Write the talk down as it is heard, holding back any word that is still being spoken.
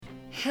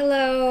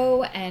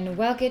Hello and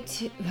welcome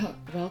to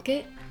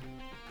welcome.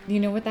 You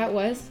know what that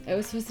was? It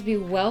was supposed to be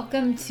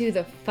welcome to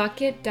the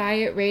Fuck It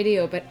Diet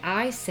Radio, but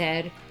I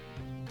said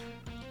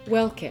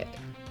welk it,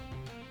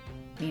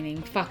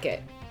 meaning fuck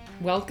it.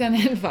 Welcome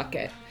and fuck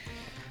it.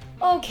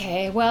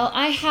 Okay, well,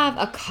 I have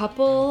a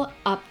couple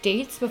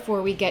updates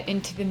before we get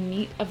into the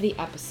meat of the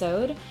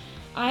episode.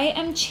 I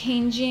am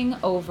changing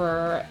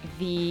over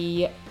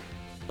the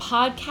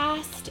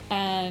podcast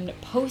and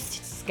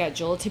post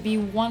schedule to be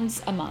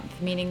once a month,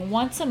 meaning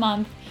once a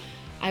month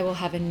I will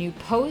have a new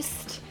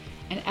post,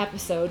 an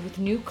episode with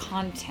new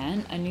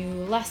content, a new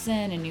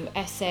lesson, a new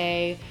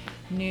essay,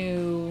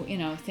 new,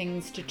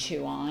 things to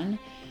chew on,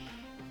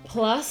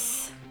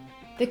 plus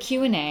the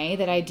Q&A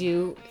that I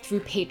do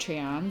through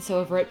Patreon. So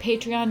over at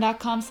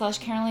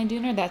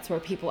patreon.com/CarolineDooner, that's where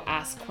people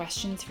ask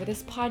questions for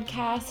this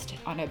podcast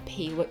on a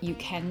pay what you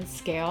can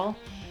scale.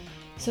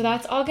 So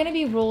that's all going to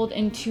be rolled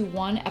into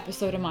one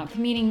episode a month,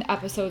 meaning the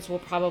episodes will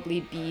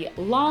probably be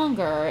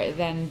longer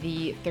than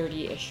the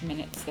 30-ish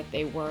minutes that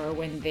they were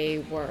when they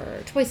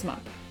were twice a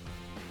month.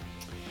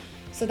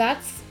 So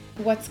that's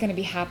what's going to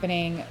be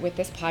happening with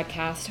this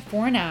podcast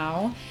for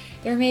now.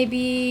 There may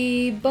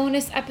be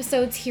bonus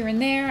episodes here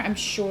and there. I'm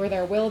sure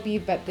there will be,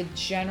 but the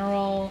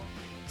general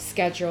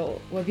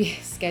schedule will be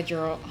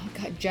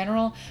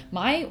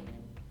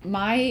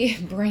my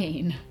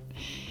brain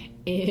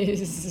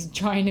is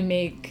trying to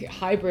make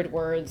hybrid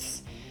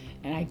words,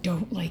 and I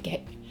don't like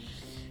it.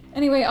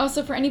 Anyway,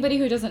 also for anybody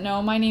who doesn't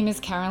know, my name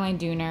is Caroline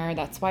Dooner.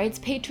 That's why it's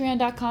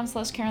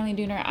patreon.com/Caroline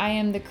Dooner. I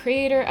am the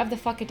creator of the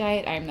Fuck It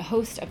Diet. I am the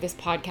host of this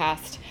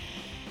podcast,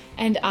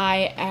 and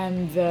I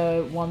am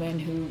the woman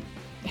who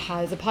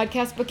has a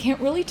podcast but can't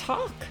really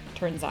talk,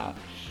 turns out.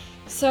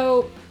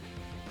 So,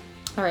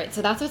 all right,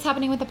 so that's what's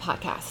happening with the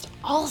podcast.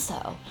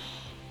 Also,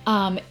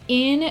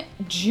 in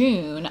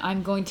June,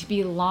 I'm going to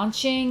be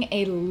launching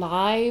a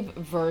live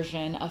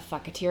version of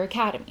Fucketeer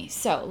Academy.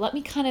 So let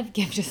me kind of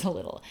give just a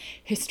little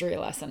history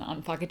lesson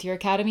on Fucketeer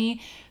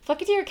Academy.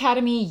 Fucketeer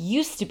Academy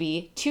used to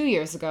be, 2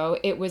 years ago,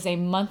 it was a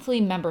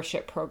monthly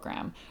membership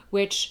program,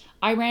 which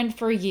I ran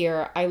for a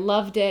year. I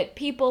loved it.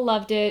 People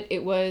loved it.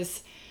 It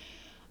was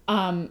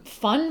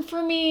fun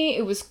for me.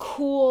 It was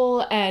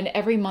cool. And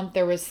every month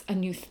there was a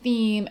new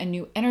theme, a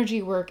new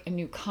energy work, a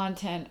new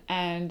content.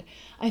 And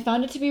I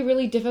found it to be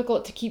really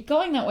difficult to keep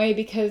going that way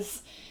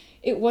because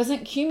it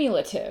wasn't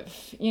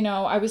cumulative.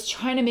 I was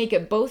trying to make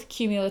it both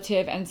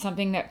cumulative and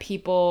something that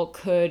people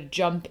could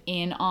jump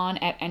in on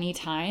at any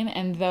time.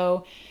 And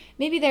though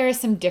maybe there are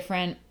some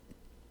different,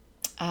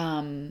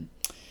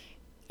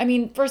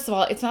 first of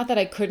all, it's not that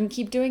I couldn't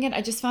keep doing it.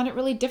 I just found it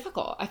really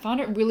difficult. I found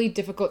it really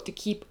difficult to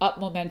keep up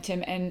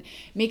momentum and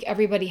make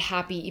everybody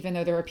happy, even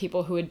though there were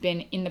people who had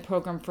been in the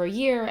program for a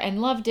year and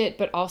loved it,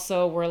 but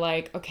also were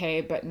like, okay,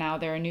 but now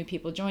there are new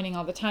people joining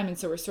all the time. And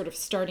so we're sort of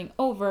starting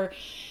over.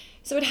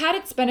 So it had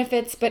its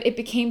benefits, but it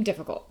became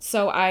difficult.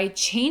 So I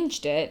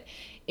changed it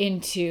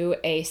into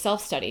a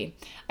self-study.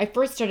 I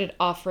first started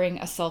offering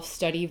a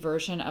self-study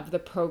version of the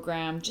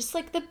program, just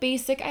like the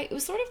basic. It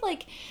was sort of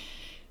like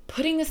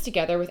putting this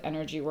together with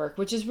energy work,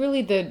 which is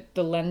really the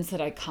lens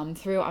that I come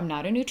through. I'm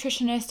not a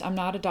nutritionist. I'm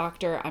not a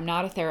doctor. I'm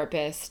not a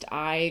therapist.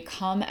 I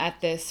come at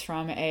this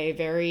from a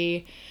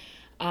very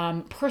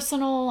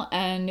personal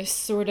and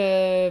sort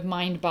of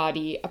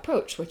mind-body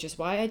approach, which is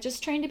why I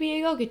just trained to be a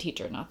yoga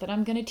teacher. Not that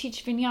I'm going to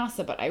teach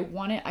vinyasa, but I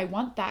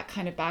want that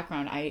kind of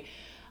background. I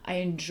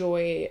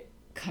enjoy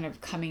kind of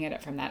coming at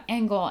it from that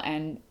angle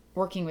and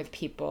working with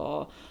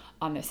people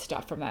on this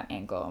stuff from that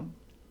angle.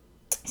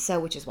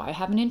 So, which is why I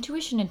have an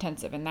intuition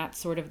intensive, and that's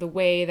sort of the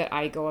way that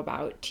I go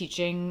about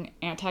teaching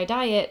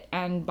anti-diet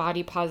and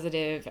body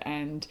positive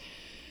and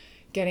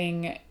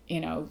getting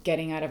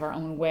out of our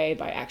own way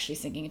by actually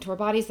sinking into our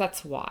bodies.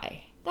 That's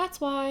why.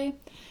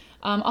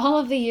 All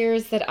of the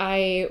years that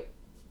I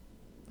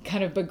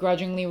kind of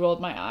begrudgingly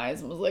rolled my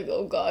eyes and was like,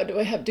 oh God, do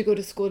I have to go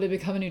to school to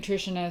become a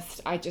nutritionist?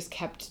 I just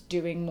kept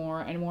doing more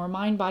and more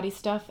mind-body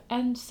stuff.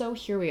 And so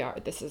here we are.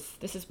 This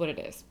is what it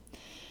is.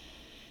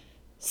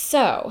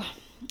 So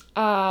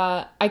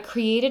I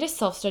created a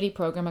self-study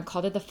program. I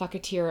called it the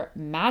Fucketeer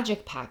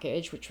Magic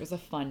Package, which was a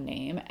fun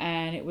name.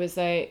 And it was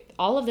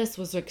all of this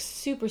was like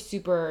super,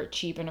 super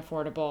cheap and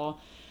affordable.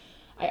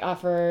 I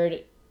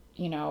offered,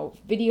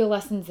 video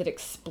lessons that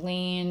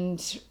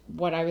explained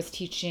what I was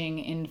teaching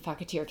in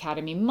Fucketeer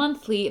Academy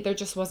monthly. There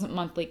just wasn't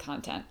monthly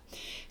content.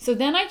 So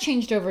then I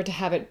changed over to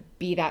have it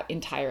be that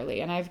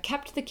entirely. And I've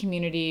kept the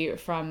community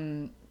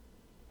from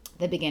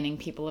the beginning.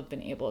 People have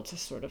been able to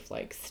sort of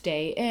like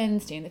stay in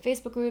the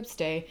Facebook group,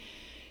 stay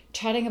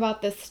chatting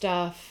about this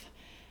stuff.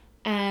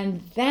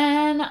 And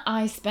then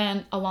I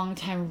spent a long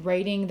time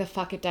writing the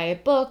Fuck It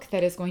Diet book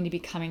that is going to be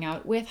coming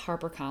out with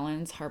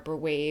HarperCollins, Harper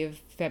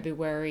Wave,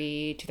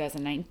 February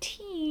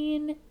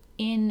 2019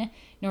 in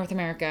North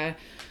America.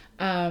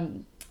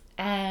 And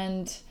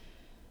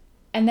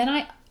then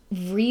I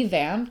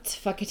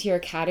revamped Fucketeer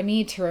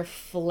Academy to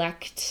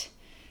reflect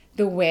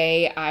the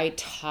way I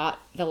taught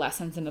the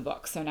lessons in the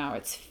book. So now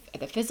it's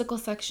the physical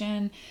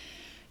section,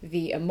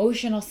 the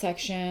emotional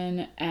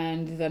section,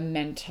 and the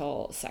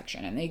mental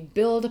section. And they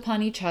build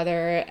upon each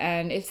other.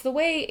 And it's the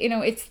way,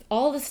 it's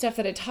all the stuff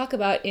that I talk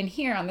about in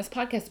here on this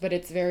podcast, but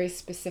it's very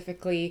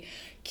specifically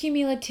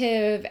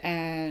cumulative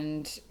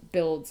and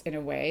builds in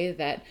a way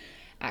that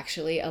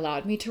actually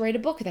allowed me to write a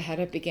book that had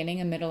a beginning,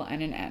 a middle,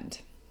 and an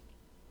end.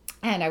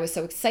 And I was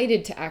so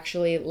excited to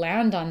actually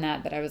land on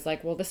that I was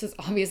like, well, this is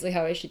obviously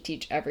how I should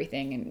teach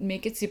everything and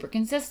make it super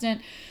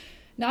consistent.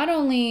 Not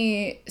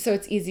only so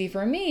it's easy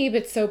for me,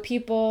 but so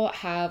people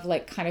have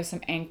like kind of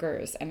some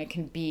anchors, and it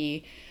can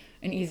be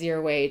an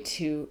easier way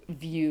to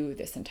view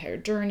this entire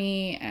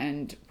journey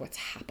and what's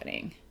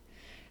happening.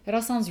 That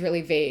all sounds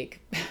really vague,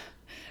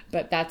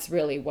 but that's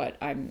really what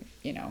I'm,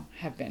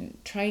 have been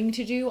trying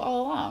to do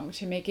all along,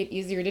 to make it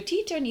easier to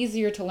teach and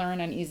easier to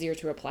learn and easier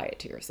to apply it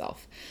to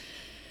yourself.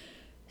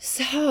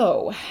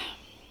 So,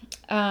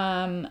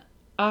 I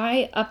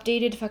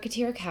updated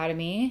Fucketeer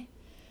Academy,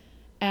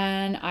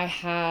 and I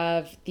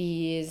have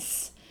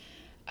these,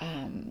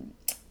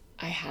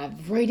 I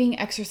have writing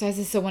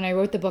exercises. So when I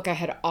wrote the book, I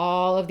had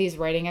all of these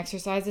writing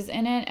exercises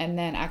in it. And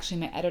then actually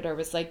my editor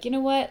was like, you know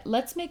what,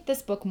 let's make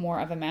this book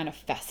more of a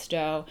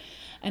manifesto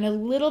and a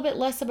little bit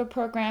less of a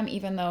program,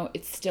 even though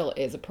it still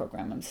is a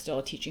program. I'm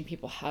still teaching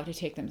people how to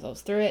take themselves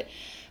through it.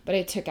 But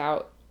I took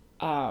out,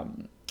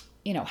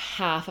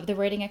 half of the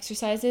writing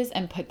exercises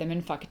and put them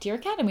in Fucketeer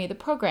Academy, the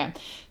program.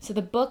 So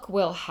the book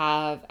will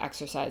have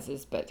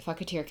exercises, but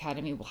Fucketeer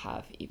Academy will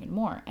have even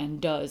more,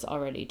 and does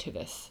already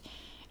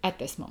at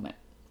this moment.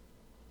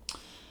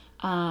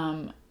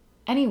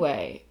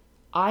 Anyway,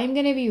 I'm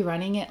going to be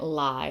running it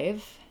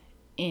live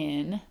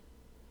in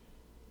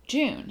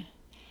June.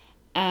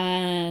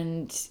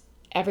 And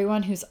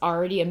everyone who's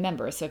already a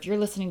member, so if you're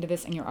listening to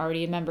this and you're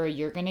already a member,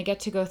 you're going to get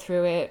to go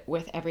through it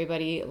with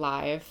everybody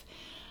live.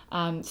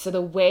 So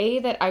the way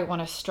that I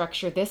want to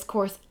structure this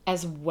course,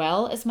 as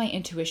well as my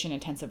Intuition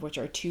Intensive, which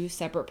are two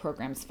separate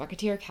programs,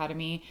 Fucketeer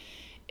Academy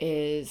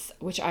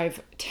which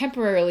I've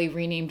temporarily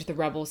renamed the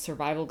Rebel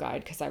Survival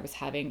Guide because I was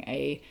having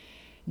a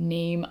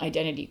name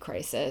identity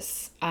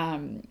crisis.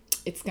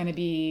 It's going to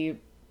be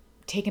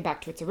taken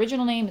back to its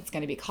original name. It's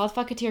going to be called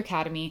Fucketeer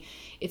Academy.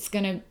 It's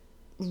going to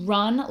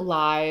run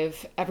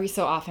live every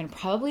so often,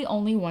 probably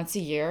only once a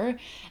year.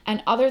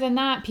 And other than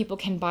that, people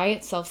can buy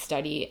it,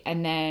 self-study,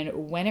 and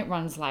then when it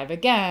runs live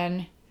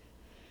again,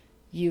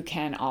 you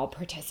can all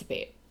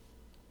participate.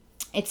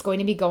 It's going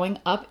to be going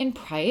up in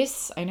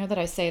price. I know that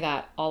I say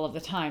that all of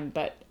the time,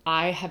 but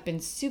I have been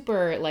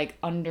super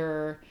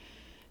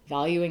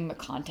undervaluing the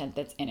content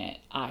that's in it,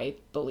 I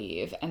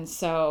believe. And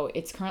so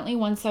it's currently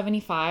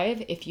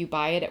 $175. If you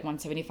buy it at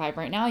 $175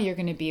 right now, you're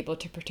going to be able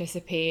to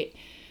participate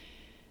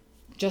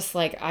just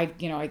like I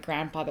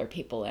grandfather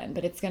people in,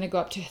 but it's going to go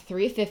up to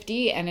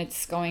 $350, and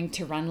it's going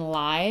to run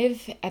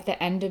live at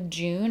the end of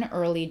June,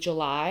 early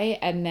July,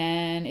 and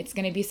then it's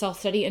going to be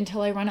self-study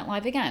until I run it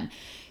live again.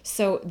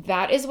 So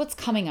that is what's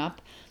coming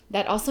up.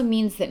 That also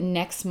means that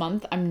next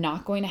month I'm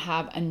not going to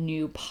have a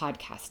new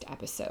podcast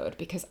episode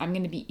because I'm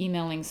going to be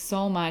emailing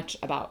so much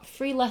about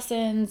free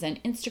lessons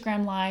and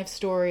Instagram live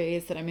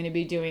stories that I'm going to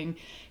be doing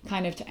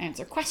kind of to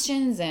answer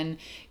questions and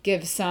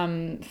give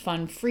some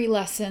fun free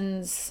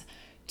lessons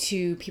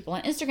to people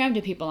on Instagram,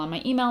 to people on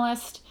my email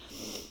list.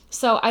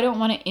 So I don't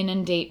want to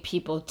inundate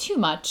people too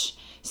much.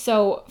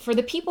 So for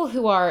the people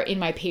who are in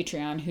my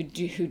Patreon who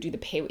do the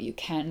pay what you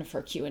can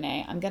for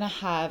Q&A, I'm going to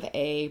have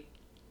a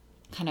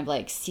kind of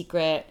like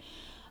secret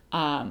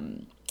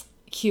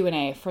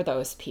Q&A for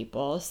those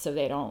people so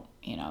they don't,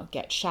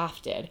 get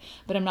shafted.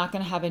 But I'm not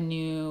going to have a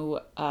new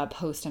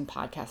post and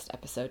podcast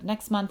episode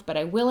next month, but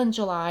I will in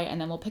July,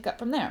 and then we'll pick up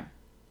from there.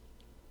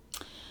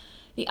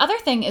 The other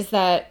thing is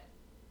that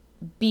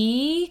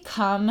people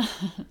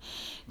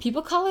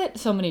call it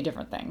so many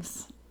different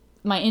things.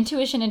 My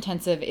Intuition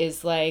Intensive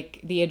is like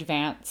the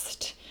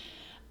advanced,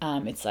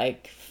 it's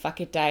like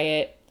Fuck It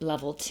Diet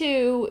level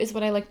 2 is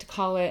what I like to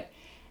call it.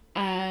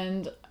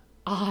 And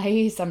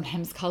I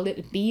sometimes call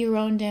it Be Your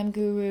Own Damn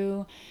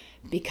Guru,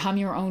 Become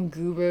Your Own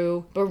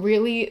Guru. But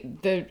really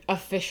the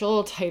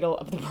official title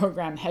of the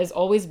program has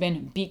always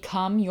been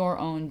Become Your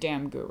Own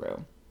Damn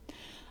Guru.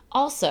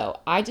 Also,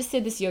 I just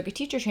did this yoga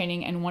teacher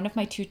training, and one of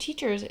my two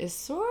teachers is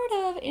sort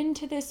of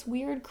into this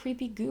weird,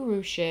 creepy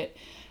guru shit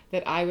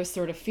that I was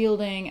sort of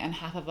fielding, and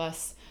half of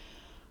us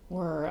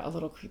were a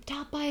little creeped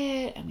out by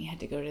it, and we had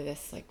to go to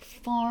this like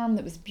farm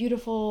that was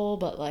beautiful,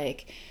 but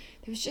like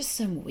there was just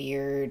some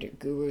weird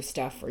guru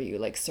stuff where you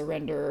like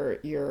surrender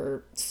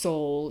your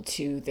soul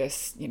to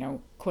this,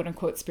 quote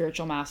unquote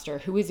spiritual master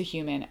who is a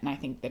human, and I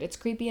think that it's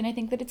creepy and I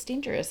think that it's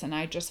dangerous, and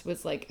I just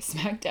was like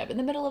smack dab in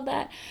the middle of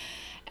that.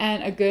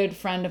 And a good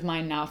friend of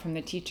mine now from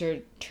the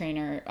teacher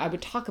trainer, I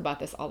would talk about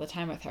this all the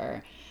time with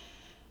her.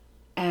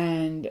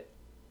 And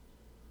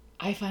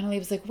I finally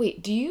was like,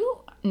 wait, do you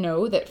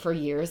know that for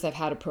years I've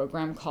had a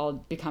program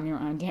called Become Your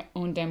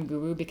Own Damn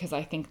Guru because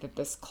I think that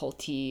this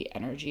culty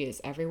energy is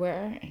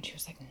everywhere? And she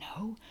was like,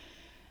 no.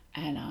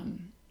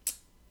 And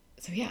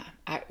so yeah,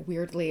 I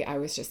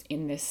was just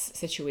in this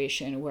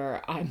situation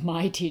where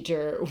my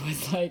teacher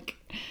was like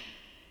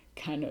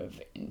kind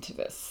of into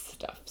this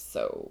stuff.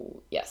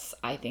 So yes,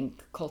 I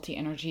think culty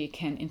energy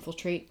can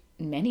infiltrate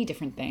many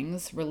different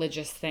things,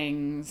 religious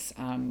things,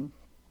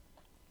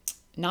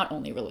 not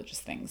only religious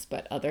things,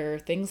 but other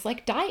things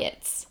like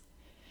diets.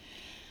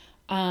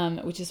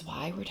 Which is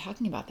why we're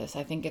talking about this.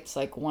 I think it's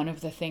like one of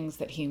the things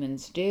that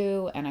humans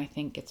do, and I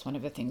think it's one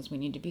of the things we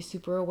need to be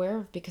super aware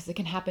of because it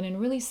can happen in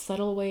really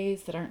subtle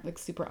ways that aren't like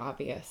super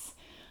obvious.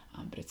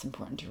 But it's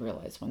important to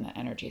realize when that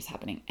energy is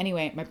happening.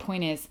 Anyway, my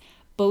point is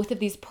both of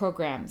these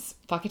programs,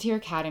 Fucketeer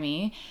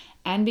Academy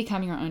and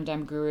Become Your Own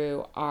Damn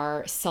Guru,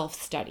 are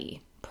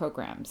self-study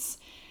programs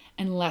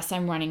unless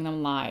I'm running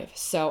them live.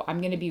 So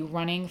I'm going to be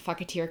running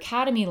Fucketeer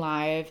Academy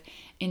live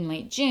in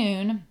late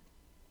June.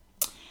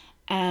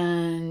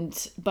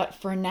 But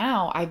for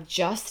now, I've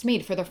just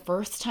made, for the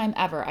first time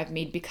ever, I've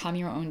made Become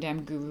Your Own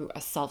Damn Guru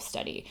a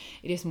self-study.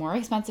 It is more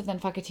expensive than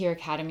Fucketeer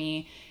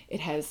Academy.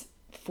 It has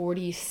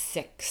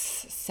 46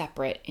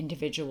 separate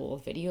individual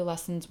video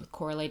lessons with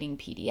correlating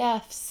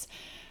PDFs,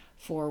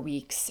 4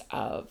 weeks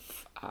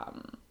of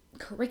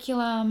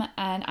curriculum.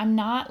 And I'm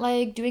not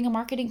like doing a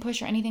marketing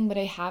push or anything, but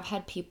I have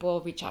had people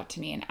reach out to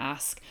me and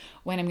ask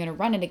when I'm going to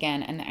run it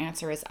again. And the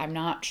answer is I'm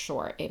not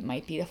sure. It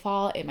might be the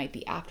fall. It might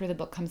be after the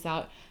book comes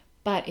out.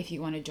 But if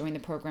you want to join the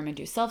program and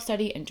do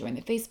self-study and join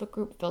the Facebook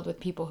group filled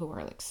with people who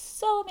are like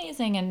so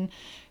amazing and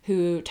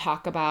who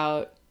talk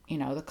about, you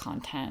know, the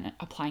content,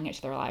 applying it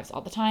to their lives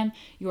all the time,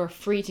 you are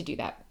free to do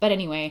that. But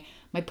anyway,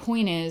 my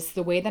point is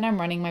the way that I'm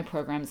running my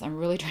programs, I'm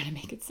really trying to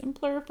make it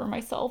simpler for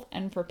myself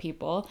and for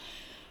people,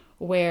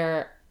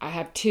 where I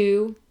have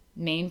 2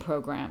 main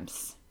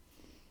programs.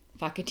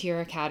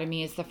 Fucketeer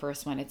Academy is the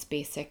first one. It's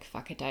basic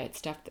fuck it diet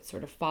stuff that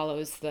sort of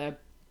follows the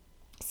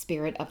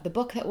spirit of the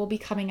book that will be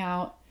coming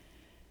out.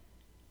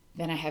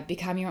 Then I have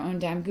Become Your Own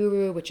Damn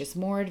Guru, which is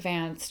more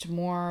advanced,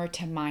 more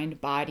to mind,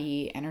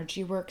 body,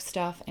 energy work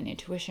stuff and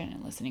intuition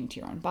and listening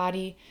to your own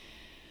body.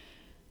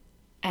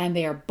 And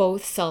they are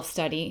both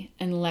self-study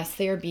unless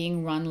they are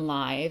being run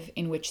live,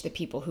 in which the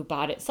people who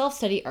bought it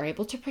self-study are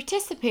able to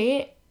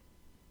participate.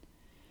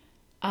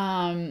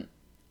 And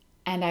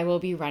I will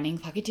be running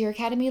Fucketeer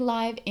Academy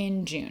live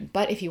in June.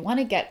 But if you want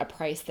to get a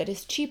price that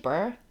is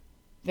cheaper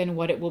than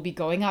what it will be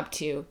going up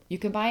to, you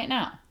can buy it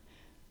now.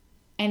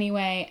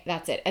 Anyway,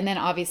 that's it. And then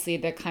obviously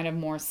the kind of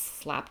more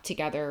slapped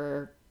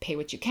together pay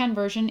what you can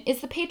version is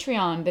the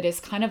Patreon that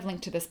is kind of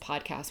linked to this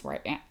podcast, where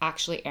I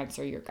actually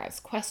answer your guys'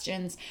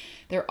 questions.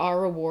 There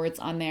are rewards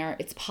on there.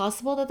 It's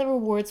possible that the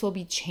rewards will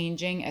be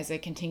changing as I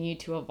continue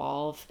to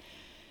evolve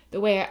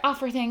the way I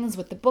offer things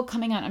with the book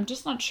coming out. I'm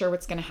just not sure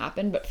what's going to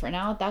happen, but for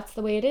now, that's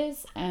the way it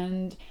is.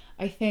 And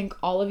I thank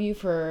all of you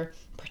for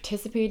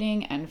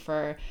participating and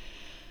for,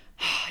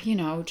 you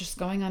know, just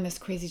going on this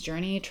crazy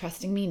journey,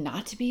 trusting me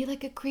not to be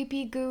like a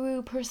creepy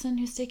guru person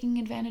who's taking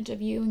advantage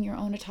of you and your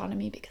own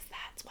autonomy, because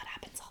that's what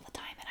happens all the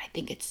time. And I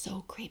think it's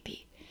so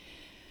creepy.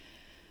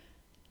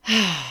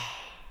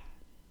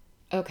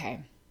 Okay.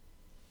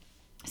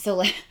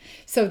 So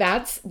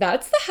that's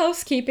the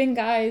housekeeping,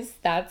 guys.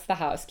 That's the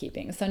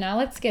housekeeping. So now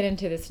let's get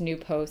into this new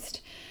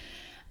post.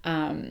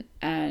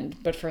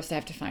 But first I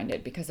have to find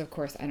it because of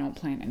course I don't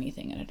plan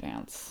anything in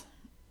advance.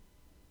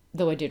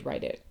 Though I did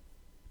write it,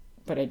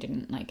 but I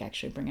didn't like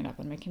actually bring it up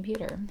on my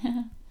computer.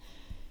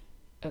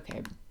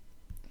 Okay.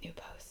 New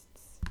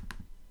posts.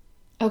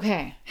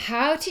 Okay.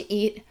 How to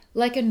eat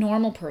like a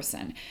normal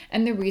person.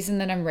 And the reason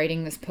that I'm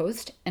writing this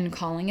post and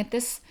calling it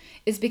this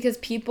is because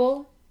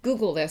people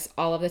Google this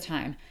all of the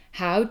time.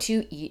 How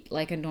to eat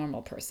like a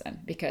normal person.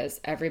 Because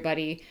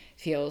everybody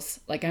feels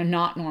like a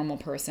not normal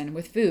person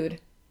with food.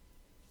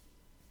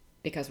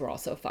 Because we're all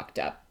so fucked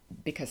up.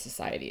 Because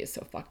society is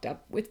so fucked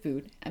up with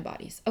food and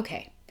bodies.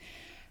 Okay.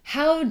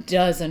 How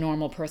does a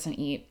normal person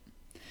eat?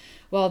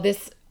 Well,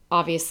 this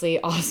obviously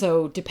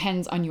also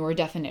depends on your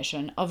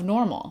definition of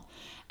normal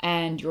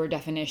and your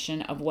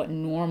definition of what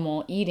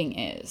normal eating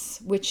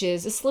is, which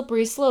is a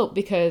slippery slope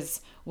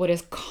because what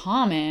is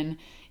common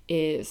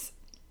is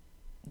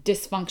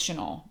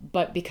dysfunctional,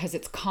 but because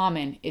it's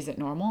common, is it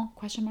normal? ?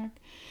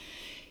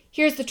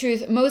 Here's the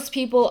truth. Most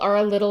people are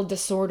a little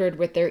disordered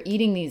with their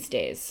eating these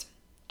days.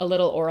 A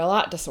little or a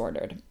lot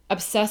disordered.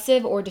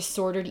 Obsessive or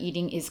disordered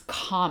eating is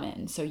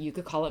common, so you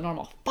could call it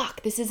normal.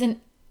 Fuck, this is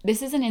an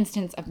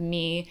instance of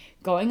me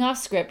going off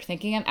script,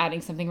 thinking I'm adding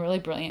something really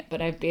brilliant,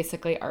 but I've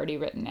basically already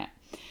written it.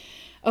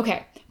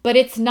 Okay, but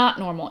it's not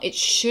normal. It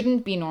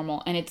shouldn't be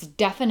normal, and it's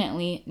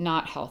definitely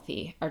not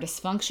healthy. Our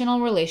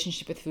dysfunctional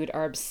relationship with food,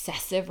 our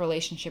obsessive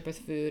relationship with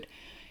food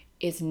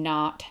is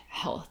not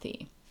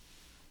healthy.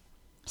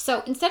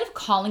 So instead of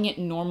calling it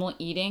normal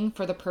eating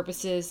for the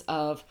purposes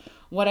of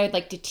what I'd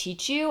like to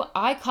teach you,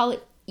 I call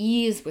it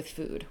ease with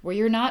food, where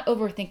you're not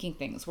overthinking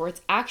things, where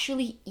it's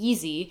actually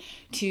easy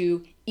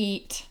to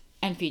eat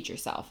and feed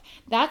yourself.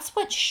 That's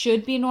what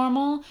should be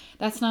normal.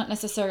 That's not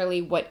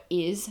necessarily what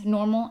is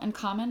normal and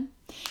common.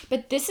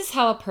 But this is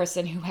how a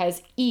person who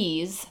has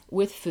ease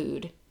with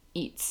food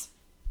eats.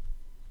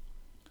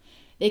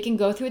 They can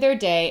go through their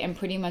day and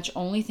pretty much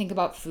only think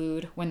about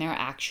food when they're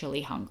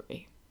actually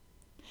hungry.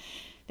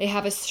 They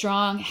have a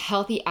strong,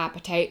 healthy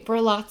appetite for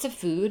lots of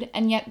food,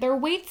 and yet their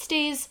weight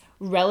stays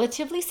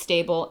relatively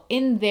stable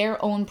in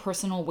their own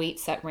personal weight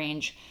set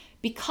range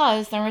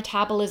because their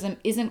metabolism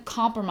isn't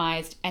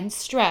compromised and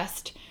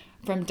stressed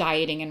from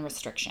dieting and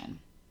restriction.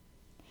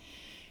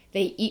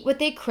 They eat what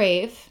they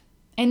crave,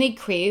 and they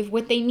crave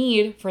what they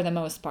need for the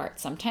most part.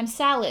 Sometimes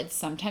salads,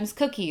 sometimes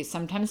cookies,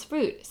 sometimes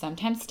fruit,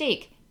 sometimes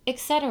steak,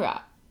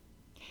 etc.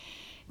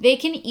 They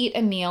can eat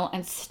a meal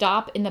and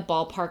stop in the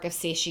ballpark of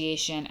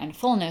satiation and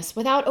fullness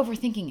without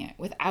overthinking it,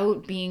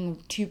 without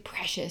being too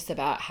precious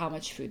about how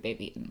much food they've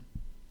eaten.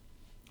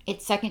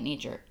 It's second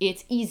nature.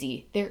 It's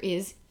easy. There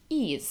is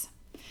ease.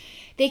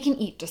 They can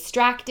eat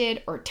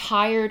distracted or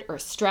tired or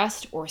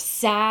stressed or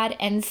sad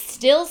and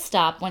still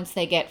stop once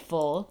they get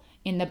full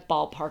in the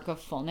ballpark of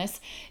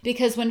fullness,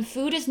 because when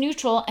food is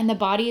neutral and the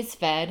body is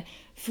fed,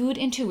 food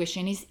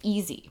intuition is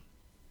easy.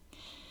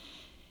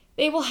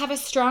 They will have a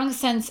strong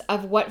sense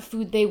of what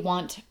food they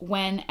want,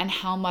 when, and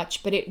how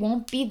much, but it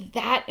won't be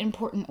that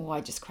important. Oh,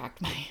 I just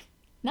cracked my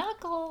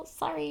knuckle.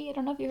 Sorry, I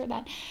don't know if you heard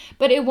that.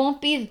 But it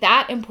won't be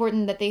that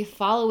important that they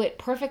follow it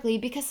perfectly,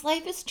 because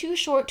life is too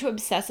short to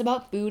obsess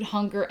about food,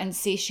 hunger, and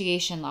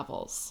satiation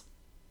levels.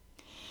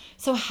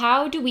 So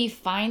how do we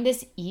find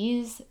this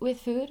ease with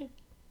food?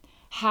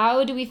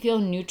 How do we feel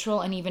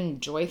neutral and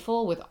even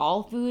joyful with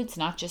all foods,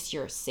 not just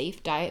your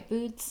safe diet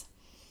foods?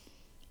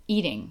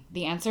 Eating.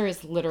 The answer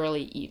is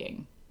literally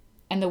eating.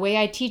 And the way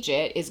I teach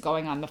it is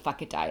going on the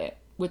fuck it diet,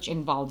 which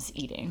involves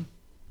eating.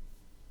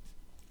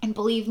 And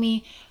believe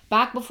me,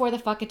 back before the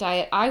fuck it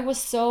diet, I was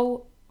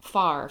so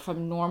far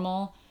from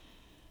normal.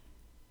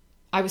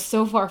 I was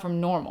so far from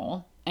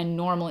normal and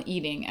normal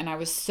eating. And I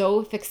was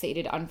so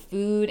fixated on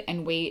food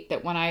and weight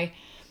that when I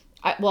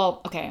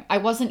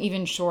wasn't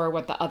even sure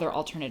what the other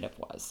alternative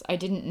was. I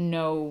didn't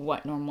know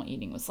what normal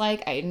eating was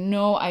like. I had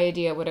no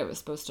idea what it was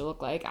supposed to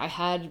look like. I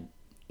had,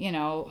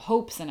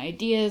 hopes and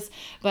ideas,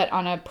 but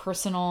on a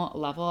personal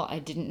level, I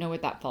didn't know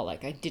what that felt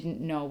like. I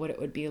didn't know what it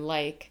would be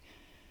like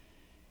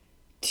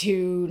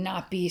to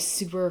not be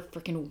super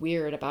freaking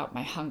weird about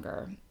my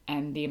hunger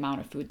and the amount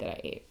of food that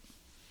I ate.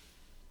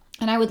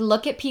 And I would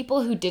look at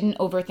people who didn't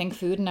overthink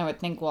food and I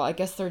would think, well, I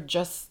guess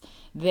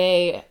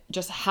they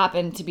just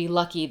happen to be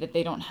lucky that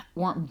they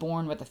weren't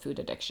born with a food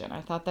addiction.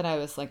 I thought that I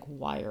was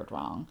wired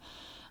wrong,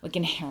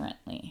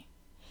 inherently.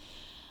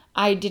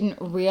 I didn't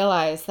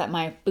realize that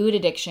my food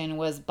addiction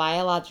was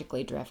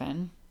biologically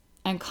driven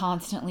and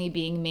constantly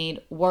being made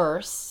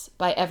worse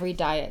by every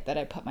diet that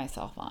I put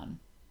myself on.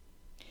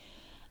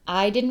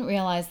 I didn't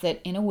realize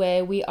that in a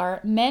way we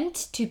are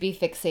meant to be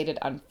fixated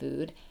on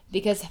food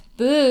because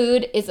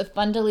food is a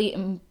fundamentally,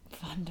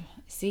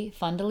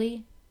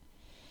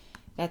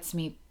 that's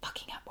me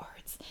fucking up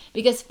words.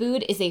 Because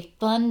food is a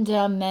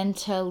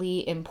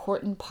fundamentally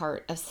important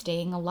part of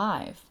staying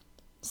alive.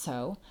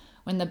 So,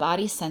 when the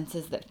body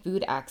senses that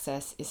food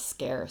access is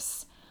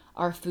scarce,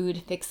 our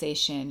food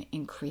fixation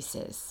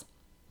increases.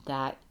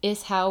 That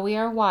is how we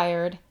are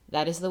wired.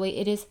 That is the way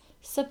it is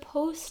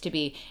supposed to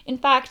be. In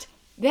fact,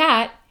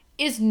 that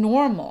is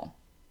normal.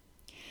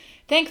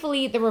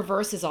 Thankfully, the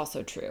reverse is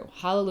also true.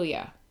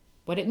 Hallelujah.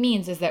 What it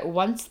means is that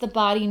once the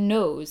body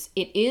knows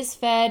it is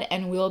fed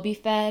and will be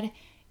fed,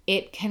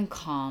 it can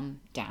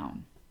calm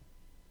down.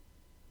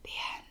 The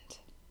end.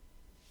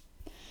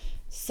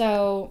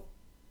 So,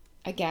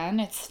 again,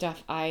 it's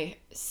stuff I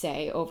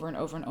say over and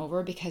over and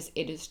over because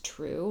it is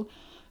true.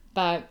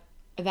 But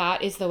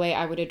that is the way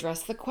I would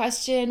address the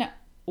question,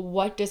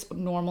 what does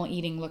normal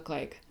eating look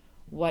like?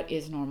 What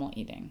is normal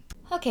eating?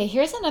 Okay,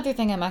 here's another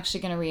thing I'm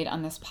actually going to read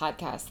on this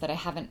podcast that I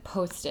haven't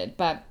posted,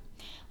 but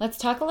let's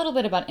talk a little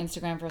bit about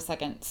Instagram for a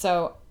second.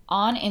 So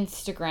on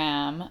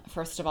Instagram,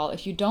 first of all,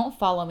 if you don't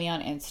follow me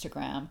on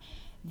Instagram,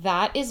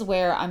 that is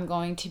where I'm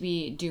going to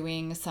be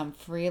doing some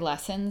free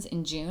lessons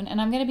in June, and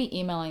I'm going to be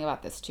emailing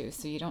about this too,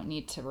 so you don't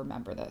need to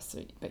remember this,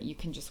 but you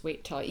can just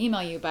wait till I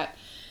email you. But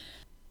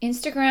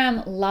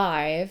Instagram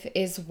Live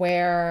is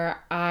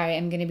where I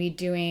am going to be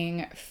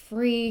doing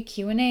free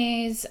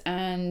Q&As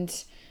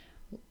and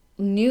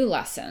new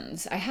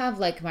lessons. I have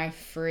my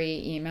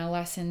free email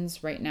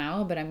lessons right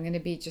now, but I'm going to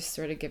be just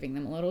sort of giving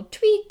them a little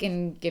tweak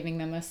and giving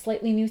them a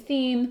slightly new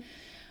theme.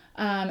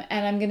 And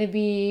I'm going to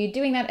be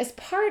doing that as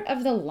part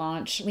of the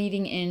launch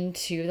leading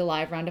into the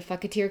live round of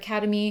Fucketeer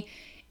Academy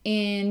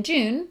in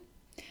June.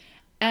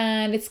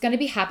 And it's going to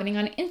be happening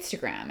on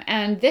Instagram.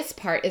 And this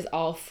part is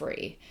all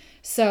free.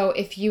 So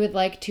if you would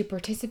like to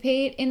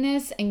participate in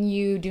this and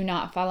you do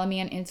not follow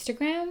me on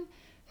Instagram,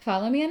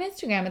 follow me on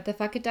Instagram at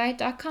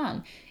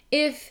thefuckitdiet.com.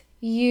 If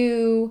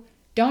you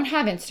don't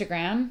have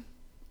Instagram,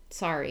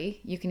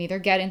 sorry, you can either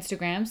get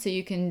Instagram so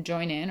you can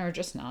join in or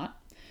just not.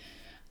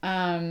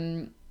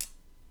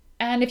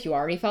 And if you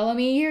already follow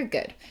me, you're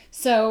good.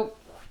 So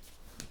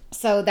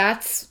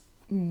that's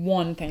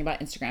one thing about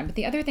Instagram. But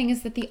the other thing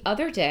is that the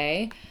other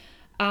day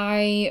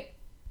I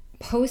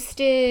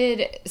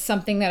posted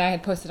something that I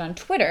had posted on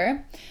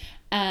Twitter,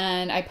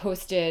 and I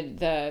posted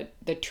the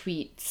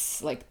tweets,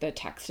 the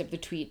text of the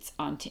tweets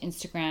onto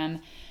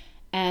Instagram.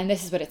 And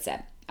this is what it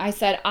said. I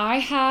said,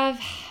 I've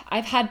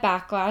had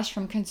backlash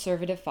from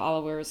conservative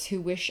followers who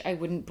wish I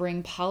wouldn't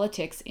bring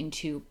politics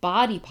into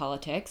body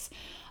politics,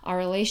 our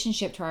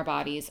relationship to our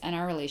bodies, and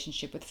our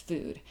relationship with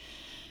food.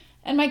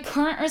 And my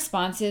current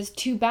response is,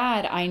 too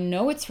bad, I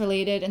know it's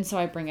related, and so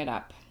I bring it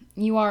up.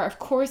 You are, of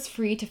course,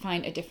 free to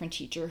find a different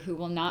teacher who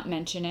will not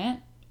mention it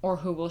or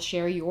who will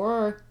share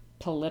your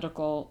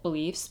political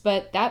beliefs,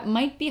 but that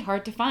might be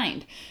hard to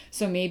find.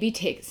 So maybe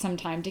take some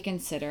time to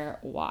consider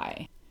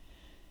why.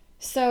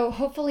 So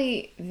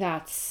hopefully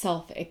that's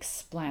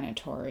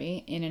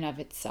self-explanatory in and of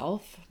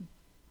itself.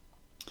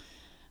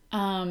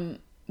 But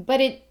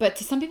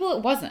to some people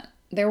it wasn't.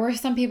 There were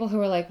some people who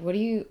were like, what do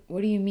you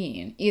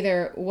mean?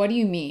 Either what do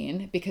you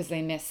mean, because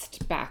they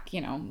missed back,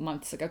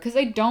 months ago, because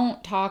I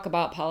don't talk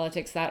about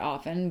politics that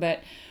often, but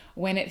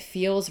when it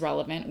feels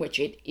relevant, which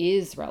it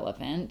is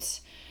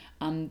relevant,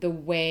 the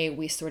way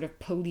we sort of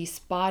police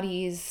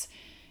bodies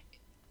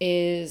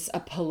is a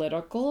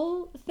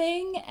political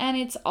thing, and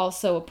it's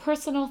also a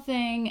personal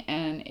thing,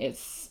 and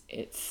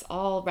it's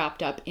all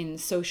wrapped up in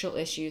social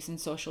issues and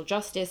social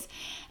justice.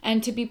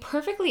 And to be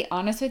perfectly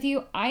honest with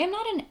you, I am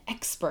not an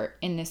expert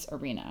in this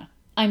arena.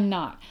 I'm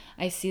not.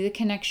 I see the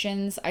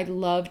connections. I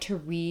love to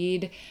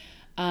read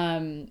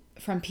from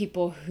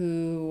people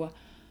who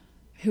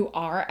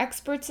are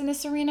experts in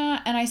this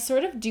arena, and I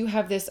sort of do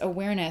have this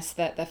awareness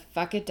that the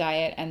fuck it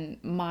diet and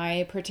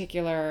my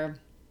particular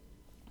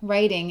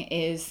writing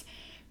is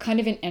kind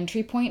of an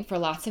entry point for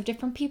lots of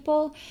different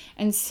people.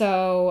 And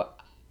so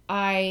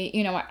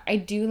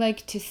I do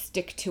like to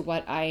stick to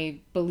what I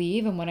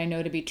believe and what I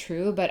know to be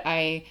true, but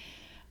I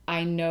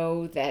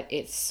know that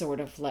it's sort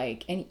of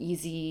like an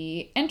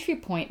easy entry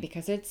point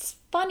because it's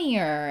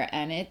funnier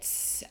and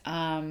it's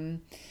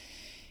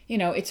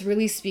it's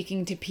really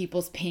speaking to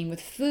people's pain with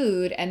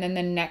food. And then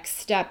the next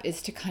step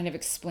is to kind of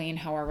explain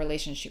how our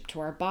relationship to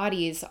our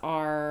bodies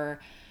are,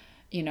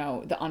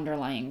 the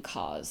underlying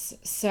cause.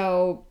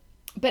 So,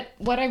 but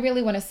what I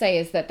really want to say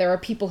is that there are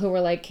people who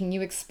were like, can you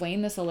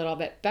explain this a little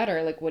bit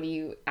better? Like, what do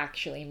you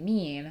actually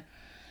mean?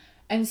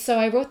 And so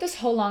I wrote this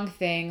whole long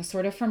thing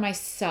sort of for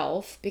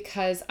myself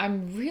because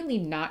I'm really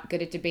not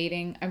good at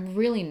debating. I'm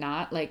really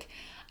not. Like,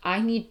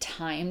 I need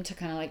time to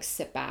kind of like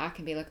sit back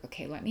and be like,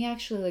 okay, let me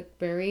actually like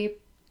very,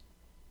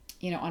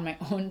 on my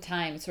own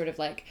time sort of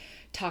like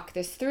talk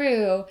this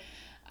through.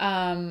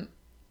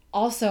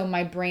 Also,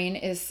 my brain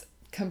is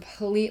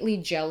completely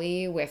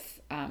jelly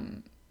with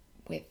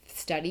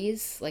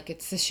studies. Like,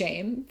 it's a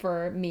shame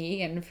for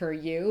me and for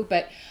you,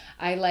 but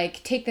I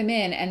like take them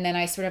in and then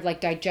I sort of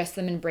like digest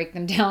them and break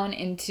them down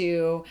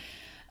into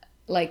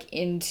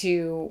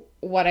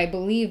what I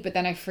believe, but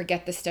then I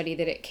forget the study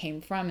that it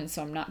came from, and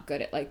so I'm not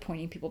good at like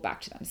pointing people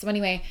back to them. So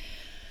anyway,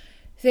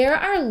 there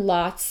are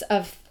lots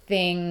of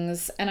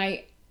things, and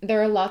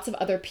there are lots of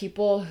other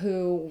people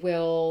who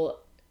will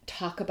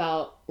talk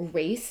about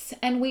race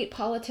and weight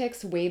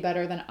politics way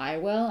better than I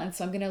will, and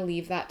so I'm going to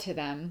leave that to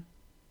them.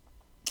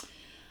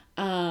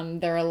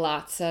 There are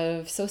lots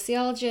of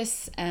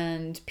sociologists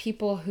and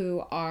people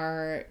who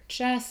are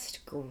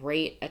just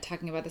great at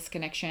talking about this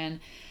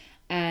connection,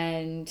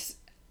 and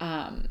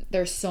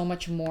there's so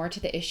much more to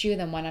the issue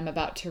than what I'm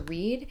about to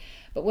read.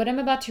 But what I'm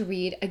about to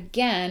read,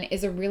 again,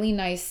 is a really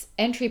nice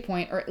entry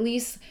point, or at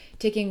least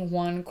taking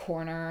one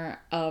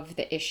corner of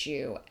the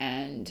issue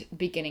and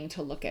beginning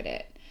to look at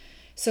it.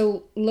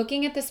 So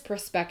looking at this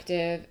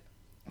perspective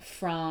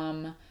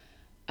from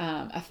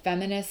a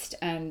feminist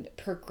and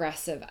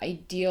progressive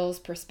ideals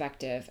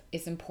perspective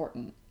is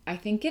important. I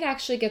think it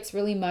actually gets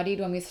really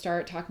muddied when we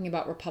start talking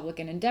about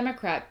Republican and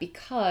Democrat,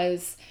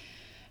 because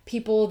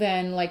people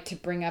then like to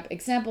bring up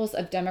examples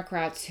of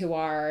Democrats who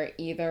are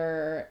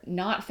either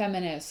not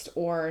feminist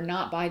or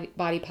not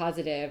body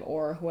positive,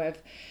 or who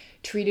have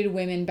treated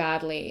women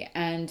badly.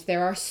 And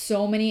there are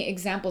so many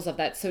examples of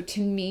that. So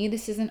to me,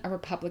 this isn't a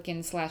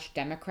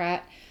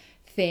Republican/Democrat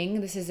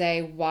thing. This is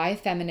a why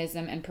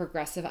feminism and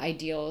progressive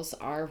ideals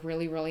are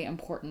really, really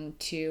important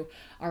to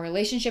our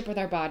relationship with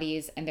our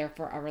bodies and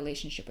therefore our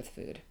relationship with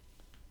food.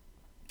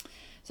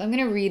 So I'm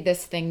going to read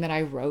this thing that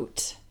I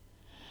wrote.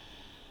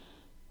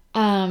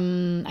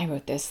 I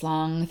wrote this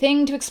long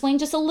thing to explain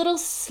just a little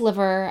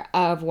sliver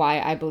of why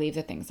I believe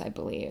the things I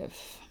believe.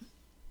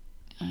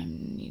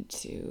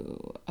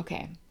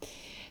 Okay.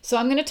 So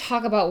I'm going to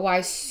talk about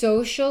why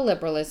social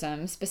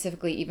liberalism,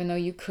 specifically, even though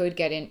you could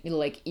get in,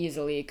 like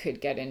easily could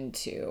get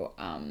into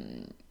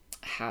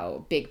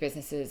how big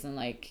businesses and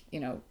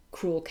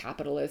cruel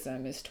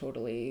capitalism is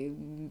totally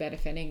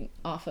benefiting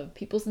off of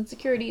people's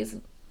insecurities.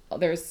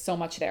 There's so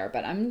much there,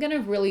 but I'm going to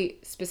really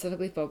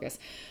specifically focus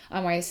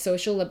on why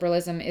social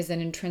liberalism is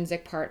an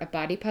intrinsic part of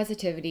body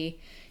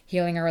positivity,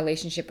 healing our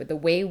relationship with the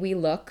way we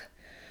look.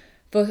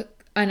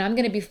 And I'm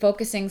going to be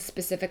focusing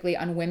specifically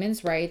on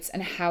women's rights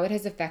and how it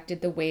has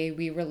affected the way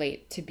we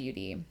relate to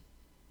beauty.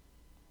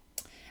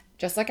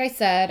 Just like I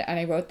said, and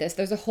I wrote this,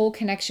 there's a whole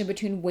connection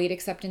between weight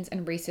acceptance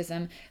and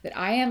racism that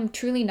I am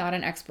truly not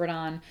an expert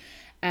on.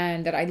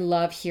 and that I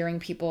love hearing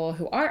people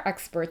who are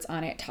experts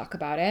on it talk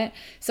about it.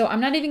 So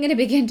I'm not even going to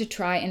begin to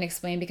try and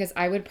explain because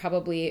I would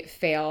probably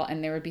fail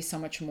and there would be so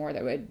much more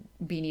that would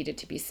be needed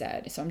to be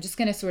said. So I'm just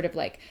going to sort of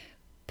like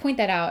point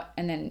that out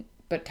and then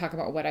but talk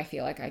about what I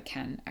feel like I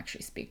can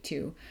actually speak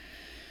to.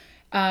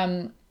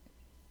 I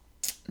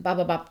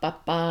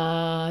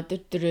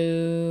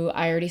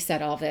already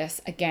said all this.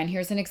 Again,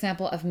 here's an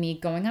example of me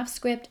going off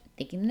script,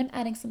 thinking that I'm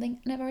adding something,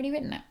 and I've already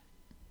written it.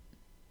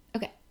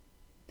 Okay.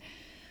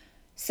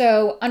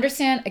 So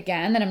understand,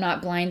 again, that I'm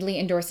not blindly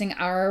endorsing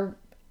our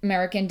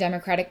American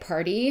Democratic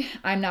Party.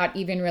 I'm not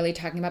even really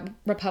talking about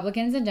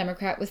Republicans and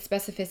Democrat with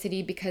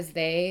specificity because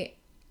they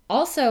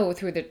also,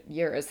 through the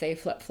years, they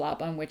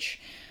flip-flop on which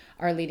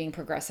are leading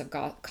progressive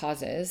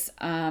causes.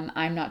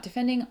 I'm not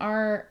defending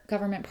our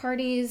government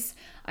parties.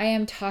 I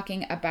am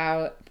talking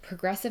about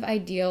progressive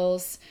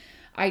ideals.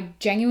 I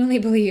genuinely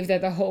believe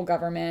that the whole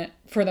government,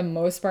 for the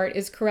most part,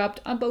 is corrupt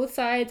on both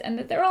sides and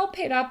that they're all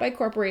paid off by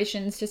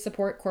corporations to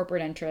support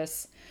corporate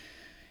interests.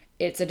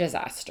 It's a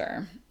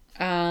disaster.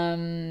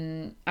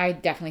 I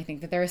definitely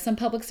think that there are some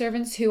public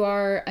servants who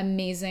are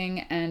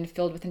amazing and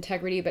filled with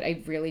integrity, but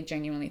I really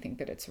genuinely think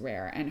that it's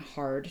rare and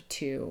hard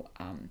to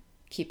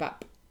keep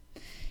up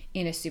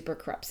in a super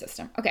corrupt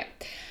system. Okay,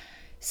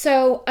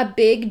 so a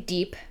big,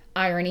 deep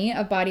irony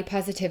of body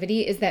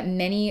positivity is that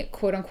many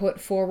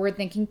quote-unquote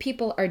forward-thinking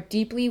people are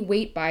deeply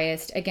weight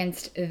biased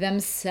against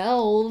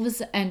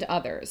themselves and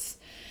others,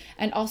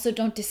 and also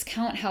don't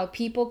discount how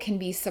people can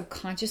be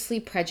subconsciously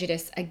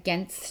prejudiced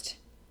against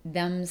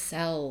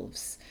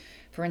themselves.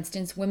 For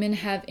instance, women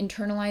have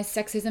internalized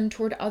sexism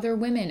toward other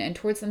women and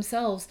towards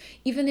themselves,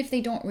 even if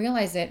they don't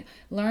realize it,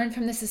 learn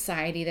from the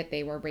society that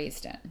they were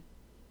raised in.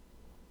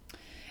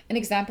 An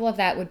example of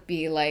that would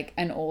be like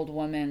an old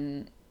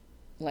woman,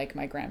 like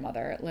my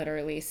grandmother,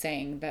 literally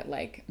saying that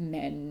like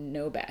men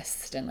know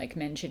best and like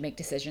men should make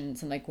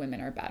decisions and like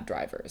women are bad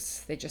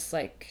drivers. They just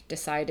like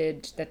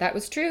decided that that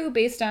was true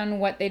based on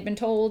what they'd been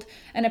told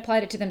and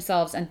applied it to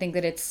themselves and think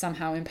that it's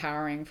somehow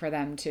empowering for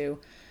them to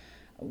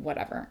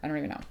whatever. I don't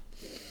even know.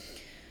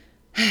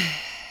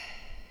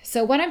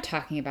 So what I'm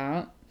talking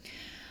about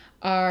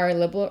are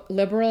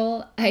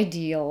liberal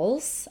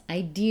ideals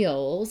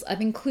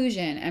of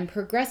inclusion and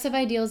progressive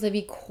ideals of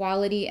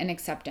equality and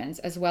acceptance,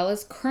 as well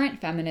as current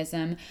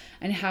feminism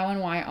and how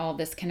and why all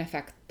this can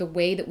affect the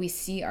way that we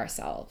see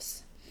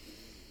ourselves.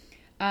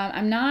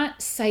 I'm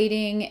not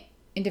citing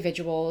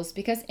individuals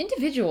because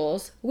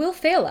individuals will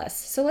fail us.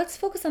 So let's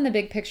focus on the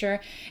big picture.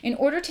 In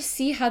order to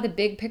see how the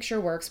big picture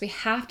works, we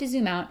have to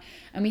zoom out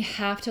and we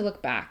have to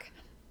look back.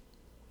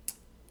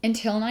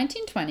 Until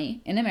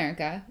 1920, in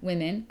America,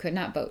 women could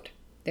not vote.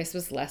 This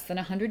was less than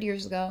 100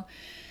 years ago.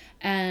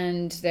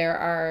 And there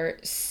are,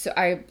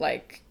 I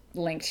like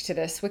linked to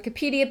this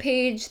Wikipedia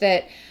page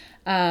that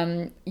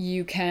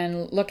you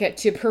can look at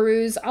to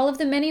peruse all of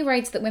the many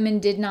rights that women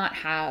did not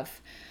have.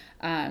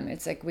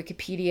 It's like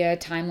Wikipedia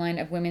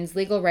timeline of women's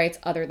legal rights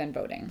other than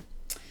voting.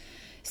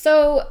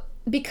 So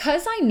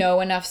because I know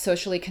enough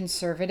socially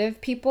conservative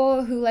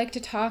people who like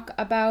to talk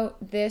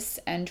about this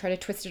and try to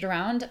twist it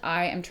around,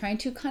 I am trying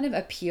to kind of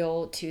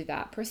appeal to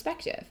that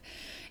perspective.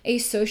 A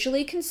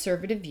socially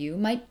conservative view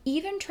might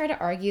even try to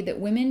argue that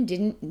women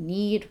didn't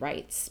need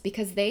rights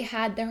because they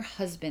had their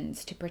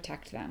husbands to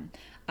protect them.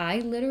 I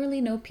literally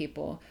know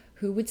people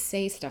who would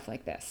say stuff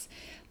like this.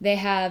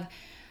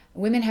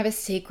 Women have a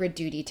sacred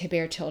duty to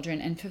bear children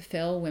and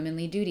fulfill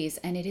womanly duties,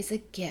 and it is a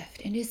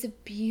gift, and it is a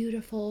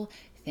beautiful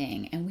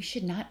thing, and we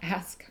should not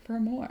ask for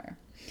more.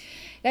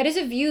 That is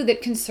a view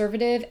that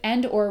conservative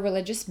and or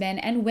religious men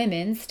and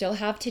women still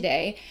have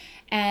today,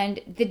 and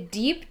the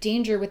deep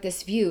danger with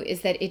this view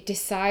is that it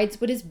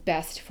decides what is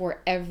best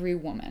for every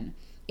woman.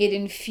 It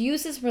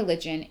infuses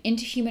religion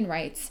into human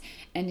rights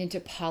and into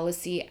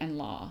policy and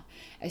law.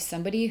 As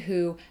somebody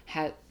who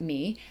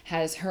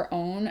has her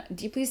own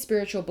deeply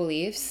spiritual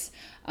beliefs,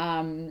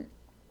 I'm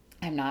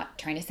not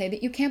trying to say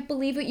that you can't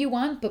believe what you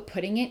want, but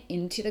putting it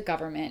into the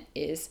government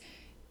is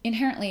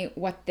inherently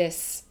what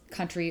this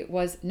country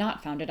was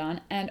not founded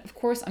on. And of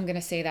course, I'm going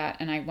to say that,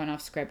 and I went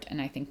off script,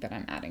 and I think that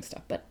I'm adding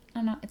stuff, but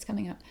I'm not. It's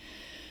coming up.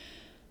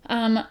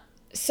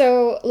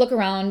 So look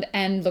around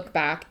and look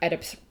back at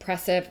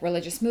oppressive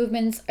religious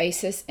movements.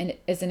 ISIS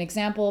is an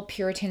example.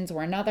 Puritans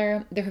were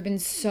another. There have been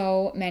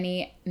so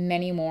many,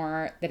 many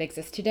more that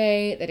exist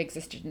today, that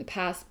existed in the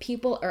past.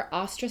 People are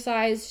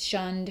ostracized,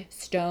 shunned,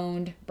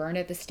 stoned, burned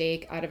at the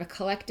stake out of a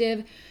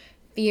collective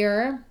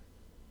fear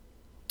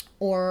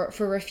or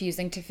for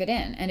refusing to fit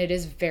in. And it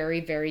is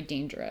very, very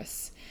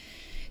dangerous.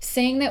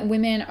 Saying that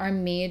women are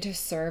made to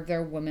serve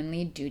their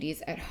womanly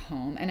duties at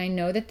home. And I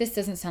know that this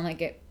doesn't sound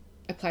like it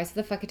applies to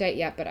the fuckadite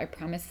yet, but I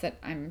promise that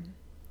I'm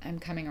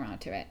coming around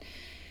to it.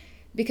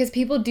 Because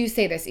people do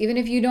say this, even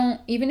if you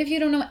don't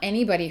know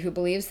anybody who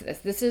believes this.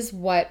 This is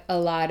what a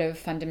lot of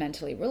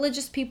fundamentally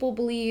religious people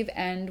believe,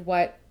 and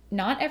what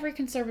not every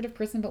conservative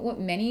person, but what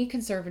many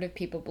conservative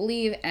people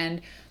believe,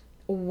 and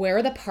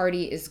where the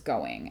party is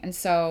going. And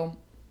so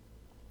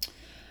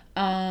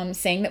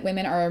saying that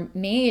women are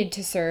made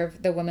to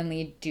serve the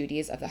womanly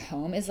duties of the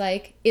home is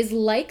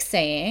like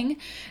saying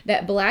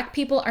that Black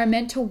people are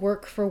meant to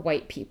work for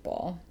white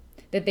people,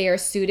 that they are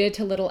suited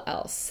to little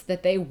else,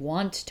 that they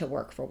want to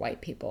work for white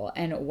people,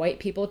 and white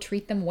people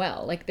treat them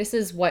well. Like, this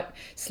is what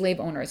slave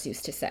owners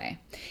used to say.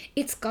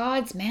 It's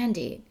God's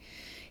mandate.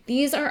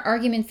 These are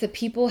arguments that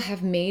people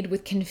have made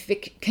with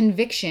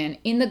conviction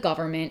in the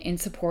government in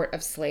support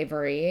of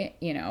slavery,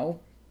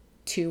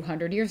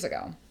 200 years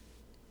ago.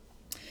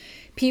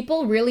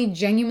 People really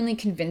genuinely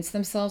convinced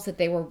themselves that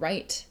they were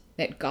right,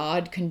 that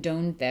God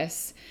condoned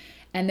this,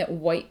 and that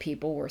white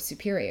people were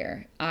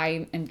superior.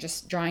 I am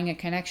just drawing a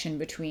connection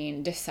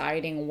between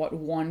deciding what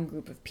one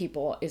group of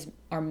people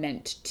are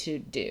meant to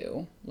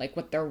do, like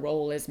what their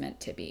role is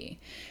meant to be.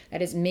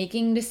 That is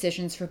making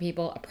decisions for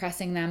people,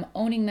 oppressing them,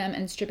 owning them,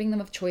 and stripping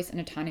them of choice and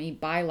autonomy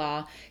by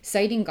law,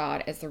 citing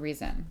God as the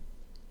reason.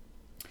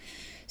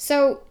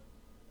 So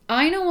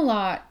I know a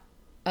lot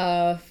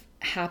of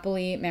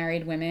happily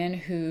married women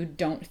who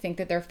don't think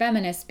that they're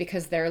feminists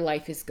because their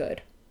life is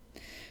good.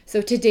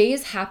 So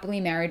today's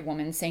happily married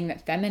woman saying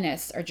that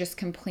feminists are just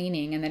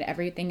complaining and that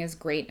everything is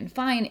great and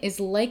fine is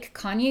like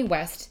Kanye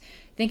West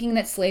thinking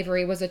that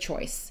slavery was a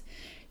choice.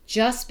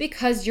 Just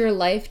because your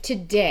life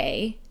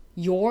today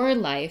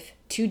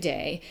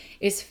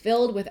is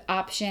filled with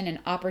option and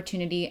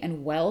opportunity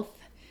and wealth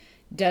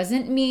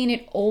doesn't mean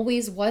it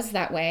always was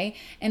that way,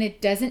 and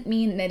it doesn't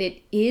mean that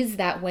it is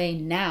that way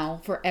now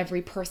for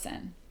every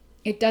person.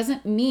 It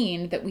doesn't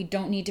mean that we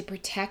don't need to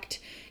protect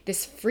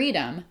this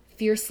freedom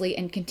fiercely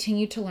and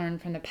continue to learn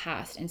from the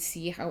past and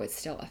see how it's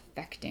still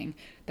affecting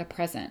the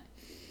present.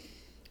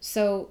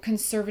 So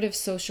conservative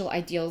social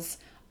ideals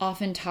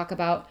often talk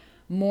about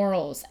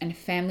morals and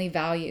family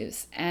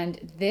values,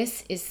 and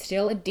this is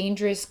still a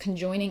dangerous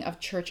conjoining of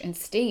church and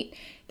state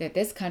that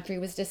this country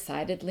was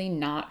decidedly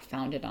not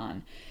founded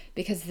on,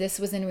 because this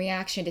was in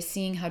reaction to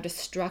seeing how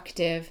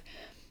destructive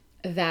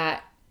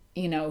that,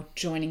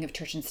 joining of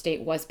church and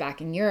state was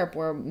back in Europe,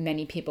 where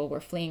many people were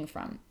fleeing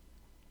from.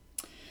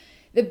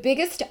 The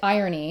biggest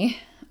irony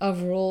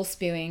of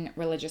rule-spewing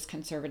religious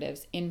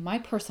conservatives, in my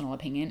personal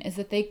opinion, is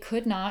that they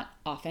could not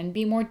often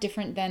be more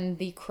different than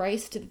the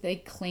Christ that they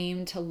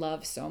claim to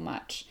love so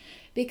much.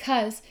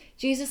 Because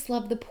Jesus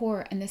loved the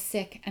poor and the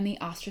sick and the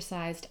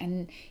ostracized,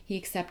 and he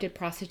accepted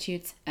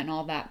prostitutes and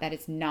all that. That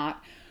is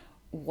not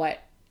what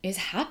is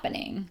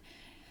happening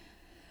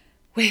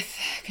with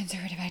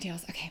conservative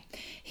ideals. Okay,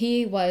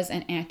 he was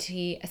an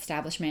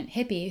anti-establishment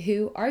hippie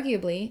who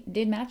arguably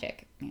did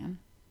magic, man.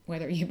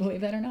 Whether you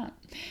believe that or not.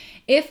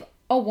 If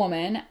a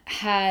woman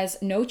has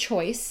no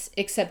choice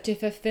except to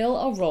fulfill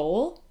a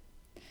role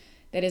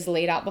that is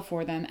laid out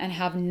before them and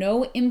have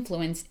no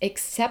influence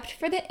except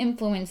for the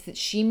influence that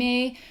she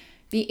may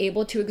be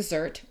able to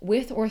exert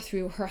with or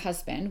through her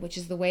husband, which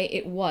is the way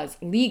it was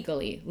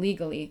legally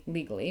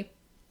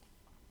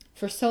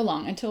for so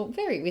long until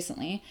very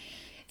recently,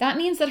 that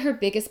means that her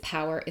biggest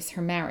power is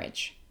her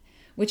marriage,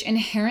 which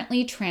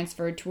inherently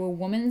transferred to a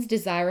woman's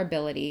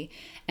desirability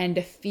and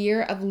a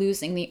fear of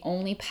losing the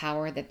only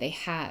power that they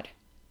had,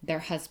 their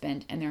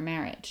husband and their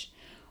marriage.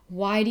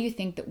 Why do you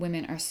think that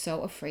women are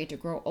so afraid to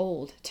grow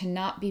old, to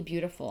not be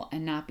beautiful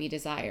and not be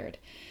desired?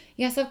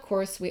 Yes, of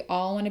course, we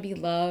all want to be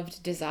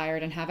loved,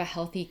 desired, and have a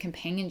healthy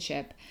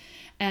companionship.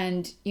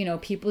 And,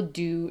 people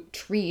do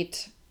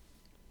treat,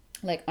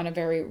 like on a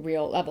very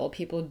real level,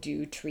 people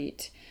do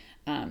treat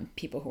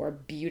people who are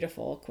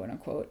beautiful, quote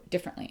unquote,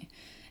 differently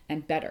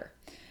and better.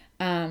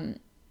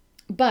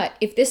 But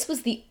if this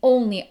was the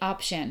only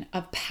option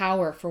of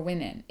power for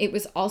women, it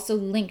was also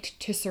linked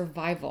to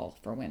survival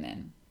for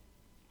women.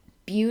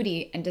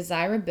 Beauty and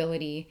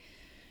desirability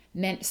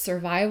meant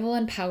survival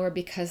and power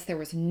because there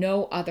was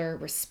no other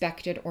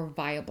respected or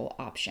viable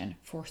option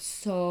for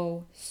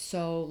so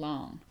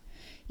long.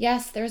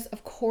 Yes, there's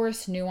of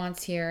course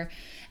nuance here,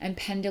 and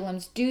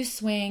pendulums do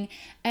swing,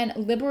 and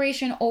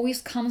liberation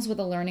always comes with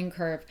a learning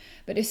curve.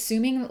 But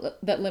assuming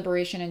that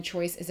liberation and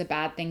choice is a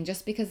bad thing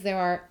just because there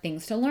are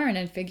things to learn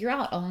and figure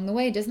out along the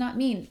way does not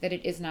mean that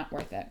it is not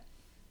worth it.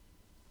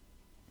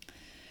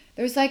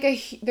 There's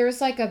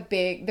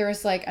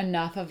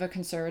enough of a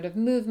conservative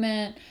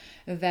movement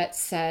that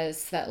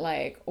says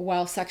that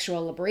while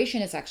sexual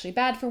liberation is actually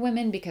bad for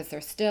women because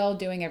they're still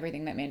doing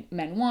everything that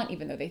men want,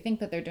 even though they think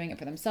that they're doing it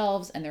for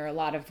themselves. And there are a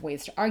lot of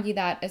ways to argue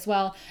that as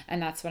well.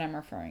 And that's what I'm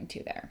referring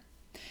to there.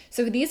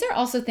 So these are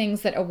also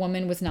things that a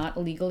woman was not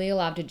legally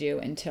allowed to do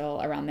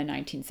until around the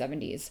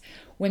 1970s.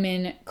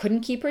 Women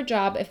couldn't keep her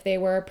job if they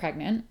were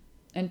pregnant.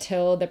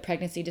 Until the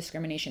Pregnancy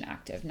Discrimination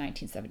Act of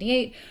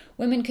 1978,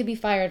 women could be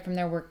fired from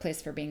their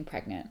workplace for being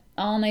pregnant.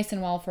 All nice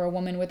and well for a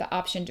woman with the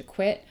option to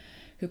quit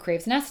who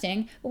craves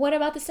nesting, but what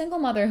about the single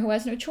mother who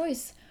has no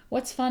choice?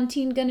 What's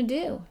Fontaine gonna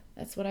do?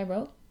 That's what I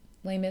wrote.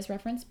 Les Mis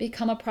reference.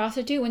 Become a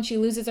prostitute when she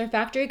loses her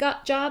factory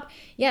job?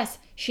 Yes,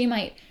 she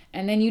might.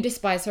 And then you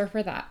despise her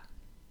for that.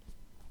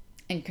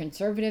 And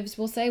conservatives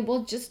will say,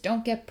 well, just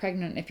don't get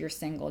pregnant if you're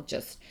single.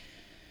 Just,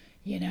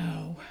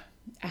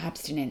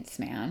 abstinence,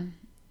 man.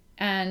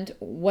 And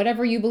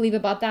whatever you believe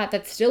about that,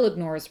 that still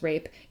ignores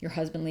rape, your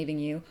husband leaving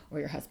you, or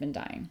your husband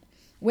dying.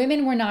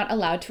 Women were not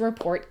allowed to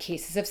report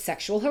cases of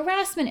sexual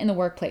harassment in the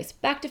workplace.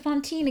 Back to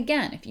Fontaine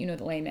again, if you know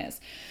the Les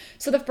Mis.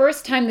 So the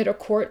first time that a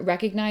court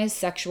recognized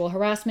sexual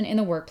harassment in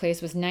the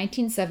workplace was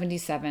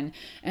 1977,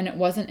 and it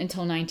wasn't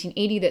until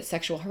 1980 that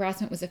sexual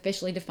harassment was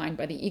officially defined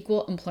by the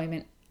Equal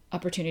Employment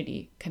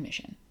Opportunity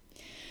Commission.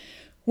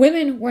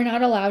 Women were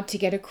not allowed to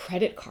get a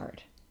credit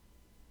card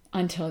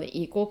until the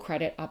Equal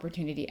Credit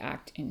Opportunity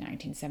Act in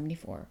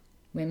 1974.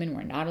 Women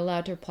were not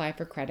allowed to apply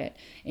for credit.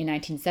 In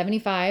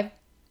 1975,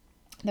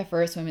 the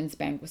first women's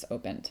bank was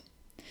opened.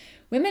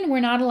 Women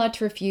were not allowed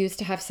to refuse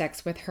to have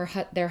sex with her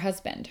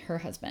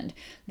husband.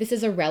 This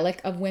is a relic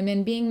of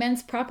women being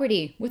men's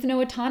property with no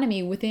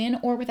autonomy within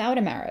or without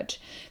a marriage.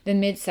 The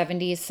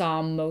mid-70s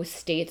saw most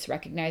states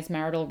recognize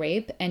marital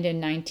rape, and in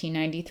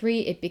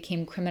 1993, it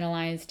became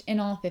criminalized in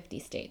all 50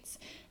 states.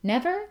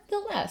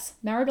 Nevertheless,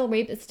 marital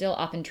rape is still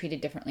often treated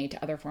differently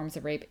to other forms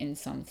of rape in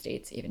some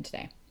states, even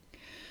today.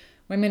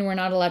 Women were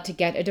not allowed to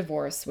get a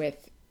divorce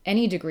with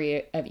any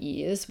degree of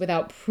ease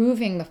without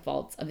proving the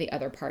faults of the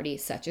other party,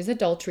 such as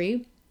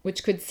adultery,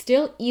 which could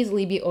still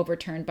easily be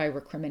overturned by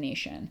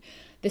recrimination.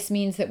 This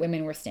means that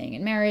women were staying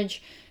in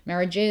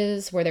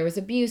marriages where there was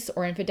abuse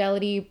or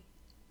infidelity,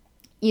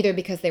 either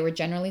because they were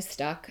generally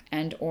stuck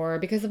and or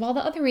because of all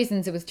the other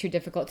reasons it was too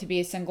difficult to be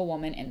a single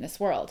woman in this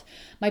world.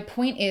 My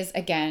point is,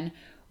 again,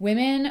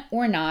 women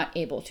were not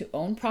able to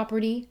own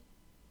property,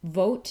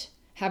 vote,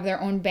 have their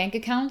own bank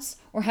accounts,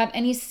 or have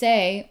any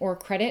say or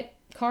credit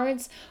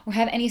cards, or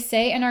have any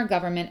say in our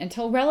government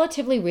until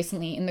relatively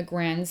recently in the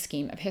grand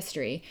scheme of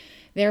history.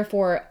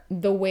 Therefore,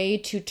 the way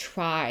to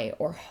try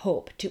or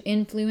hope to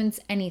influence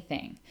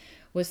anything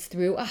was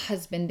through a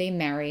husband they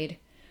married,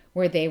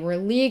 where they were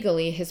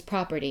legally his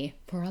property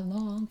for a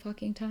long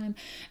fucking time.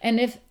 And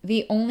if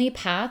the only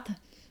path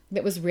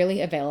that was really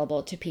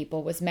available to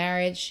people was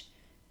marriage,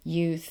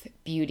 youth,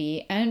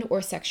 beauty, and or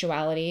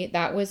sexuality,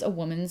 that was a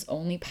woman's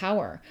only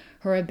power,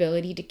 her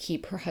ability to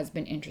keep her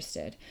husband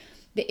interested.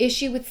 The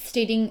issue with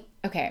stating,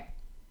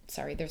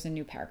 there's a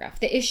new paragraph.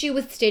 The issue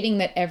with stating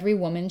that every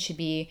woman should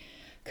be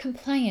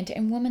compliant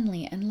and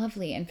womanly and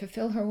lovely and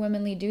fulfill her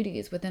womanly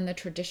duties within the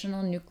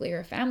traditional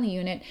nuclear family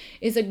unit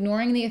is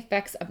ignoring the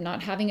effects of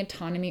not having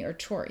autonomy or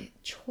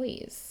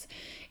choice.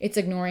 It's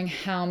ignoring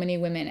how many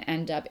women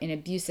end up in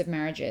abusive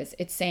marriages.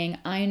 It's saying,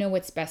 I know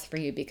what's best for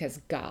you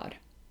because God,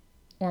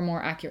 or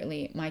more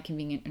accurately, my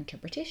convenient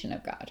interpretation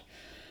of God.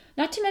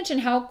 Not to mention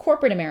how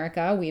corporate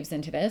America weaves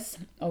into this,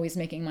 always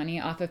making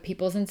money off of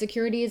people's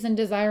insecurities and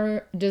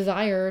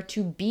desire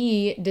to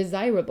be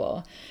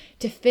desirable,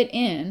 to fit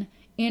in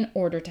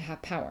order to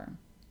have power.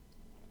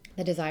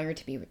 The desire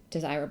to be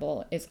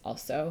desirable is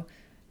also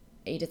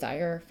a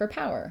desire for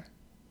power.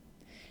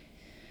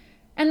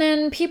 And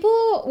then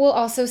people will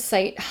also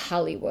cite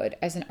Hollywood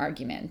as an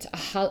argument.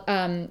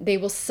 They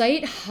will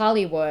cite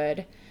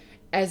Hollywood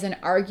as an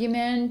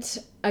argument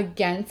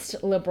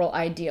against liberal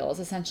ideals,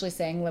 essentially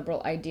saying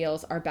liberal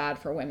ideals are bad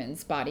for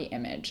women's body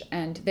image.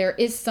 And there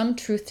is some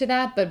truth to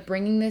that, but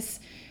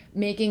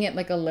making it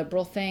like a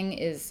liberal thing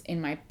is,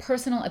 in my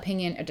personal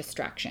opinion, a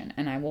distraction.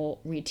 And I will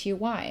read to you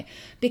why.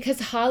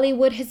 Because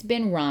Hollywood has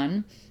been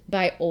run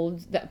by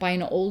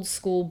an old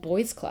school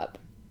boys club.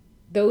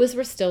 Those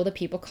were still the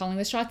people calling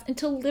the shots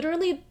until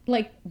literally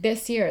like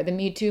this year, the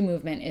Me Too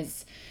movement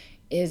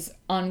is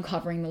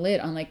uncovering the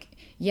lid on like,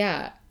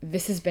 yeah,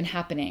 this has been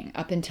happening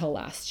up until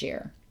last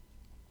year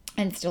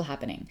and still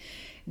happening.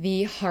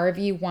 The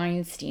Harvey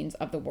Weinsteins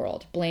of the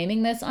world.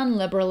 Blaming this on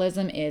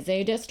liberalism is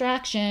a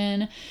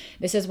distraction.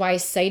 This is why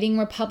citing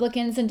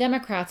Republicans and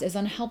Democrats is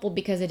unhelpful,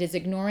 because it is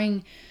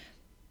ignoring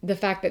the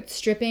fact that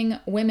stripping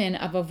women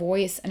of a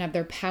voice and of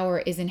their power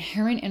is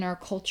inherent in our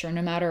culture,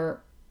 no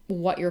matter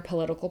what your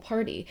political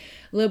party.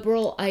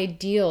 Liberal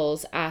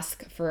ideals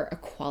ask for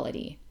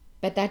equality,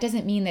 but that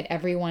doesn't mean that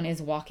everyone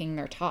is walking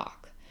their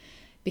talk,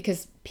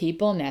 because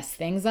people mess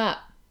things up.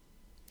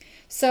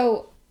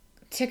 So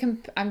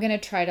I'm going to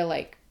try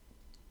to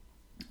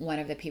one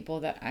of the people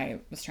that I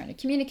was trying to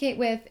communicate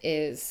with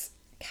is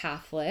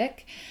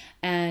Catholic,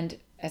 and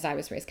as I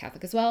was raised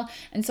Catholic as well.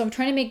 And so I'm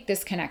trying to make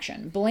this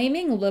connection.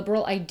 Blaming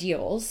liberal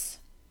ideals,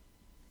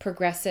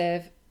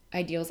 progressive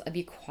ideals of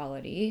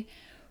equality,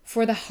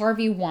 for the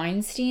Harvey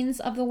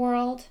Weinsteins of the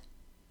world,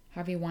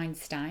 Harvey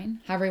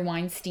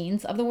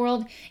Weinsteins of the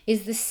world,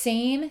 is the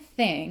same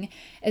thing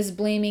as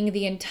blaming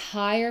the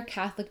entire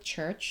Catholic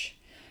Church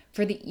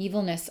for the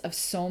evilness of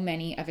so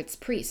many of its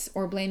priests,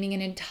 or blaming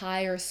an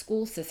entire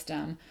school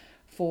system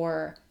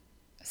for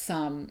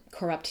some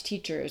corrupt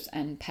teachers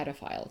and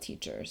pedophile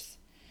teachers.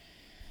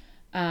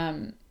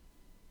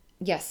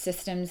 Yes,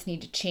 systems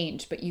need to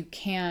change, but you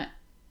can't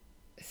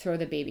throw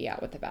the baby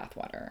out with the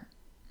bathwater.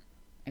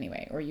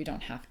 Anyway, or you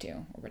don't have to,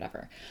 or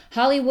whatever.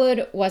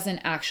 Hollywood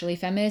wasn't actually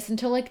feminist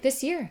until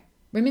this year.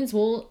 Women's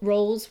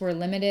roles were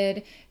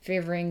limited,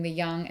 favoring the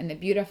young and the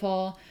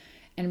beautiful,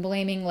 and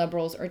blaming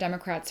liberals or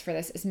Democrats for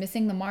this is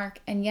missing the mark.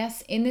 And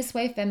yes, in this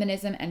way,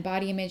 feminism and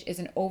body image is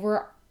an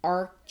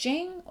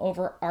overarching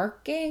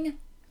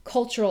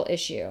cultural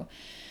issue.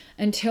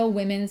 until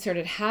women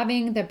started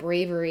having the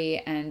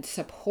bravery and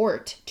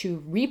support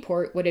to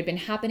report what had been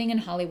happening in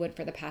Hollywood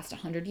for the past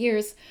 100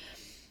 years,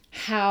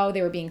 how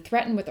they were being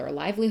threatened with their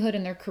livelihood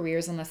and their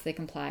careers unless they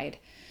complied.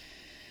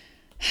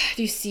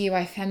 Do you see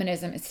why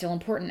feminism is still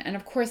important? And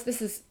of course,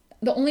 this is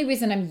the only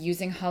reason I'm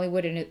using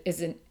Hollywood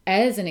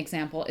as an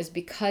example is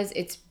because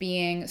it's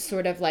being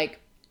sort of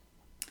like,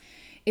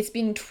 it's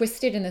being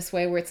twisted in this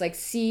way where it's like,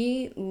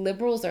 see,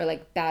 liberals are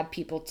like bad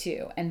people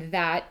too. And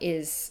that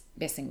is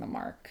missing the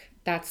mark.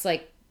 That's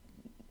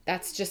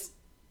just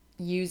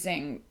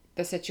using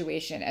the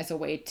situation as a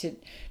way to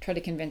try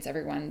to convince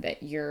everyone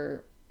that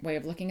your way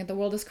of looking at the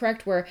world is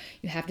correct, where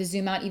you have to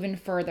zoom out even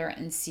further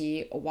and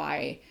see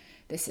why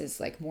this is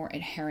like more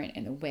inherent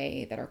in the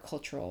way that our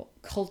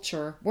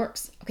culture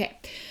works. Okay.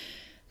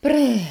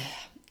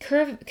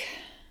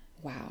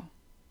 Wow.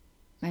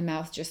 My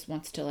mouth just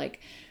wants to like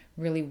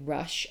really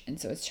rush. And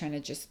so it's trying to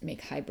just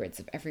make hybrids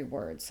of every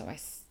word. So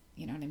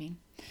you know what I mean?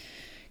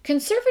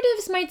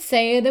 Conservatives might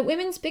say that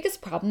women's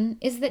biggest problem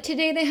is that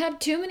today they have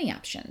too many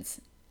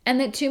options and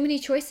that too many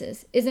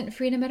choices isn't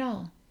freedom at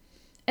all.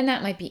 And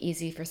that might be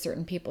easy for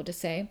certain people to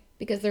say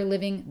because they're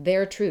living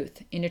their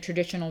truth in a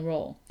traditional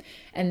role.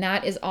 And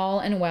that is all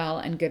and well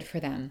and good for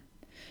them.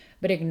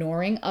 But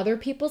ignoring other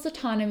people's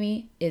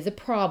autonomy is a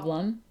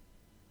problem,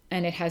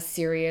 and it has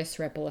serious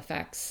ripple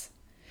effects.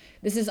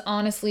 This is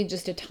honestly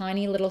just a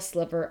tiny little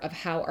sliver of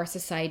how our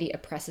society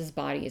oppresses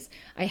bodies.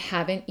 I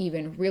haven't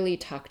even really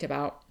talked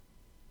about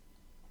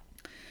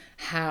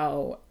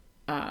how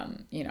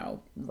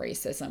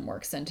racism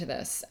works into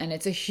this. And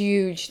it's a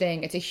huge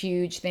thing. It's a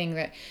huge thing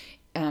that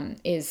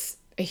is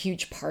a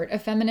huge part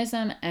of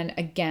feminism. And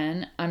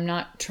again, I'm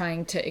not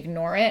trying to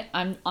ignore it.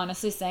 I'm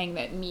honestly saying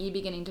that me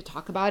beginning to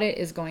talk about it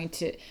is going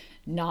to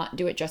not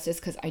do it justice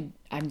because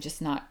I'm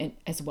just not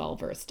as well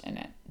versed in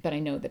it. But I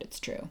know that it's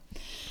true.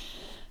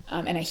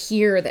 And I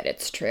hear that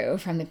it's true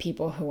from the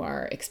people who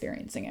are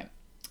experiencing it.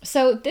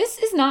 So this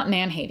is not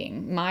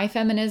man-hating. My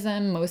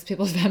feminism, most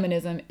people's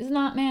feminism is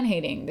not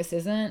man-hating.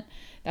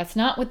 That's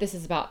not what this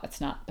is about.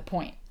 That's not the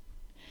point.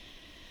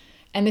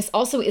 And this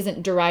also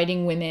isn't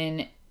deriding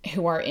women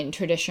who are in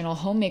traditional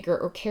homemaker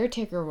or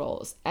caretaker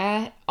roles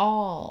at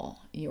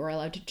all. You are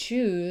allowed to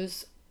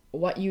choose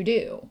what you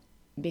do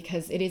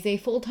because it is a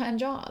full-time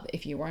job.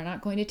 If you are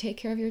not going to take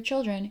care of your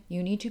children,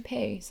 you need to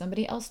pay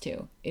somebody else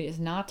to. It is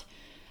not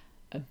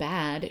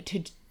bad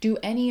to do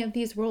any of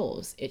these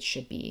roles. It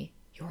should be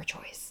your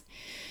choice.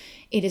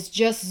 It is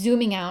just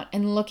zooming out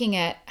and looking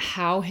at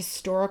how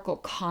historical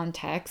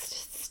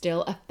context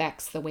still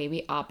affects the way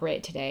we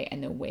operate today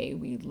and the way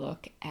we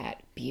look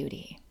at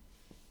beauty.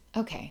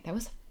 Okay, that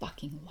was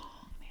fucking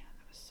long, man.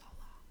 That was so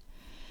long.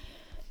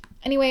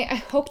 Anyway, I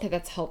hope that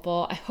that's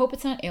helpful. I hope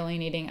it's not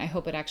alienating. I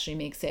hope it actually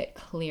makes it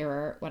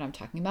clearer what I'm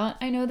talking about.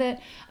 I know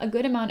that a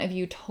good amount of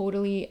you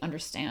totally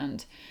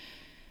understand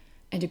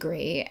and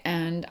agree,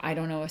 and I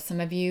don't know if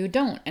some of you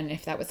don't, and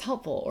if that was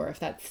helpful or if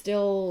that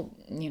still,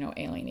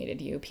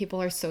 alienated you.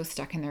 People are so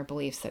stuck in their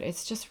beliefs that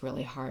it's just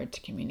really hard to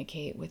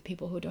communicate with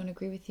people who don't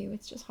agree with you.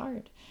 It's just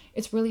hard.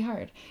 It's really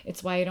hard.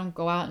 It's why I don't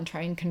go out and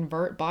try and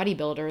convert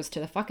bodybuilders to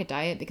the fuck it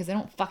diet because I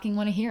don't fucking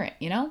want to hear it,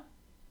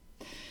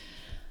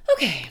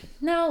 Okay,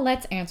 now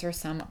let's answer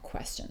some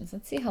questions.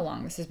 Let's see how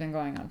long this has been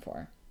going on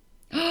for.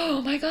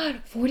 Oh my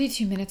God,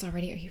 42 minutes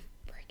already. Are you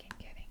freaking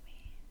kidding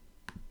me?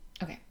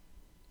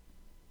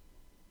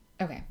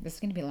 Okay, this is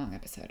going to be a long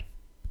episode.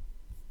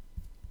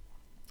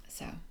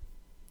 So,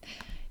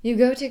 you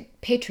go to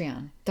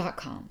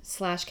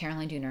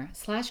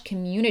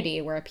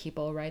patreon.com/CarolineDooner/community where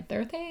people write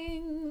their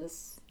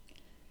things.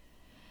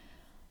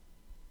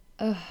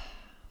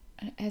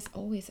 As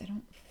always, I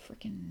don't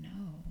freaking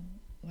know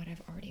what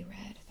I've already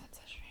read. That's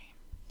a shame.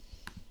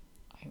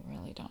 I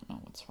really don't know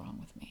what's wrong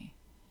with me.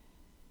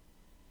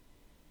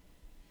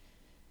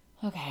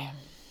 Okay.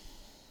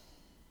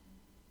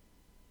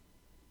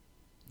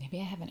 Maybe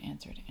I haven't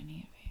answered any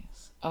of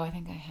these. Oh, I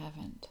think I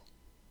haven't.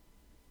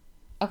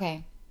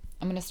 Okay,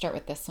 I'm going to start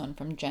with this one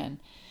from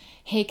Jen.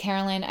 Hey,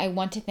 Caroline, I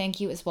want to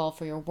thank you as well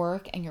for your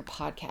work and your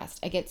podcast.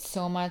 I get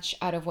so much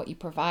out of what you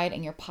provide,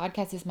 and your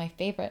podcast is my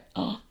favorite.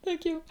 Oh,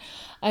 thank you.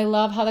 I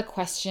love how the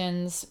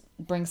questions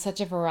bring such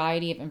a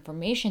variety of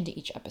information to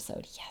each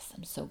episode. Yes,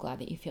 I'm so glad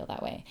that you feel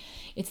that way.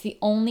 It's the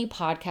only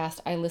podcast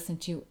I listen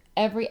to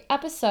every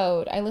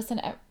episode. I listen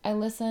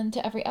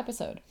to every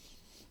episode.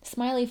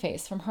 Smiley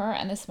face from her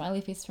and the smiley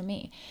face from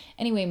me.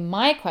 Anyway,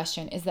 my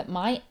question is that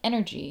my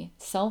energy,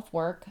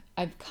 self-work,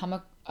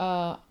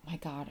 oh my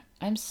God,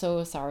 I'm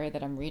so sorry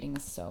that I'm reading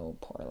so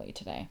poorly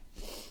today.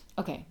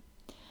 Okay.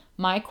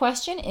 My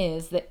question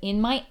is that in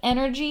my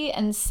energy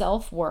and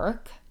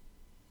self-work,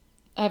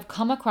 I've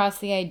come across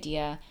the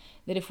idea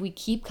that if we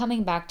keep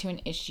coming back to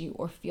an issue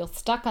or feel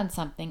stuck on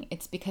something,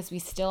 it's because we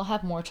still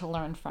have more to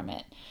learn from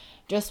it.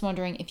 Just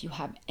wondering if you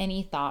have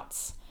any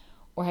thoughts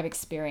or have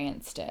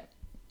experienced it.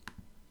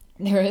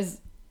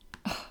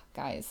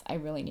 Guys, I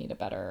really need a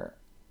better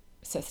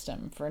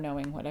system for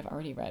knowing what I've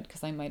already read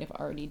because I might have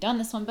already done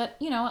this one, but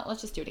you know what?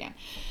 Let's just do it again.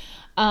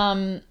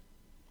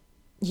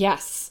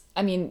 Yes.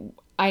 I mean,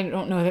 I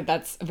don't know that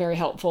that's very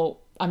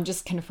helpful. I'm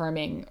just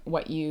confirming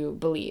what you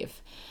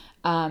believe.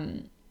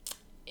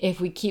 If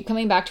we keep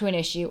coming back to an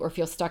issue or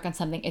feel stuck on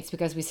something, it's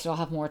because we still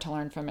have more to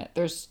learn from it.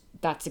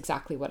 That's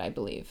exactly what I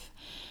believe.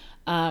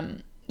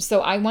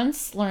 So I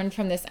once learned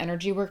from this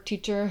energy work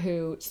teacher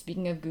who,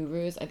 speaking of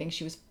gurus, I think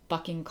she was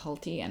fucking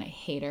culty and I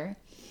hate her.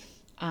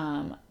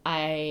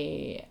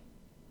 I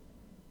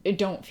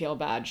don't feel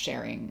bad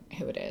sharing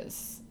who it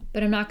is.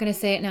 But I'm not going to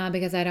say it now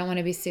because I don't want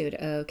to be sued,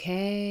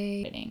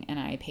 okay? And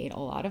I paid a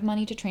lot of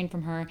money to train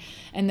from her.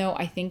 And though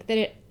I think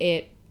that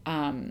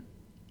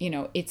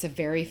it's a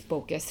very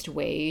focused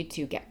way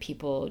to get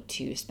people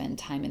to spend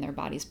time in their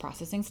bodies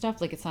processing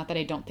stuff. Like, it's not that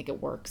I don't think it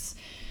works.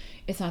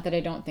 It's not that I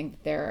don't think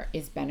that there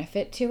is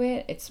benefit to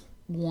it. It's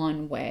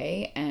one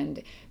way.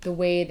 And the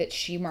way that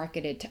she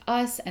marketed to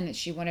us and that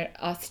she wanted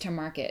us to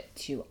market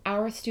to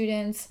our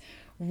students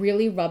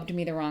really rubbed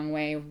me the wrong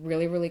way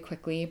really, really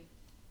quickly.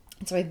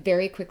 And so I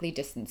very quickly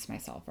distanced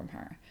myself from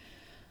her.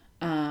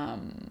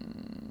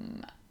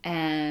 And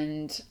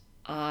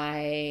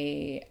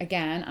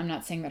I'm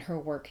not saying that her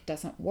work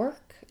doesn't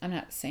work. I'm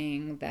not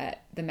saying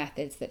that the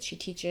methods that she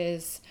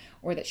teaches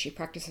or that she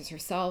practices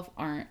herself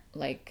aren't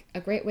like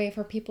a great way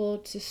for people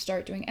to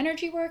start doing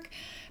energy work.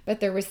 But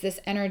there was this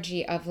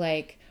energy of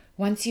like,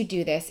 once you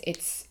do this,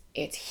 it's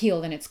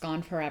healed and it's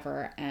gone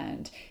forever.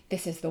 And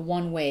this is the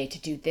one way to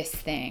do this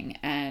thing.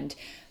 And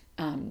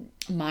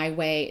my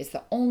way is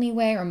the only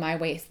way, or my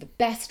way is the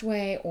best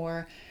way,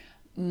 or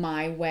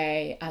my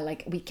way,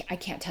 I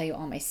can't tell you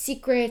all my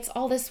secrets,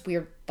 all this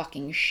weird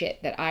fucking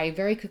shit that I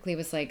very quickly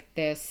was like,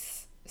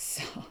 this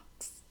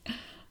sucks.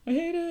 I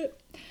hate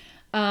it.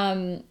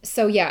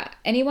 So yeah,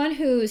 anyone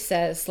who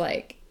says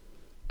like,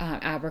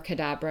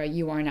 abracadabra,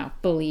 you are now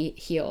fully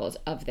healed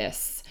of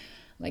this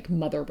like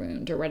mother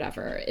wound or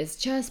whatever is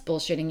just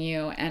bullshitting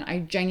you. And I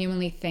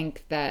genuinely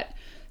think that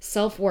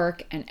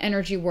self-work and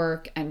energy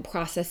work and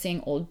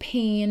processing old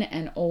pain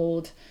and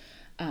old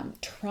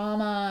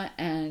trauma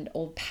and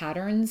old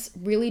patterns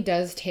really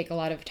does take a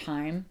lot of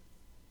time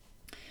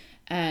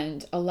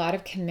and a lot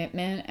of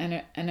commitment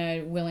and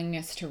a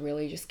willingness to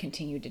really just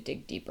continue to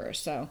dig deeper.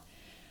 So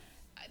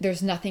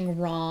there's nothing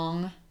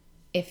wrong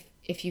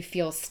if you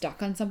feel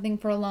stuck on something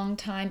for a long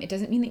time. It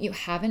doesn't mean that you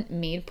haven't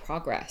made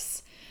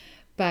progress,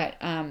 but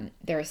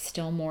there's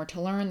still more to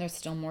learn. There's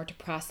still more to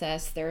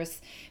process.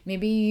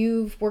 Maybe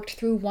you've worked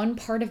through one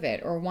part of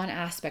it or one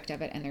aspect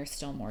of it, and there's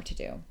still more to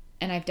do.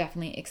 And I've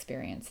definitely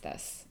experienced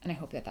this, and I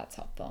hope that that's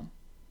helpful.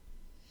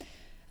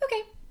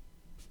 Okay.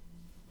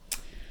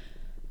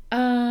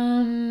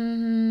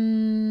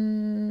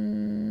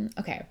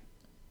 Okay.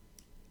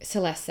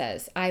 Celeste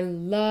says, I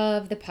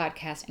love the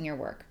podcast and your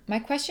work. My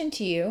question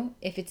to you,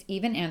 if it's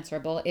even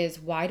answerable, is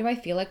why do I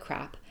feel like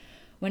crap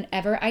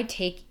whenever I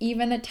take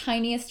even the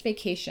tiniest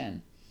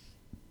vacation?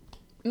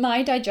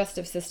 My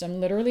digestive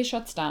system literally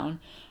shuts down.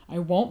 I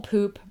won't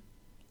poop,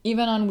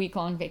 even on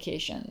week-long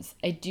vacations.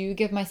 I do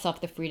give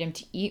myself the freedom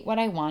to eat what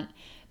I want,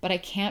 but I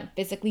can't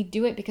physically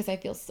do it because I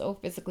feel so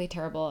physically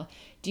terrible.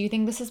 Do you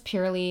think this is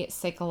purely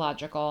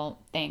psychological?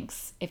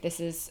 Thanks. If this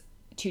is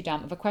too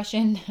dumb of a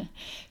question,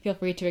 feel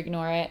free to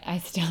ignore it. I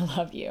still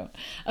love you.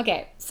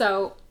 Okay,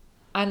 so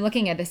I'm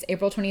looking at this.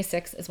 April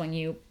 26th is when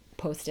you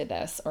posted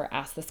this or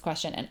asked this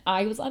question, and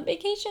I was on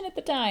vacation at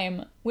the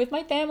time with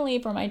my family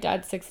for my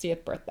dad's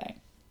 60th birthday.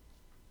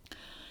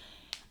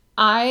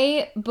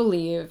 I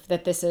believe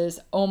that this is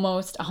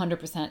almost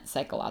 100%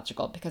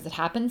 psychological because it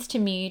happens to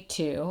me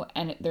too.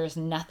 And there's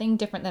nothing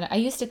different than I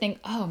used to think,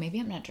 oh, maybe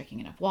I'm not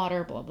drinking enough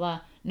water, blah, blah.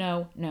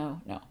 No.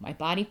 My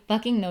body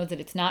fucking knows that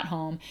it's not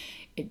home.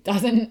 It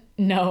doesn't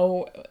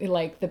know,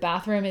 like the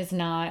bathroom is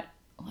not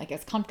like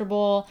as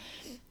comfortable.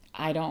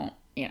 I don't,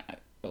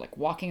 like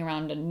walking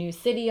around a new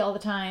city all the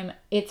time.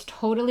 It's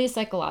totally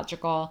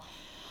psychological.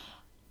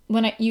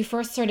 When I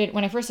first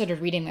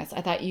started reading this, I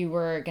thought you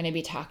were going to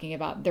be talking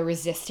about the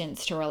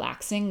resistance to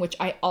relaxing, which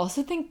I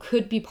also think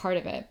could be part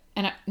of it.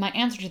 And my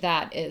answer to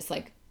that is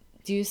like,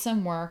 do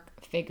some work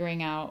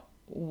figuring out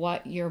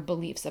what your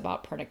beliefs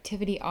about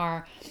productivity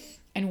are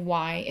and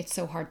why it's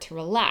so hard to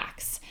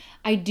relax.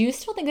 I do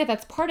still think that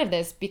that's part of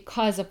this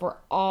because if we're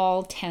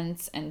all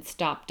tense and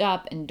stopped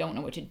up and don't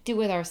know what to do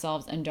with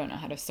ourselves and don't know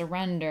how to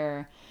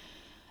surrender,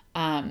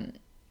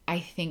 I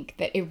think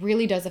that it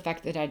really does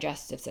affect the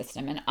digestive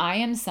system. And I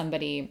am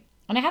somebody,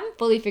 and I haven't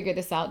fully figured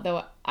this out,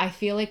 though I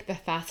feel like the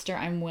faster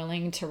I'm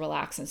willing to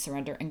relax and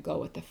surrender and go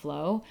with the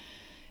flow,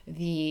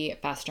 the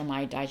faster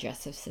my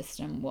digestive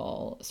system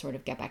will sort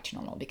of get back to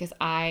normal, because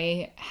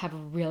I have a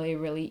really,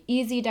 really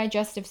easy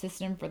digestive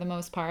system for the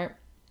most part.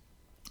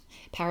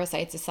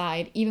 Parasites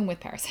aside, even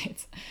with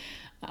parasites.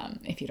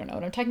 If you don't know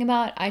what I'm talking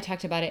about, I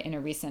talked about it in a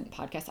recent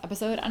podcast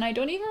episode, and I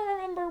don't even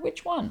remember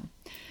which one.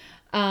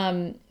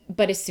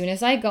 But as soon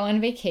as I go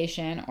on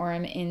vacation or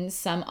I'm in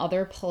some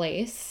other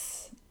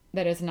place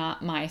that is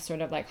not my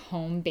sort of like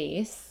home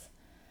base,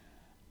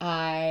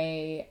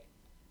 I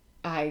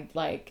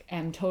like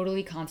am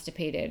totally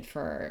constipated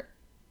for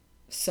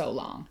so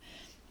long.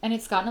 And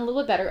it's gotten a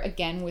little bit better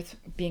again with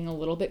being a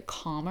little bit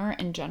calmer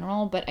in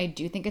general, but I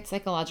do think it's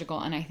psychological.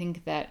 And I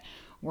think that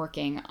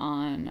working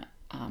on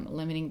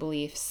limiting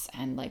beliefs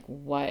and like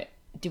what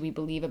do we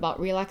believe about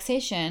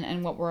relaxation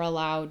and what we're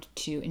allowed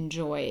to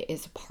enjoy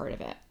is a part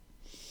of it.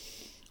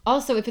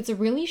 Also, if it's a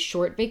really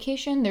short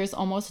vacation, there's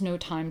almost no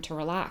time to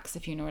relax,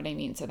 if you know what I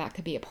mean. So that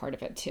could be a part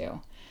of it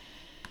too.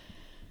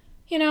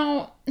 You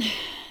know,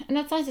 and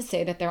that's not to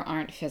say that there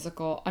aren't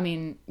physical,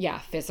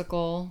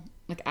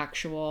 like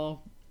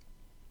actual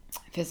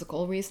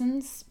physical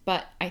reasons,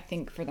 but I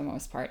think for the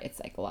most part it's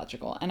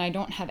psychological. And I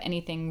don't have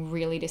anything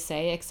really to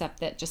say except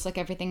that just like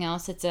everything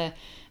else, it's a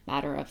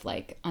matter of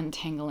like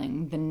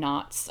untangling the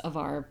knots of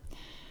our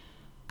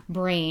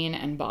brain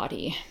and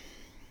body.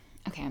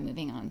 Okay, I'm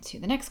moving on to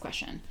the next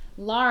question.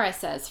 Laura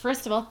says,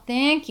 first of all,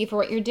 thank you for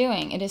what you're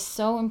doing. It is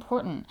so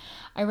important.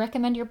 I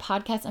recommend your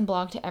podcast and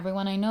blog to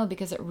everyone I know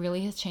because it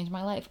really has changed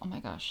my life. Oh my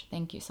gosh,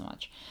 thank you so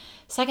much.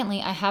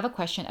 Secondly, I have a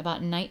question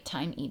about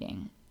nighttime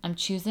eating. I'm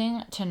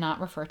choosing to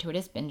not refer to it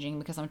as binging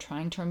because I'm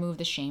trying to remove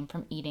the shame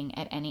from eating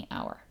at any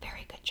hour.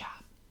 Very good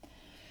job.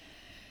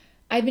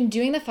 I've been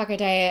doing the fucker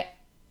diet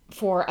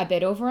for a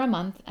bit over a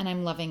month and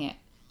I'm loving it.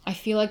 I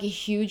feel like a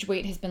huge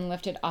weight has been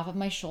lifted off of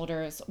my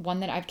shoulders, one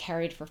that I've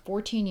carried for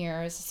 14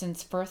 years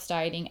since first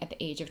dieting at the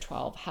age of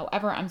 12.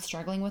 However, I'm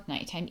struggling with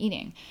nighttime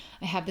eating.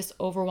 I have this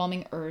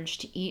overwhelming urge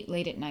to eat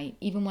late at night,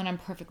 even when I'm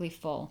perfectly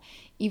full.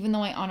 Even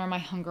though I honor my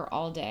hunger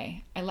all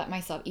day, I let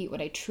myself eat what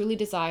I truly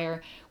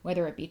desire,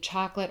 whether it be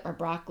chocolate or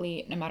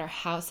broccoli, no matter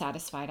how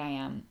satisfied I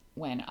am.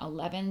 When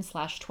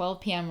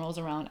 11/12 p.m. rolls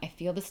around, I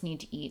feel this need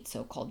to eat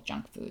so-called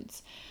junk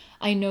foods.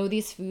 I know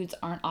these foods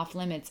aren't off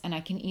limits and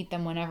I can eat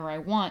them whenever I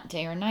want,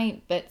 day or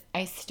night, but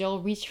I still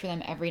reach for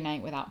them every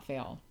night without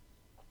fail.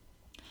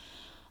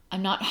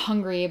 I'm not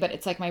hungry, but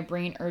it's like my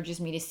brain urges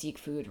me to seek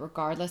food,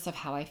 regardless of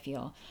how I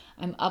feel.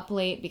 I'm up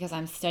late because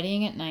I'm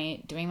studying at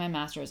night, doing my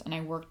master's, and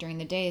I work during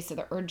the day, so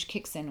the urge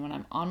kicks in when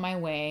I'm on my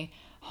way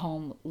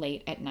home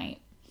late at night.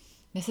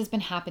 This has been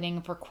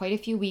happening for quite a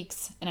few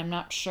weeks, and I'm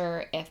not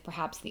sure if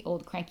perhaps the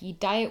old cranky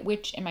diet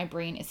witch in my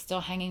brain is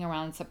still hanging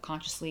around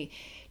subconsciously,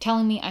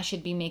 telling me I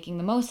should be making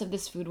the most of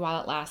this food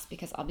while it lasts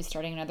because I'll be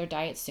starting another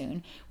diet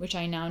soon, which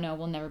I now know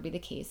will never be the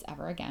case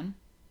ever again.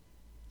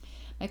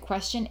 My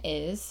question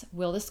is,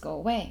 will this go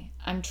away?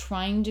 I'm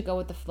trying to go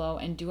with the flow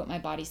and do what my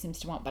body seems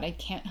to want, but I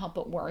can't help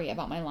but worry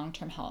about my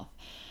long-term health.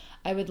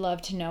 I would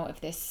love to know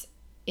if this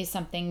is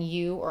something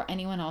you or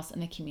anyone else in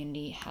the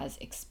community has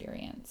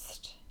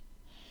experienced.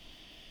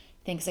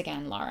 Thanks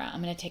again, Laura.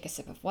 I'm going to take a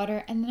sip of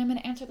water and then I'm going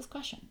to answer this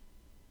question.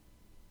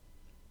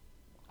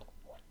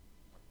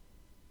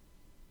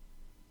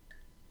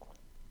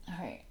 All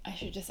right, I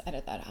should just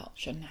edit that out,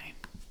 shouldn't I?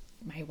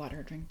 My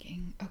water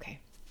drinking. Okay.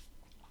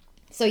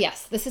 So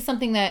yes, this is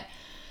something that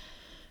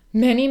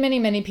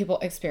many people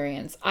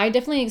experience. I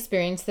definitely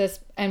experienced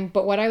this,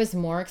 but what I was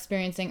more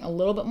experiencing a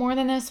little bit more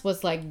than this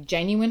was like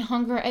genuine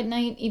hunger at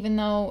night, even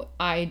though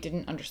I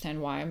didn't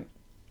understand why,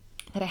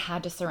 that I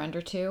had to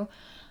surrender to.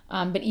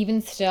 But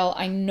even still,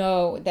 I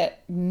know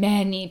that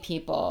many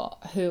people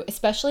who,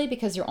 especially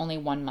because you're only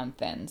 1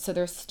 month in, so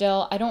there's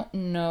still, I don't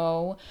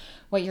know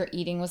what your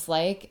eating was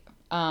like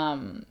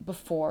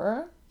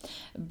before,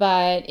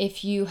 but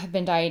if you have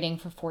been dieting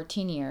for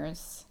 14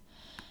 years,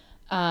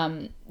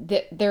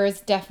 there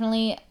is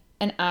definitely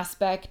an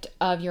aspect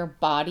of your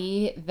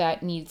body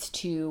that needs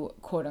to,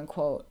 quote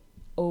unquote,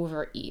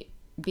 overeat,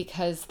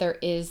 because there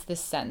is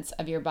this sense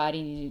of your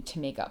body needing to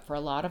make up for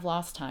a lot of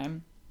lost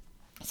time.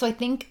 So I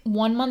think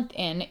 1 month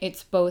in,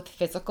 it's both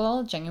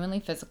physical, genuinely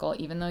physical,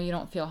 even though you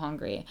don't feel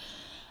hungry,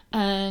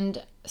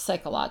 and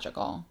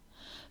psychological.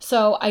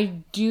 So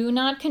I do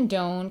not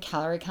condone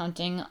calorie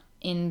counting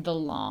in the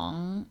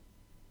long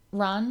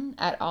run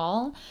at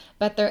all,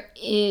 but there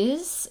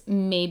is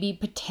maybe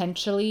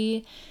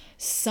potentially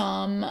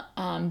some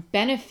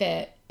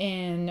benefit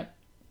in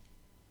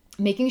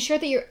making sure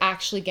that you're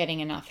actually getting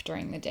enough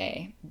during the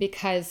day,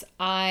 because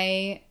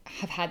I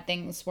have had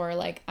things where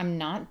like I'm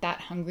not that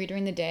hungry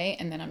during the day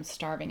and then I'm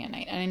starving at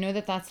night. And I know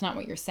that that's not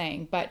what you're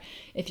saying, but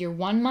if you're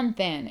 1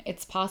 month in,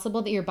 it's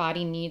possible that your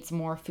body needs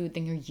more food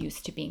than you're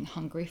used to being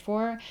hungry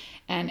for.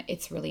 And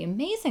it's really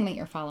amazing that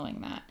you're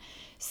following that.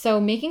 So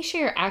making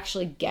sure you're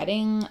actually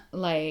getting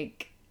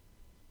like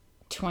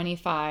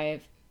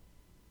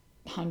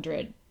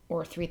 2,500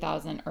 or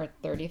 3,000 or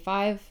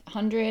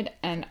 3,500.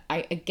 And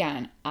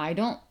I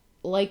don't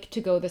like to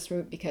go this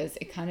route because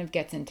it kind of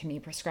gets into me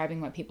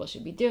prescribing what people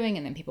should be doing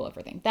and then people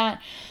overthink that.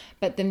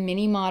 But the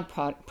mini mod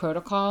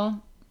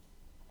protocol,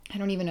 I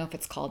don't even know if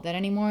it's called that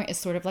anymore, is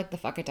sort of like the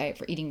fuck it diet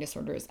for eating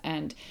disorders.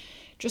 And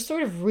just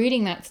sort of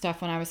reading that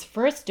stuff when I was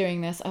first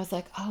doing this, I was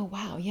like, oh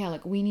wow, yeah,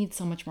 like we need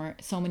so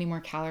many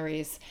more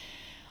calories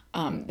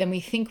than we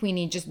think we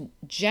need just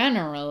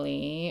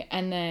generally.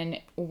 And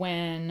then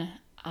when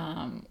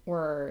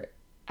we're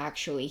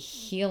actually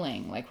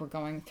healing, like we're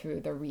going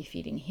through the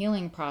refeeding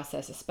healing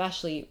process,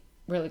 especially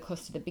really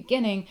close to the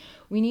beginning,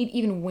 we need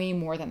even way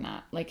more than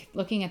that. Like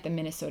looking at the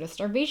Minnesota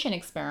starvation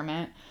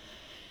experiment,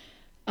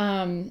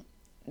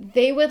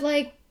 they would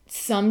like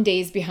some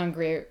days be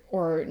hungry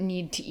or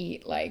need to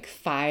eat like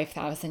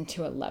 5,000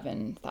 to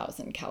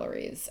 11,000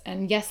 calories.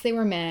 And yes, they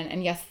were men.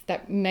 And yes,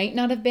 that might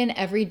not have been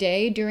every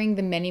day during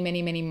the many,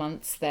 many, many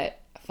months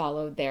that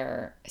followed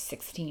their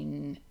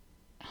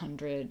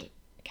 1,600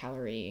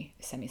 calorie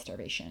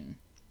semi-starvation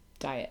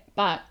diet.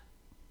 But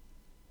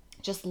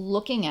just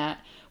looking at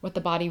what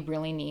the body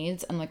really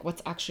needs and like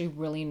what's actually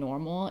really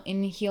normal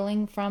in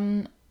healing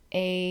from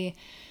a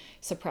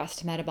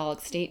suppressed metabolic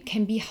state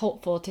can be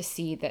helpful to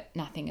see that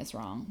nothing is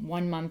wrong.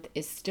 1 month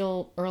is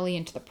still early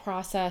into the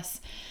process.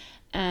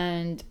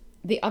 And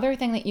the other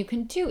thing that you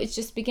can do is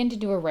just begin to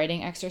do a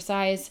writing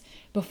exercise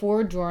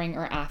before, during,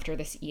 or after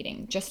this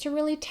eating, just to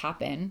really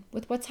tap in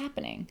with what's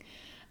happening.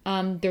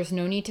 There's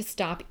no need to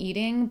stop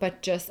eating,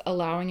 but just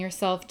allowing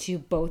yourself to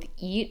both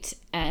eat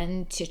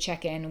and to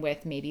check in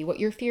with maybe what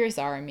your fears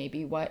are,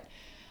 maybe what's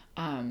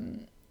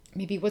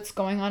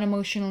going on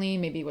emotionally,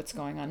 maybe what's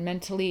going on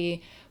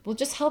mentally, will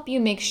just help you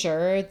make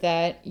sure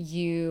that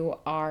you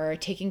are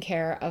taking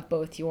care of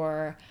both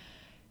your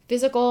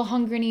physical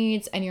hunger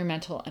needs and your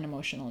mental and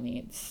emotional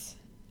needs.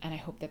 And I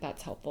hope that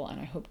that's helpful. And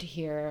I hope to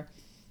hear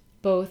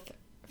both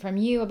from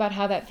you about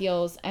how that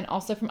feels and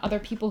also from other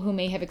people who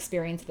may have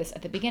experienced this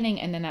at the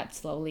beginning and then that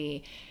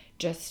slowly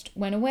just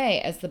went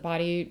away as the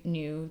body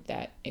knew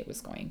that it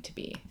was going to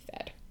be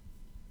fed.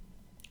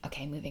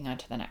 Okay, moving on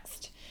to the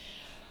next.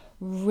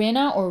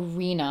 Rina or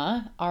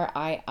Rina,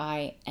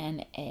 Riina.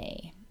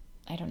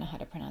 I don't know how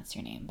to pronounce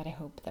your name, but I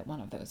hope that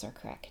one of those are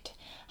correct.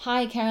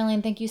 Hi,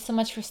 Caroline. Thank you so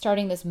much for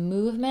starting this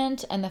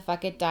movement and the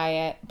Fuck It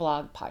Diet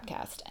blog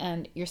podcast.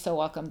 And you're so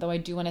welcome. Though I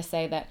do want to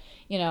say that,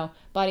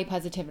 body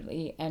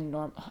positivity and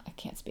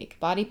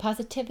body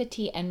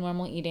positivity and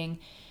normal eating,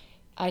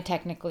 I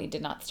technically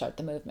did not start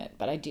the movement,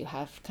 but I do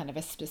have kind of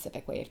a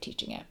specific way of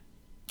teaching it.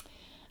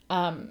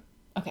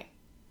 Okay.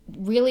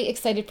 Really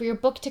excited for your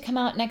book to come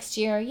out next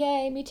year.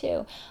 Yay, me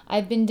too.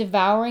 I've been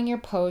devouring your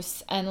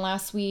posts and the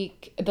last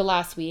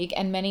week,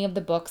 and many of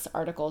the books,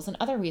 articles, and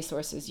other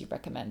resources you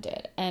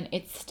recommended. And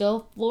it's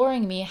still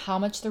flooring me how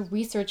much the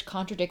research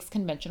contradicts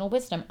conventional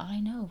wisdom. I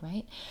know,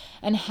 right?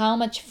 And how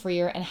much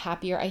freer and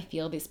happier I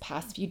feel these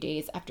past few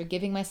days after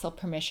giving myself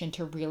permission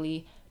to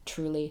really,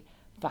 truly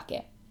fuck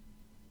it.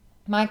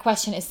 My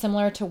question is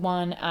similar to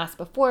one asked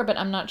before, but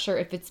I'm not sure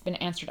if it's been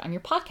answered on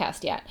your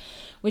podcast yet,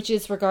 which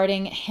is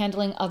regarding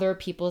handling other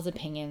people's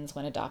opinions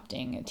when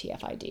adopting a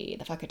TFID,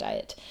 the Fuck It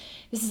Diet.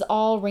 This is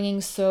all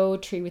ringing so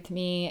true with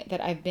me that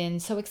I've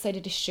been so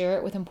excited to share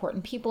it with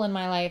important people in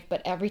my life,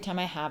 but every time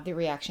I have, the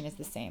reaction is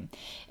the same.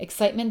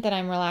 Excitement that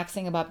I'm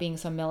relaxing about being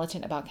so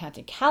militant about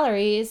counting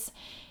calories.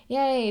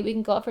 Yay, we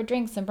can go out for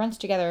drinks and brunch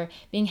together.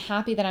 Being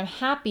happy that I'm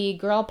happy,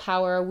 girl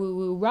power, woo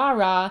woo rah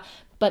rah.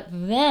 But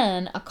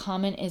then a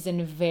comment is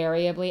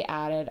invariably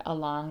added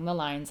along the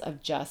lines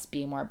of just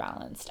be more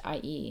balanced,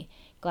 i.e.,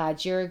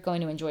 glad you're going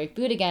to enjoy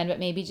food again, but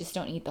maybe just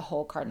don't eat the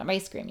whole carton of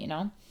ice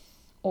cream,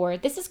 Or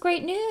this is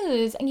great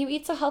news and you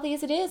eat so healthy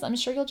as it is. I'm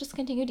sure you'll just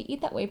continue to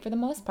eat that way for the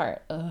most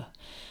part. Ugh.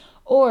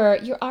 Or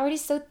you're already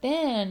so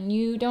thin,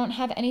 you don't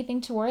have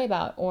anything to worry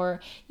about.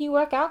 Or you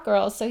work out,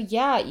 girl, so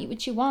yeah, eat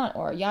what you want.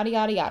 Or yada,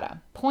 yada,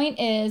 yada. Point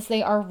is,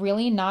 they are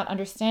really not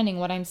understanding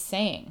what I'm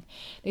saying.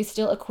 They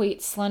still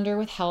equate slender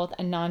with health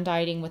and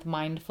non-dieting with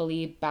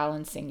mindfully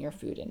balancing your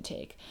food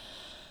intake.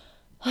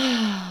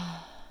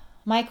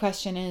 My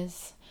question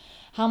is,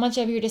 how much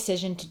of your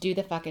decision to do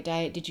the Fuck It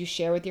Diet did you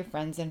share with your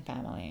friends and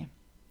family?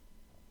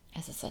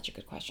 This is such a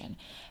good question.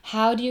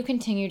 How do you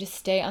continue to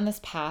stay on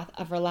this path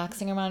of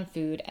relaxing around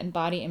food and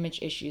body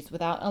image issues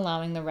without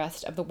allowing the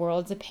rest of the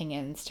world's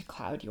opinions to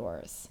cloud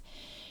yours?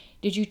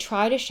 Did you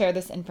try to share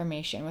this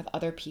information with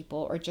other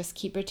people or just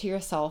keep it to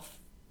yourself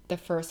the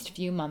first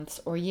few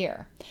months or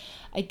year?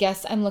 I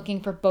guess I'm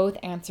looking for both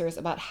answers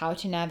about how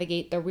to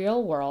navigate the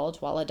real world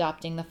while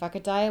adopting the Fuck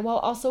It Diet, while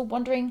also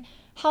wondering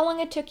how long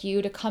it took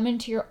you to come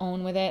into your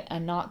own with it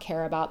and not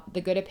care about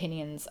the good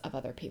opinions of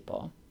other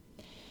people.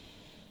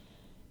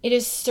 It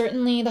is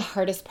certainly the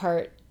hardest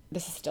part.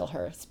 This is still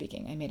her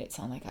speaking. I made it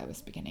sound like I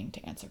was beginning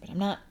to answer, but I'm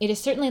not. It is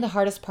certainly the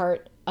hardest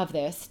part of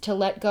this, to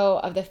let go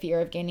of the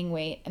fear of gaining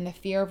weight and the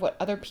fear of what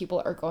other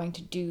people are going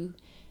to do,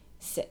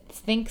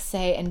 think,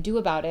 say, and do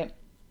about it.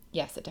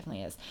 Yes, it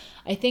definitely is.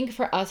 I think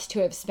for us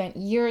to have spent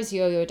years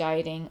yo-yo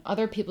dieting,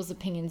 other people's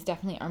opinions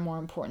definitely are more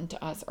important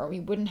to us, or we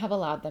wouldn't have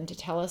allowed them to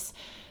tell us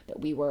that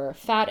we were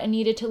fat and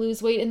needed to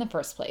lose weight in the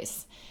first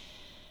place.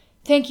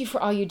 Thank you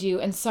for all you do,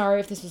 and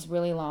sorry if this was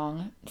really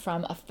long.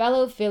 From a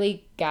fellow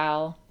Philly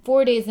gal,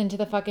 4 days into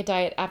the Fuck It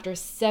Diet after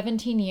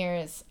 17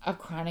 years of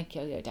chronic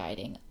yo-yo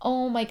dieting.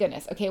 Oh my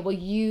goodness. Okay, well,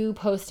 you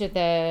posted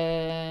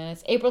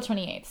this April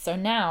 28th, so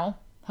now,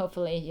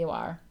 hopefully you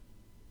are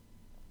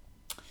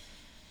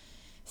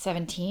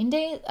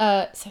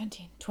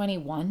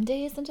 21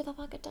 days into the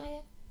Fuck It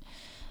Diet?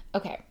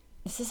 Okay,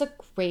 this is a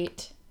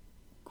great,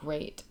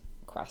 great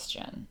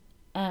question.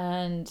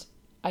 And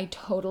I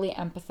totally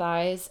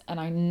empathize, and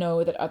I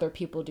know that other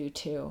people do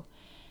too.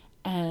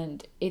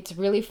 And it's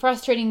really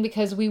frustrating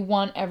because we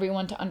want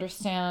everyone to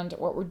understand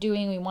what we're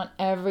doing. We want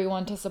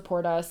everyone to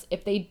support us.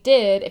 If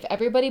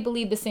everybody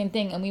believed the same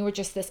thing and we were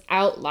just this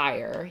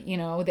outlier,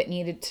 that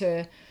needed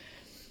to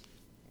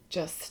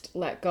just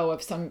let go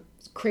of some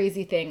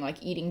crazy thing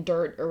like eating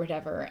dirt or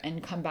whatever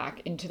and come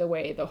back into the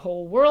way the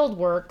whole world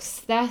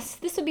works, this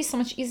would be so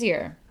much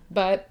easier.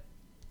 But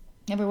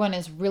everyone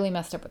is really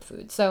messed up with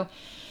food. So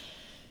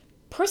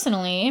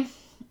personally,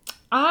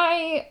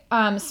 I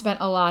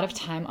spent a lot of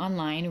time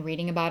online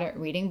reading about it,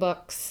 reading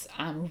books,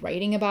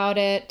 writing about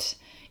it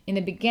in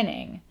the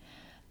beginning.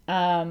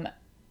 And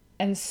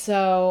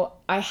so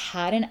I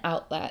had an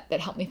outlet that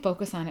helped me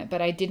focus on it,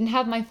 but I didn't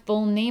have my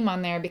full name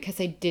on there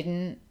because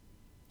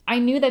I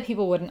knew that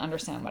people wouldn't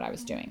understand what I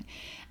was doing.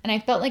 And I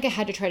felt like I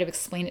had to try to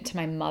explain it to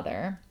my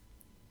mother,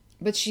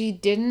 but she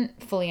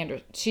didn't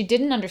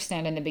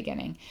understand in the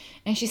beginning.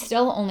 And she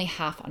still only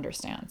half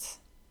understands,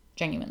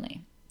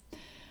 genuinely.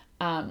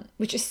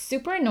 Which is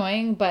super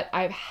annoying, but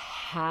I've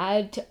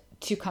had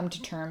to come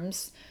to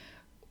terms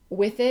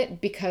with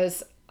it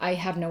because I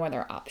have no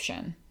other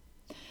option.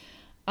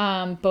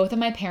 Both of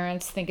my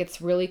parents think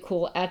it's really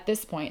cool at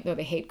this point, though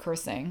they hate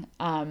cursing,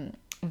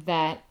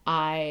 that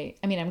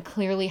I'm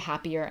clearly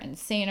happier and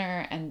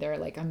saner, and they're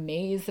like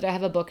amazed that I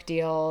have a book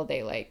deal.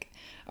 They like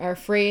are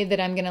afraid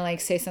that I'm gonna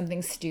like say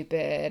something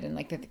stupid, and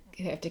like that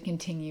they have to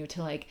continue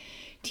to like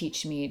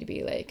teach me to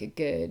be like a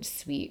good,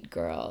 sweet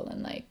girl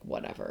and like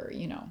whatever,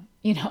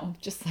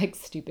 just like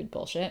stupid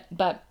bullshit.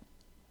 But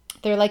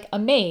they're like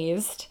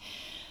amazed.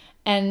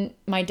 And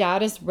my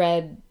dad has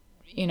read,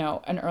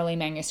 an early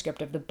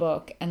manuscript of the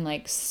book and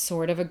like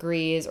sort of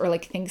agrees or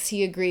like thinks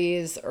he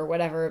agrees or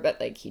whatever, but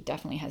like he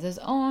definitely has his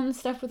own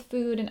stuff with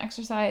food and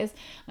exercise.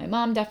 My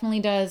mom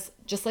definitely does,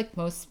 just like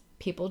most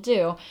people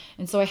do.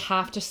 And so I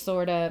have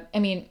to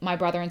my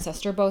brother and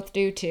sister both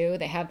do too.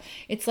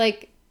 It's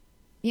like,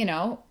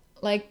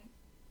 like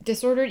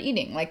disordered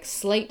eating, like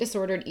slight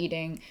disordered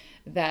eating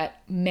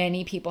that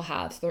many people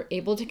have. So they're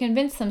able to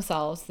convince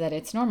themselves that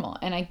it's normal.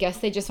 And I guess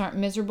they just aren't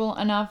miserable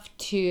enough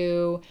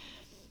to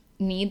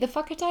need the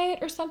fuck it diet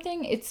or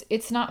something.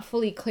 It's not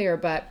fully clear,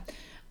 but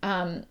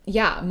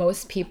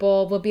most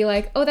people will be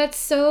like, oh, that's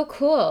so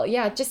cool.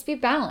 Yeah, just be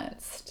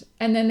balanced.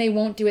 And then they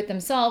won't do it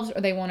themselves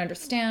or they won't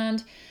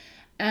understand.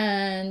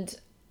 And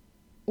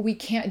we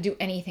can't do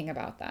anything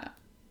about that.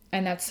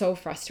 And that's so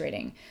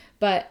frustrating.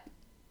 But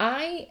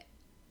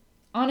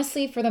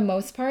honestly, for the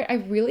most part, I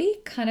really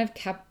kind of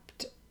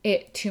kept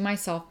it to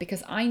myself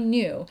because I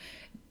knew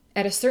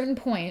at a certain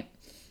point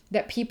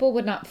that people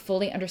would not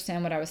fully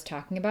understand what I was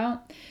talking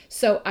about.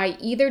 So I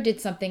either did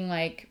something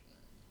like,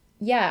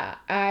 yeah,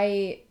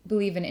 I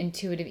believe in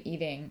intuitive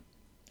eating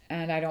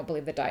and I don't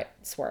believe the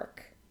diets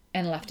work,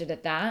 and left it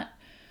at that.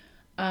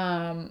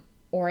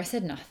 Or I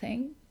said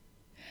nothing.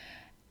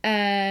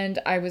 And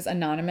I was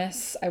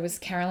anonymous. I was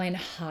Caroline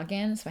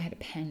Hagen, so I had a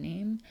pen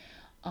name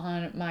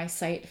on my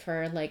site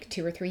for like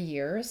 2 or 3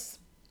 years.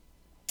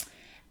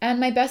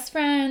 And my best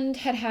friend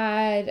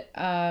had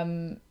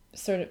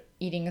sort of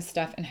eating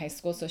stuff in high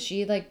school, so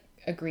she like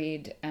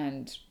agreed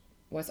and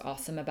was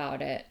awesome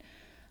about it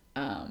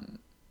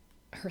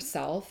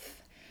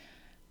herself.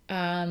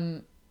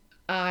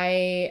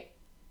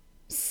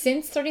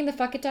 Since starting the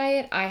Fuck It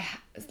Diet, I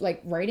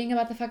like writing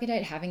about the Fuck It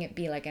Diet, having it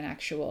be like an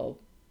actual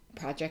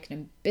project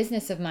and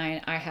business of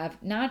mine, I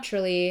have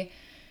naturally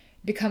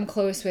become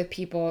close with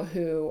people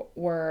who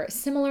were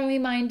similarly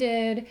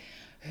minded,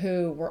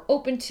 who were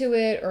open to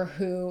it, or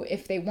who,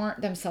 if they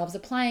weren't themselves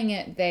applying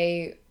it,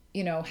 they,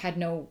 had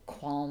no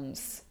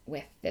qualms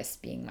with this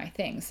being my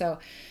thing. So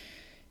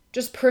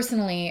just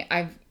personally,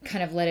 I've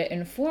kind of let it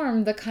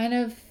inform the kind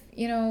of,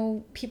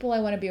 people I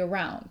want to be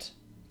around.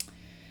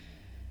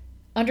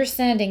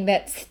 Understanding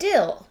that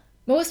still,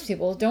 most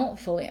people don't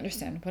fully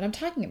understand what I'm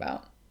talking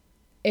about.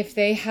 If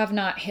they have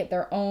not hit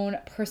their own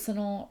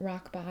personal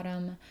rock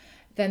bottom,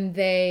 then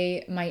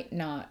they might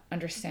not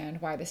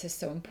understand why this is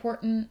so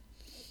important.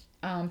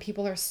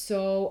 People are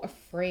so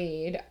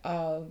afraid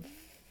of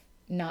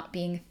not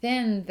being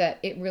thin that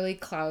it really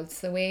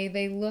clouds the way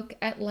they look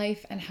at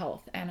life and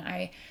health. And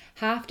I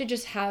have to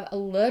just have a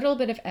little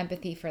bit of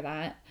empathy for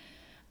that,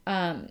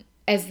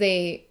 as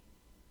they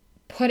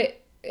point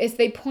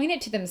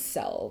it to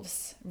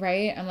themselves,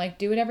 right? I'm like,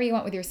 do whatever you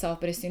want with yourself,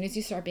 but as soon as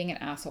you start being an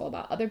asshole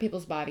about other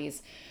people's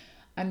bodies,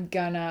 I'm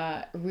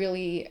gonna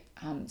really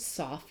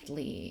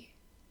softly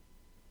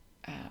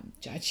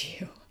judge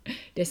you,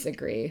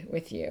 disagree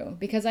with you,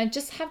 because I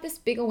just have this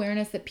big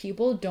awareness that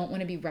people don't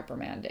want to be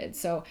reprimanded.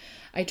 So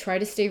I try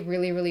to stay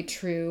really, really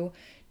true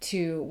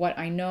to what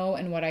I know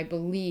and what I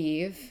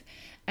believe.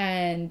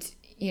 And,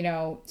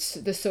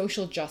 the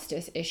social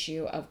justice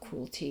issue of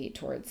cruelty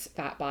towards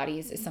fat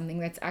bodies is something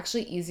that's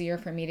actually easier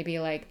for me to be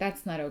like,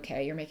 that's not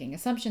okay. You're making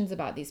assumptions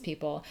about these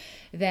people,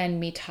 than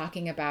me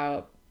talking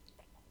about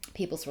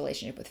people's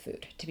relationship with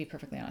food, to be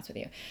perfectly honest with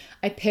you.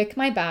 I pick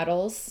my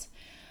battles.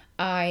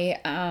 I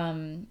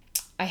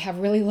have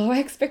really low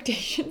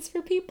expectations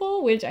for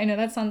people, which I know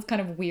that sounds kind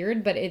of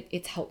weird, but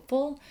it's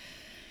helpful.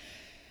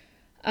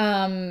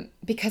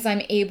 Because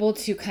I'm able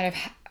to kind of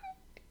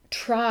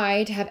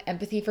try to have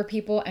empathy for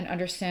people and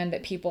understand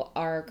that people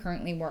are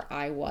currently where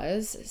I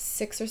was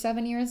 6 or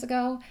 7 years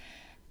ago.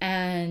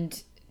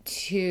 And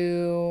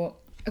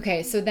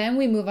okay, so then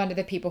we move on to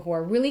the people who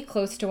are really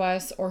close to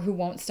us or who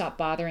won't stop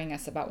bothering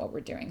us about what we're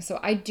doing. So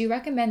I do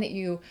recommend that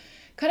you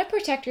kind of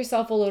protect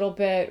yourself a little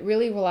bit,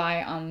 really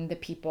rely on the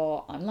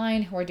people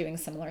online who are doing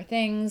similar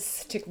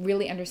things to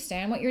really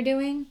understand what you're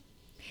doing.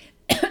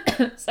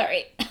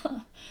 Sorry.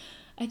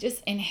 I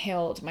just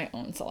inhaled my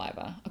own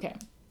saliva. Okay.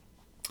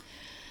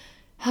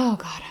 Oh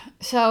God.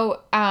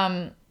 So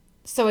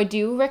I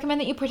do recommend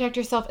that you protect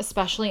yourself,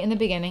 especially in the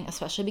beginning,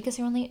 especially because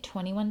you're only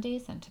 21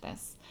 days into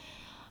this.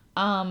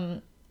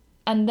 And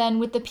then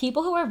with the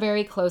people who are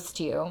very close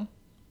to you,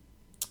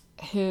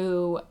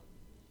 who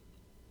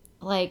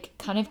like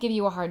kind of give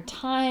you a hard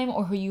time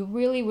or who you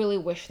really, really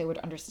wish they would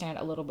understand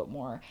a little bit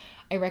more,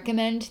 I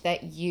recommend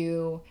that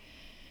you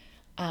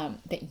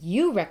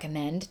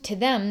recommend to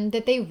them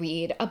that they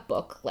read a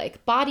book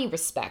like Body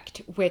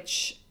Respect,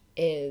 which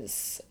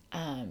is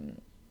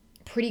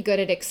pretty good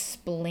at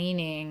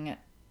explaining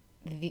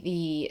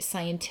the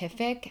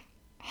scientific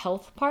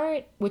health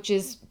part, which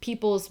is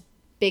people's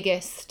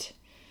biggest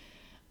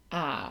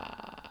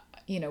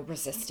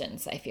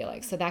resistance, I feel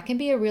like. So that can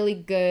be a really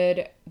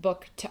good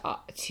book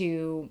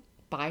to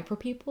buy for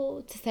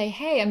people, to say,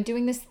 hey, I'm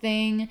doing this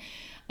thing.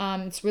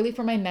 It's really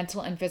for my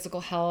mental and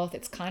physical health.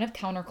 It's kind of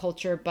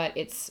counterculture, but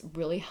it's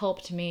really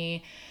helped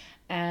me.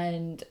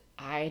 And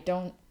I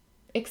don't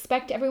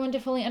expect everyone to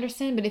fully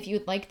understand, but if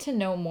you'd like to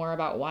know more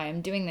about why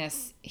I'm doing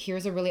this,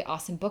 here's a really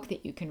awesome book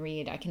that you can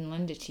read. I can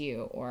lend it to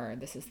you, or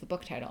this is the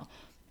book title.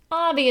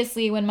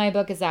 Obviously, when my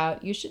book is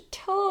out, you should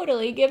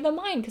totally give them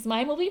mine, because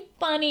mine will be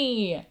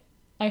funny.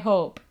 I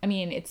hope. I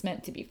mean, it's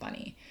meant to be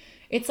funny.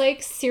 It's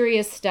like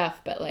serious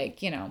stuff, but like,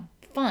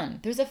 fun.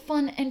 There's a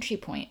fun entry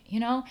point,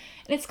 And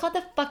it's called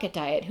The Fuck It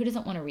Diet. Who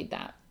doesn't want to read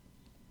that?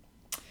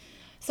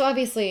 So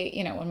obviously,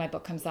 when my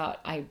book comes out,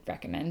 I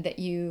recommend that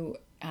you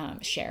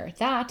share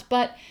that.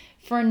 But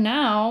for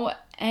now,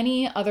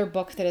 any other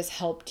book that has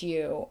helped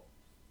you,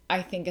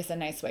 I think is a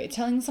nice way.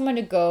 Telling someone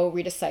to go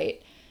read a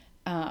site,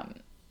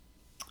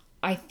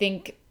 I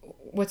think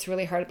what's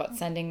really hard about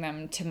sending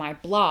them to my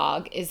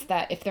blog is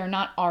that if they're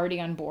not already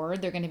on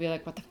board, they're going to be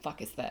like, what the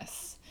fuck is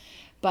this?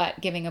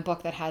 But giving a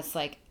book that has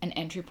like an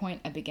entry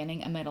point, a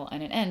beginning, a middle,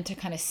 and an end to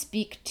kind of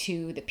speak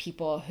to the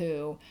people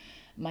who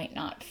might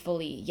not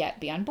fully yet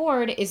be on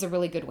board is a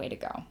really good way to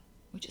go,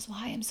 which is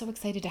why I'm so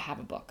excited to have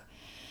a book.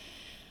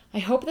 I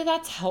hope that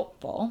that's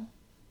helpful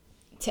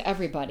to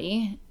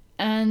everybody.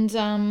 And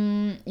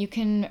you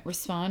can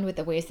respond with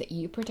the ways that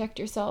you protect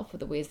yourself, with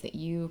the ways that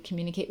you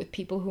communicate with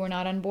people who are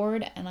not on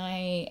board. And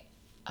I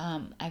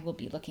will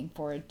be looking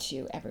forward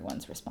to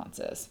everyone's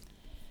responses.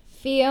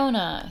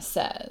 Fiona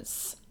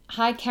says,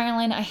 hi,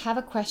 Caroline. I have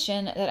a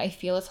question that I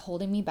feel is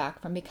holding me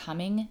back from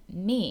becoming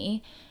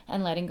me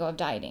and letting go of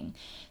dieting.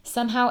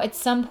 Somehow, at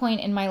some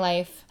point in my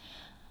life,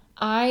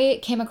 I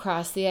came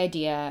across the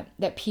idea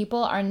that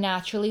people are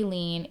naturally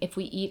lean if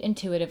we eat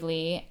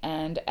intuitively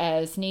and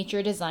as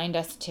nature designed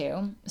us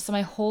to. So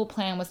my whole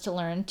plan was to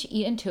learn to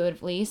eat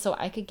intuitively so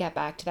I could get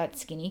back to that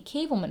skinny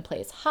cavewoman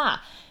place.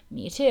 Ha!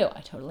 Me too.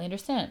 I totally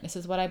understand. This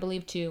is what I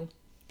believe too.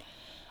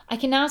 I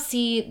can now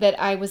see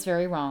that I was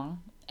very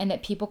wrong and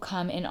that people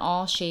come in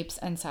all shapes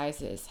and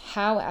sizes.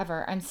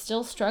 However, I'm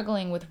still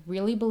struggling with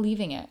really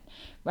believing it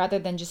rather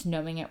than just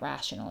knowing it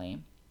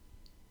rationally.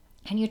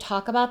 Can you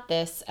talk about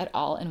this at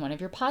all in one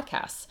of your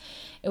podcasts?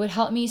 It would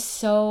help me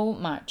so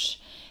much.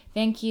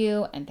 Thank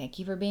you, and thank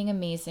you for being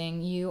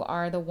amazing. You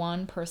are the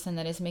one person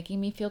that is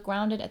making me feel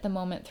grounded at the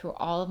moment through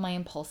all of my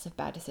impulsive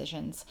bad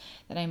decisions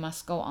that I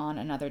must go on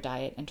another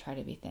diet and try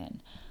to be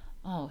thin.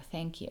 Oh,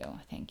 thank you.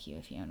 Thank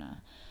you,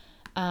 Fiona.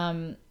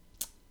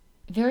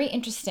 Very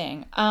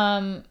interesting.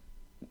 How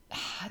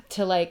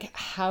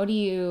do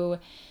you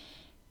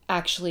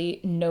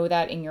actually know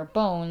that in your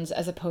bones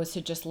as opposed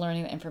to just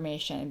learning the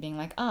information and being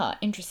like,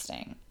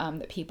 interesting,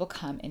 that people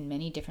come in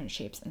many different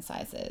shapes and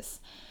sizes.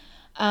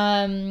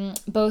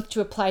 Both to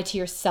apply to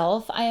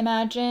yourself, I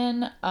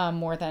imagine,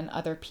 more than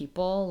other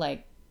people.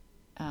 Like,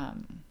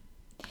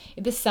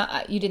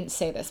 you didn't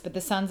say this, but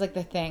this sounds like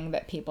the thing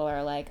that people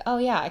are like, oh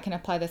yeah, I can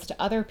apply this to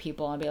other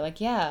people and be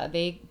like, yeah,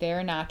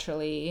 they're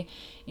naturally,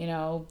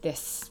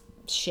 this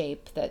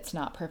shape that's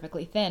not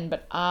perfectly thin,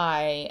 but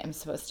I am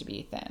supposed to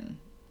be thin.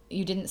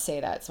 You didn't say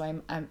that,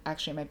 so I'm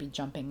actually might be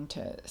jumping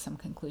to some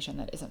conclusion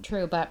that isn't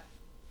true. But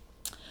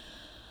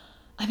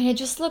I mean, I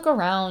just look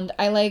around.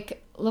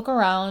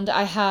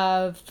 I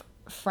have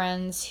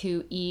friends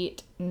who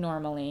eat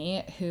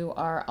normally, who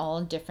are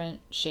all different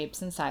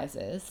shapes and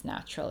sizes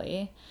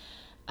naturally.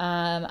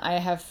 I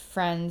have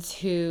friends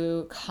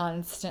who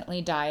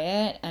constantly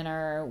diet and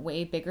are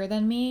way bigger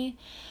than me.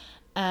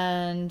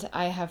 And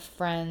I have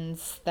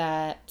friends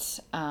that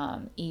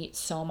eat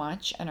so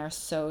much and are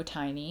so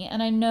tiny.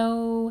 And I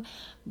know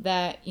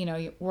that,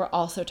 we're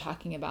also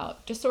talking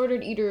about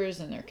disordered eaters,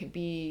 and there could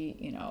be,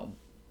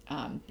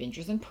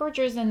 bingers and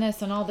purgers in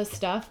this and all this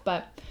stuff.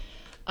 But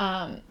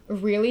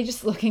really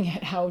just looking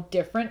at how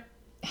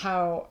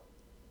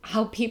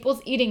how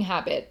people's eating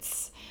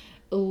habits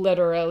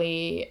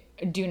literally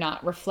do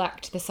not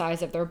reflect the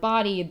size of their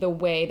body the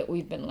way that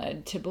we've been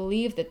led to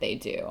believe that they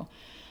do.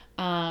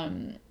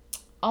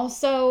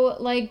 Also,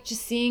 like,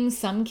 just seeing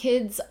some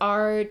kids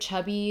are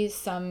chubby,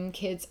 some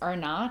kids are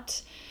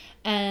not.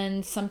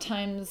 And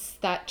sometimes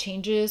that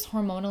changes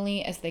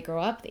hormonally as they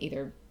grow up. They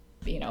either,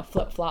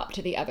 flip flop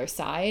to the other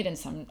side.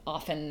 And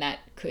often that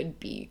could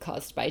be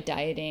caused by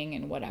dieting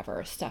and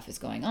whatever stuff is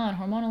going on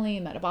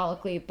hormonally,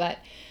 metabolically. But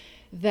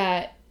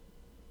that,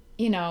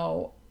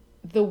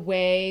 the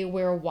way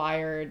we're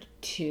wired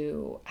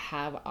to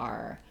have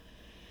our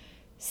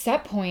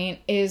set point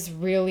is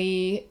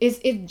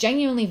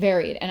genuinely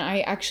varied. And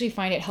I actually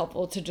find it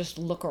helpful to just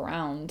look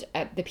around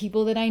at the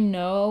people that I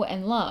know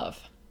and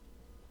love.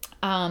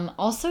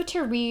 Also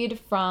to read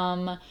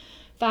from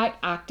fat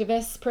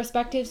activist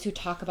perspectives who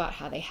talk about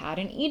how they had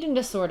an eating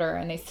disorder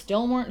and they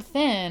still weren't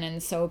thin.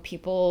 And so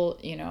people,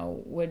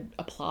 would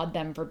applaud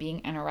them for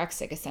being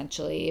anorexic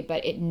essentially,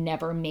 but it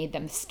never made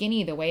them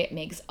skinny the way it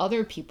makes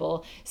other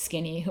people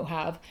skinny who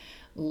have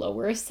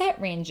lower set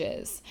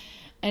ranges.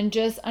 And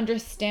just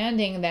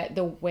understanding that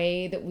the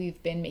way that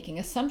we've been making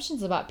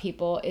assumptions about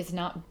people is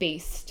not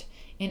based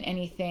in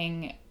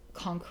anything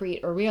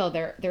concrete or real.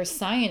 There's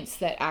science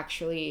that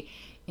actually,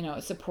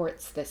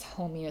 supports this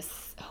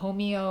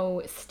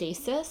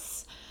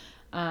homeostasis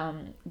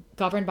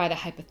governed by the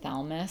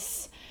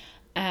hypothalamus.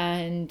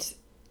 And,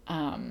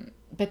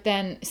 but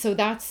then, so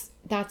that's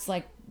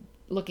like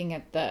looking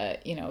at the,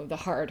 the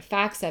hard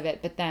facts of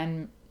it, but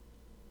then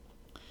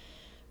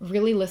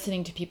really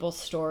listening to people's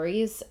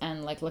stories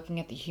and like looking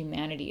at the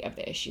humanity of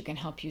the issue can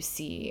help you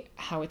see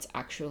how it's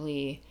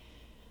actually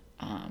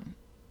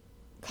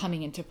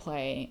coming into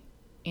play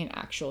in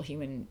actual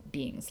human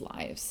beings'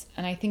 lives.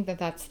 And I think that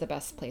that's the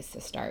best place to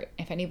start.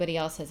 If anybody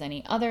else has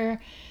any other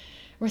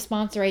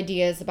response or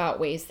ideas about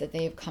ways that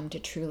they've come to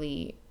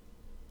truly,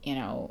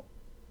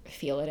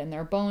 feel it in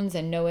their bones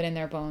and know it in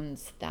their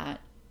bones, that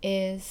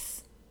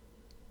is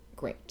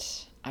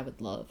great. I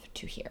would love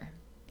to hear.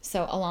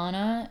 So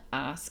Alana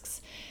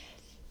asks,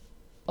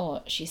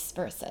 she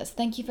first says,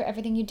 thank you for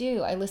everything you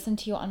do. I listen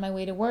to you on my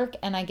way to work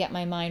and I get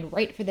my mind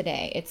right for the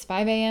day. It's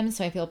 5 a.m.,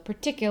 so I feel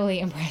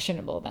particularly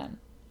impressionable then.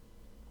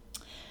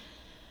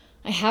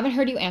 I haven't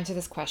heard you answer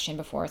this question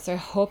before, so I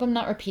hope I'm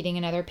not repeating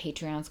another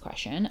Patreon's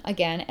question.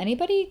 Again,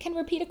 anybody can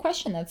repeat a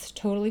question. That's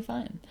totally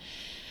fine.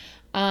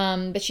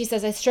 But she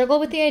says, I struggle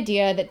with the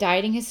idea that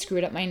dieting has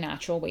screwed up my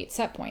natural weight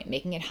set point,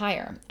 making it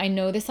higher. I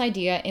know this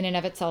idea in and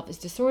of itself is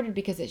disordered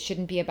because it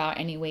shouldn't be about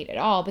any weight at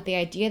all, but the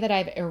idea that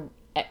I've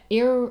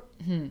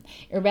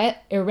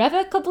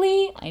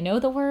irrevocably, I know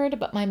the word,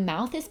 but my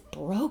mouth is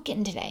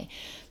broken today.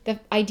 The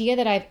idea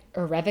that I've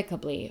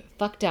irrevocably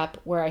fucked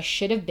up where I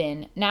should have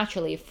been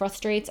naturally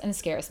frustrates and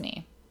scares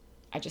me.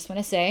 I just want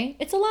to say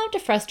it's allowed to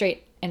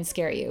frustrate and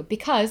scare you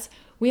because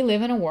we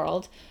live in a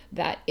world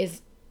that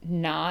is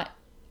not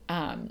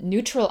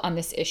neutral on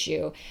this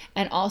issue.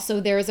 And also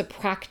there is a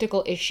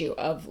practical issue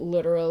of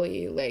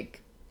literally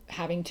like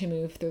having to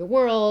move through the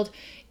world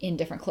in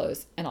different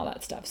clothes and all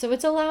that stuff. So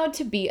it's allowed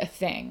to be a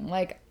thing.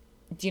 Like,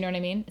 do you know what I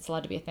mean? It's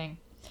allowed to be a thing.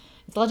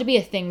 It's allowed to be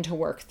a thing to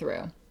work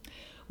through.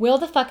 Will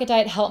the Fuck It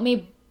diet help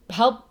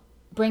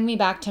bring me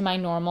back to my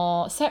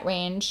normal set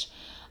range,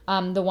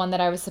 the one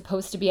that I was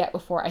supposed to be at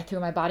before I threw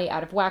my body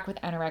out of whack with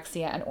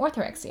anorexia and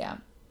orthorexia?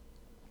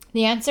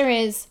 The answer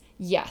is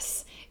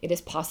yes. It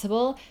is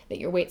possible that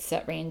your weight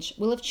set range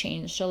will have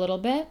changed a little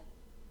bit,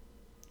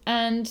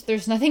 and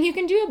there's nothing you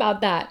can do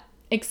about that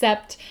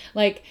except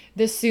like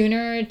the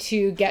sooner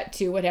to get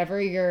to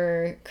whatever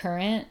your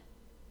current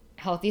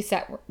healthy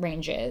set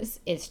range is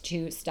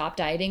to stop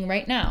dieting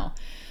right now.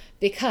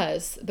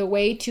 Because the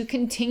way to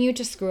continue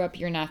to screw up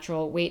your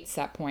natural weight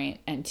set point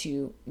and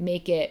to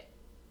make it,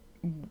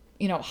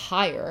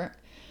 higher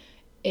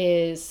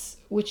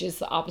which is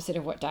the opposite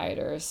of what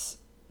dieters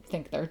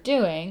think they're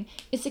doing,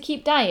 is to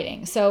keep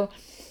dieting. So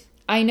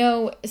I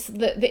know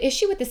the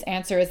issue with this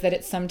answer is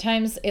that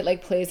sometimes it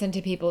like plays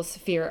into people's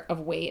fear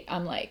of weight.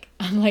 I'm like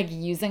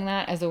using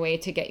that as a way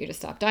to get you to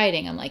stop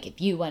dieting. I'm like,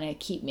 if you want to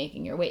keep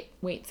making your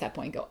weight set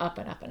point go up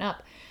and up and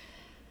up,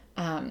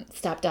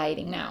 stop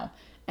dieting now.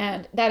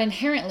 And that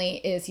inherently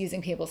is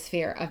using people's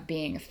fear of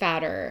being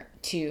fatter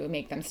to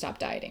make them stop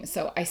dieting.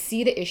 So I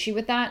see the issue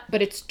with that,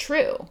 but it's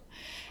true.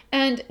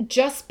 And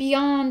just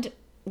beyond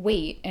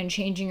weight and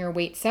changing your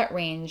weight set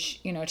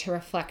range, to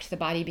reflect the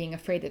body being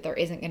afraid that there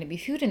isn't going to be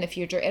food in the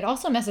future, it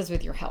also messes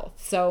with your health.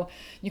 So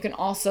you can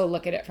also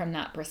look at it from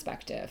that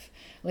perspective.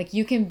 Like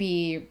you can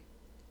be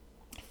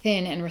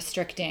thin and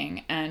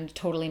restricting and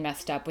totally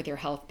messed up with your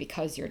health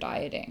because you're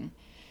dieting.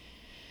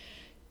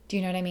 Do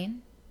you know what I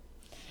mean?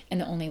 And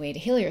the only way to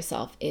heal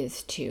yourself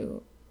is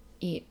to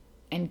eat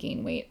and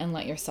gain weight and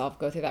let yourself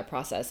go through that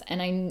process.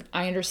 And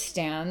I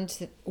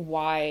understand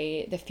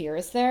why the fear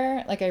is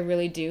there. Like I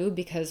really do,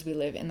 because we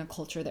live in the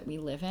culture that we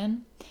live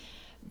in.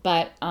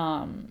 But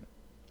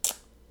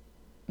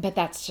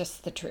that's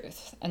just the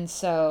truth. And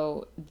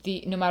so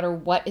no matter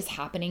what is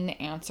happening,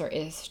 the answer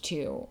is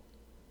to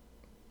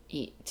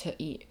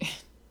eat.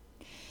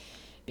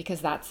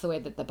 because that's the way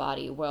that the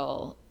body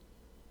will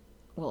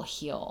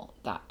heal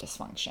that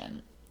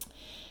dysfunction.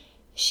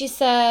 She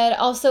said,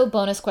 also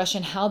bonus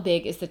question, how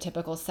big is the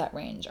typical set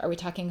range? Are we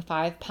talking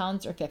 5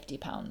 pounds or 50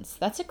 pounds?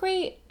 That's a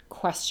great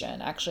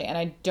question, actually. And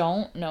I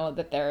don't know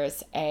that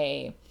there's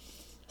a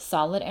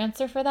solid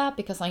answer for that,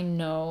 because I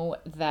know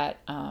that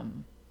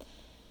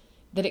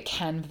that it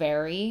can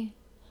vary.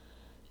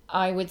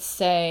 I would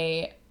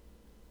say,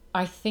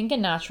 I think a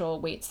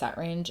natural weight set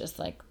range is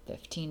like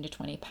 15 to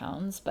 20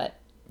 pounds, but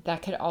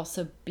that could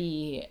also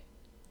be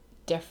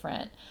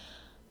different.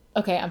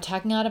 Okay, I'm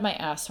talking out of my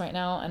ass right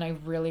now, and I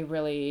really,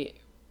 really,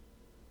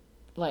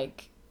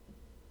 like,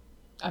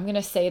 I'm going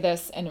to say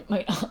this, and it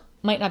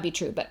might not be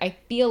true, but I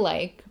feel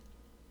like,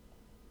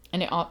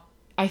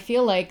 I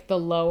feel like the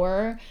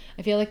lower,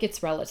 I feel like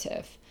it's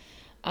relative.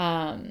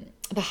 The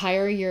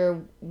higher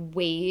your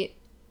weight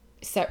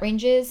set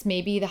range is,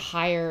 maybe the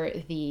higher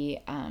the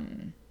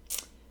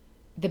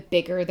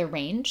bigger the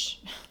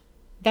range.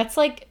 That's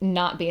like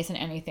not based on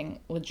anything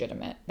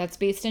legitimate. That's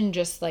based in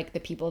just like the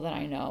people that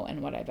I know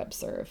and what I've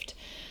observed.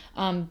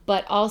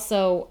 But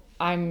also,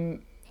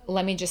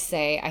 let me just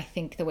say, I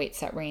think the weight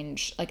set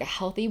range, like a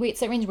healthy weight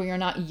set range where you're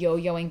not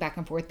yo-yoing back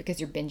and forth because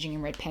you're binging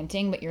and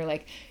repenting, but you're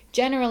like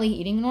generally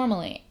eating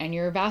normally, and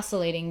you're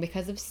vacillating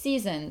because of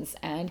seasons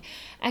and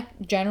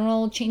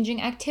general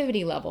changing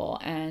activity level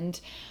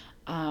and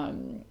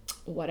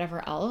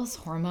whatever else,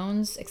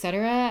 hormones,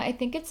 etc. I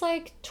think it's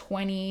like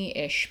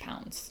 20-ish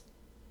pounds.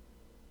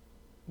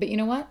 But you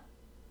know what?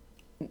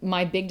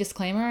 My big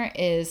disclaimer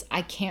is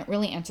I can't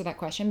really answer that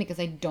question because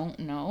I don't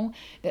know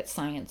that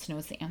science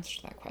knows the answer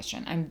to that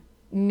question. I'm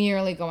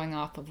merely going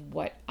off of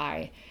what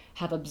I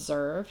have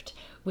observed,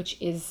 which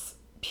is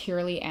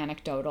purely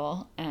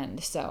anecdotal.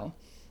 And so,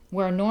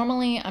 where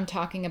normally I'm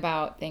talking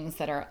about things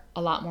that are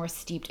a lot more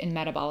steeped in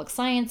metabolic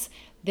science,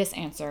 this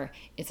answer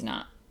is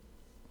not.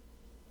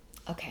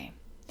 Okay.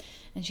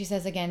 And she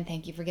says, again,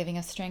 thank you for giving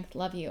us strength.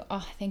 Love you.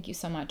 Oh, thank you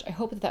so much. I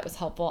hope that was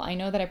helpful. I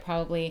know that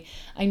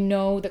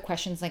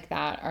questions like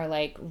that are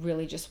like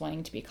really just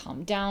wanting to be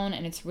calmed down.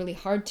 And it's really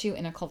hard to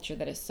in a culture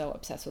that is so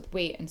obsessed with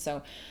weight. And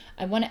so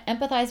I want to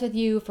empathize with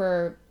you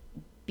for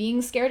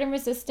being scared and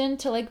resistant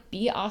to like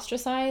be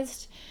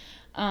ostracized.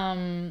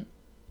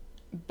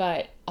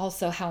 But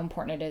also how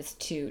important it is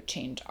to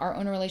change our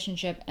own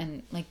relationship,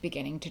 and like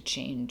beginning to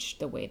change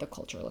the way the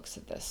culture looks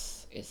at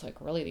this is like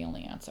really the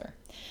only answer.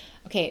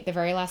 Okay, the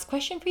very last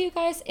question for you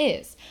guys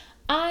is,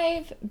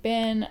 I've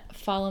been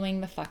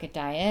following the Fuck It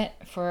diet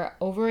for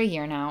over a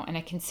year now, and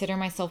I consider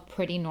myself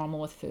pretty normal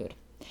with food.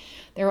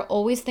 There are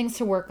always things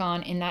to work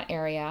on in that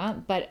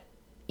area, but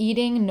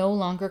eating no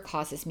longer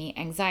causes me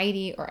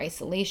anxiety or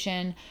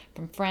isolation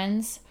from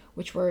friends,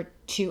 which were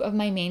two of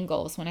my main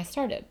goals when I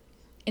started.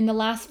 In the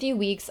last few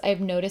weeks, I've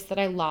noticed that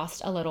I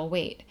lost a little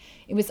weight.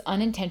 It was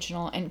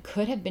unintentional and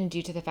could have been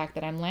due to the fact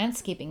that I'm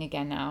landscaping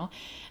again now,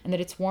 and that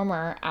it's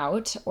warmer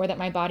out, or that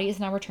my body is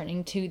now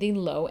returning to the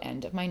low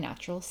end of my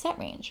natural set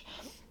range.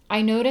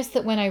 I noticed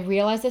that when I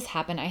realized this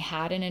happened, I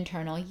had an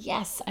internal,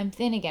 yes, I'm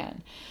thin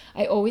again.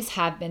 I always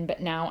have been,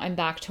 but now I'm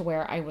back to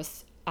where I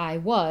was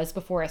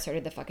before I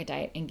started the Fuck It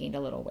diet and gained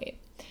a little weight.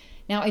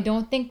 Now, I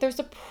don't think there's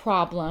a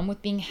problem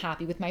with being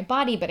happy with my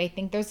body, but I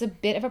think there's a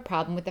bit of a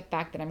problem with the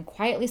fact that I'm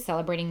quietly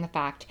celebrating the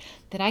fact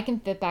that I can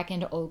fit back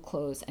into old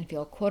clothes and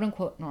feel quote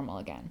unquote normal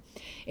again.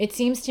 It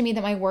seems to me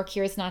that my work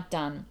here is not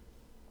done.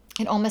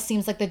 It almost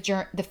seems like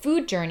the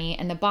food journey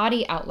and the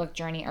body outlook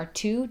journey are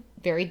two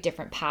very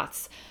different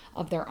paths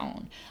of their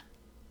own.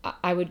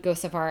 I would go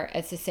so far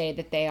as to say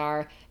that they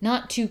are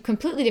not two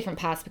completely different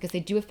paths, because they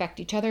do affect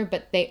each other,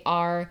 but they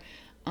are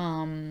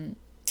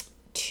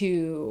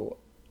two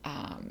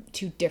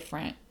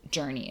different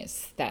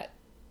journeys that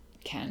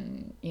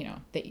can,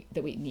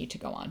 that we need to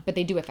go on, but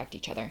they do affect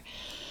each other.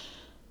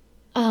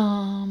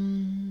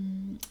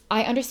 I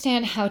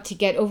understand how to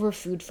get over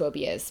food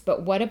phobias,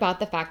 but what about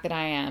the fact that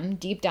I am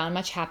deep down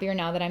much happier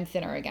now that I'm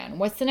thinner again?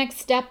 What's the next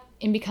step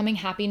in becoming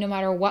happy no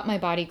matter what my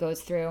body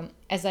goes through?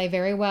 As I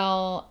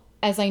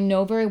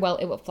know very well,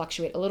 it will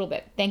fluctuate a little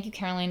bit. Thank you,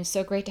 Caroline.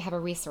 So great to have a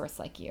resource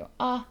like you.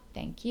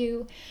 Thank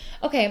you.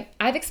 Okay,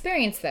 I've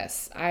experienced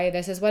this.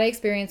 This is what I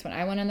experienced when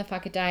I went on the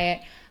Fuck It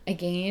diet. I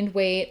gained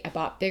weight. I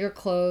bought bigger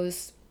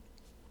clothes.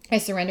 I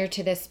surrendered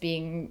to this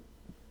being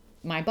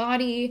my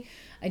body.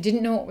 I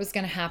didn't know what was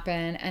going to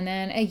happen. And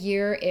then a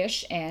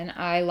year-ish in,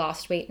 I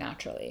lost weight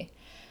naturally.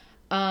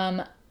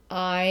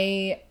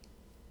 I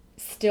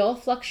still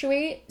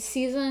fluctuate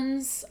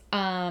seasons.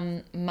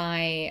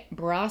 My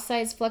bra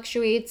size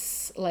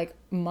fluctuates like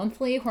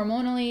monthly,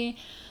 hormonally.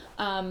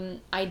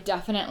 I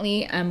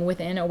definitely am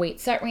within a weight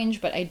set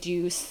range, but I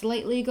do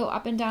slightly go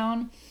up and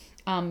down,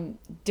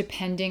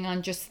 depending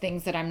on just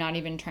things that I'm not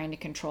even trying to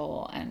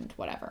control and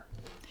whatever.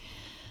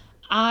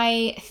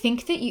 I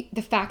think that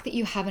the fact that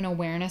you have an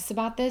awareness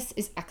about this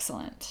is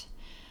excellent.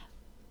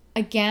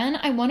 Again,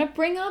 I want to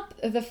bring up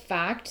the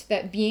fact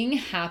that being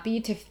happy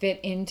to fit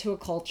into a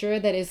culture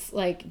that is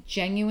like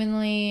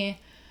genuinely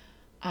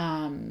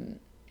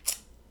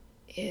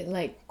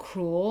like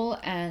cruel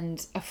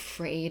and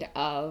afraid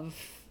of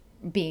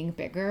being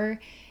bigger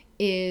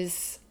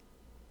is,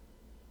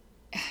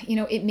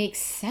 it makes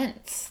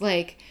sense.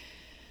 Like,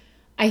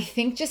 I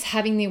think just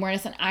having the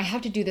awareness, and I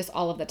have to do this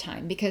all of the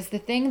time, because the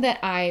thing that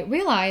I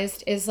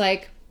realized is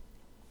like,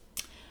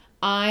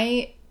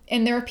 and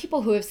there are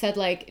people who have said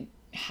like,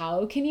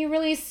 how can you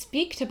really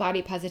speak to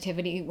body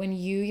positivity when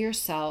you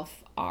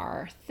yourself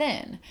are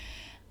thin?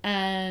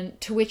 And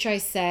to which I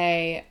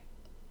say,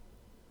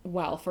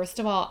 well, first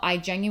of all, I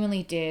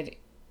genuinely did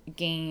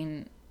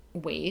gain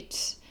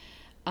weight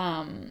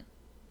going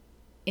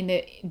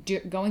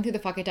through the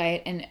fuck it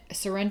diet, and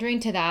surrendering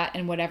to that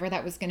and whatever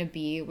that was going to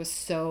be was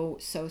so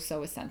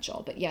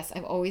essential. But yes,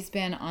 I've always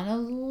been on a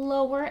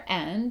lower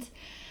end.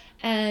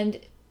 And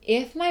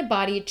if my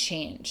body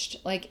changed,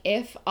 like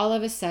if all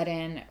of a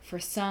sudden for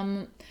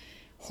some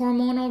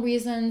hormonal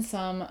reason,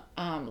 some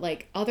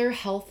like other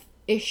health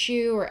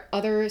issue or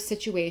other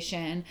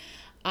situation,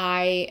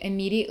 I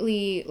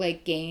immediately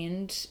like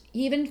gained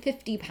even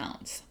 50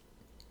 pounds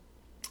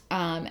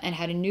and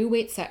had a new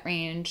weight set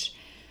range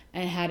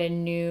and had a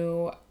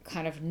new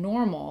kind of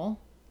normal,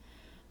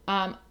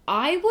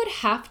 I would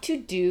have to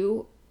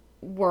do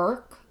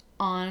work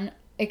on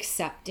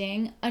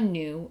accepting a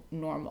new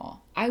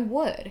normal. I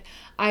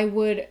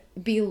would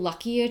be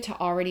lucky to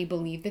already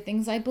believe the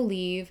things I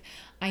believe.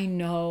 I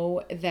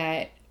know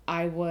that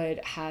I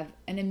would have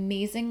an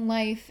amazing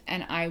life,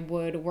 and I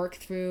would work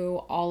through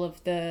all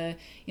of the,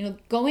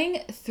 going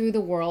through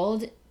the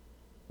world,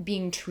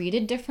 being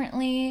treated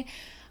differently,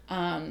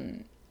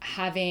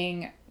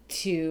 having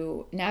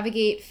to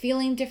navigate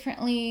feeling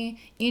differently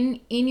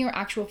in your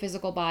actual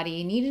physical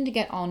body, needing to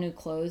get all new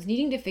clothes,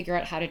 needing to figure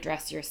out how to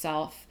dress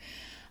yourself,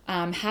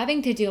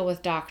 having to deal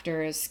with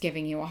doctors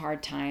giving you a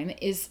hard time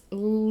is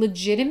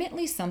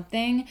legitimately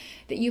something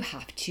that you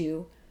have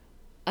to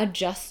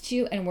adjust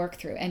to and work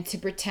through. And to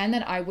pretend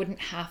that I wouldn't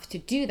have to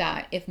do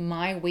that if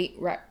my weight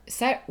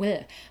set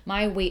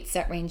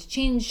range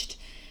changed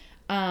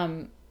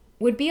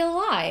would be a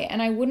lie.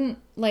 And I wouldn't,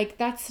 like,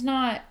 that's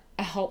not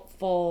a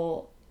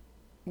helpful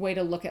way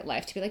to look at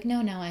life, to be like,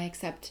 no, I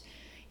accept,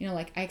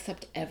 I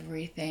accept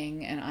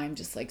everything and I'm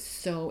just like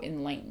so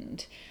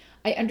enlightened.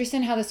 I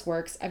understand how this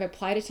works. I've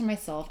applied it to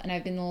myself, and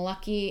I've been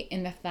lucky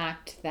in the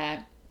fact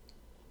that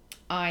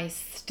I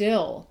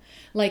still,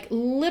 like,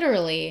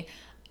 literally,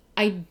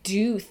 I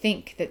do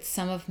think that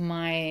some of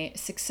my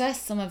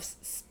success,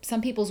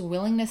 some people's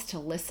willingness to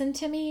listen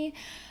to me,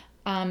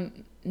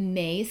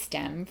 may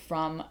stem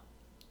from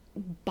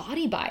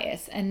body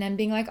bias, and then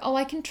being like, oh,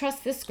 I can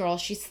trust this girl,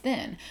 she's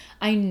thin.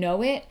 I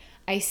know it,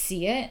 I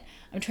see it.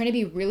 I'm trying to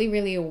be really,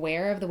 really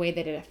aware of the way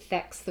that it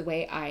affects the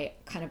way I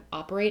kind of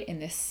operate in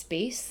this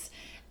space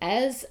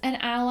as an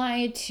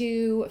ally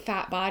to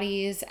fat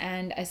bodies,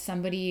 and as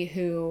somebody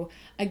who,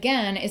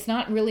 again, is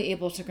not really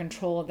able to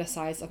control the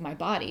size of my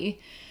body,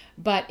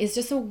 but is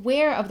just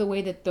aware of the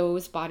way that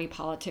those body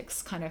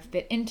politics kind of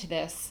fit into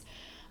this,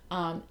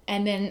 and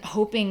then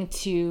hoping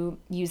to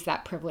use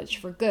that privilege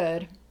for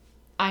good.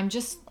 I'm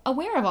just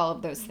aware of all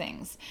of those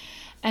things.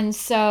 And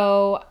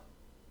so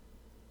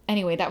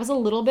anyway, that was a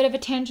little bit of a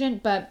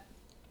tangent, but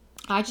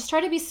I just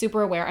try to be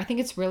super aware. I think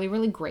it's really,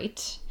 really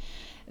great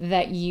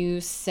that you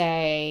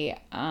say,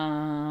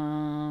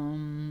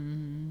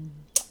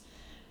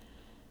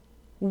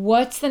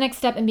 what's the next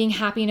step in being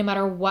happy no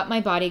matter what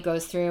my body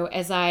goes through,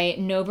 as I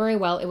know very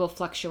well it will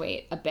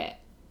fluctuate a bit.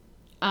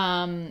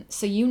 So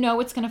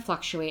it's going to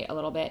fluctuate a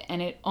little bit, and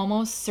it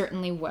almost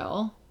certainly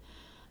will.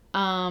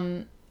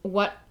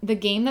 What the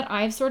game that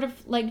I've sort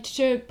of liked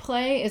to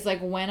play is like,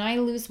 when I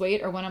lose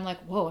weight, or when I'm like,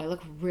 whoa, I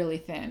look really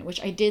thin, which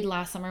I did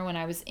last summer when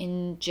I was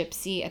in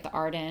Gypsy at the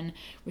Arden,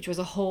 which was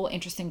a whole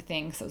interesting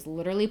thing. So I was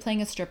literally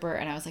playing a stripper,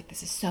 and I was like,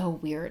 this is so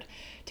weird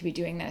to be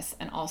doing this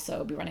and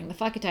also be running the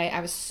fuck it diet.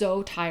 I was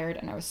so tired,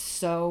 and I was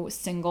so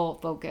single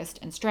focused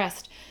and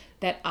stressed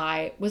that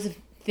I was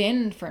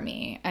thin for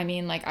me. I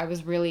mean, like, I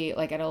was really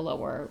like at a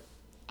lower,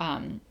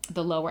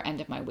 the lower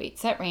end of my weight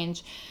set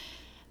range.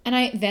 And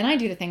I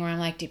do the thing where I'm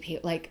like,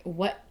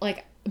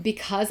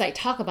 because I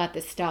talk about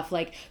this stuff,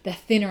 like, the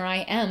thinner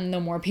I am, the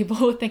more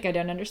people think I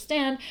don't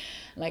understand.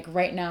 Like,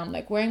 right now I'm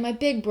like wearing my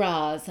big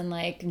bras and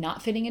like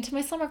not fitting into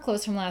my summer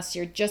clothes from last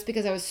year, just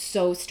because I was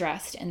so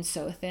stressed and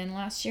so thin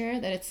last year,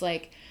 that it's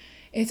like,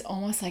 it's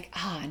almost like,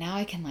 now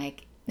I can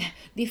like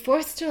be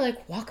forced to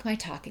like walk my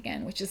talk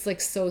again, which is like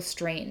so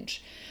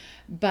strange.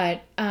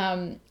 But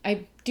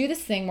I do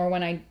this thing where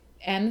when I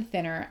am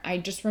thinner, I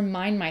just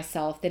remind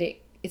myself that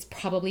it's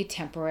probably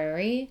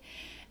temporary,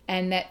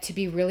 and that to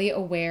be really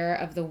aware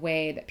of the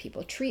way that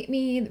people treat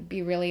me,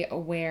 be really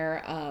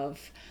aware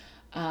of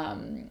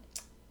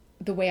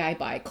the way I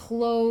buy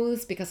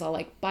clothes, because I'll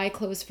like buy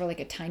clothes for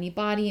like a tiny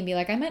body and be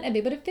like, I might not be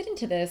able to fit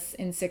into this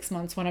in 6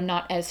 months when I'm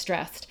not as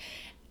stressed.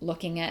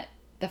 Looking at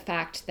the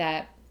fact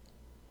that,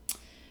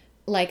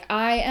 like,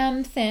 I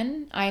am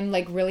thin, I'm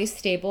like really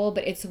stable,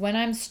 but it's when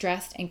I'm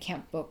stressed and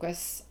can't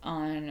focus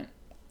on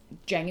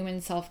genuine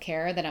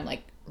self-care that I'm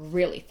like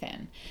really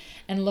thin.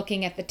 And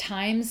looking at the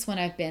times when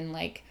I've been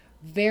like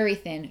very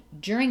thin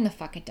during the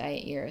fuck it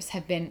diet years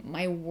have been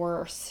my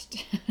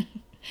worst.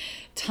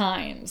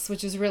 times,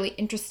 which is really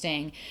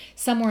interesting.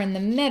 Somewhere in the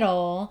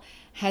middle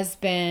has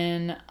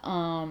been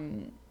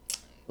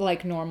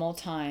like normal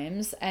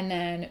times, and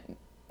then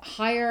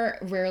higher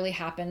rarely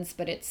happens,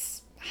 but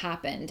it's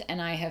happened,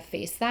 and I have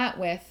faced that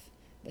with,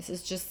 this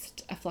is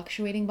just a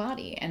fluctuating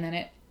body, and then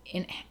it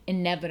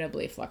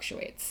inevitably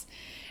fluctuates.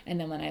 And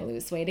then when I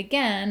lose weight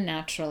again,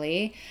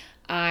 naturally,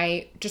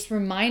 I just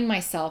remind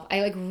myself,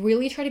 I like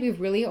really try to be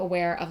really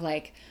aware of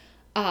like,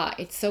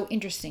 it's so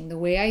interesting. The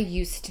way I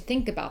used to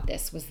think about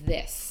this was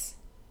this.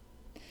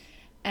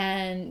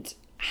 And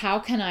how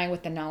can I,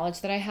 with the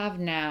knowledge that I have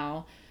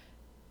now,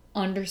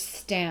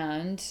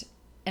 understand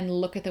and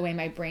look at the way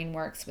my brain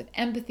works with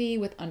empathy,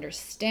 with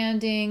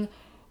understanding,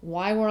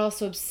 why we're all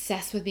so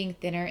obsessed with being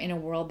thinner in a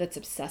world that's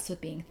obsessed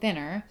with being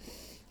thinner,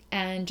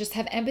 and just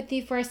have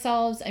empathy for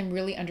ourselves and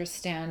really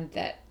understand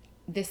that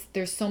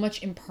there's so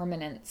much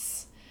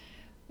impermanence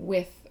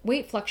with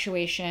weight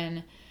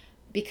fluctuation,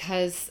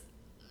 because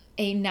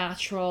a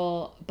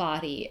natural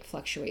body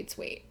fluctuates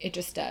weight. It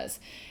just does.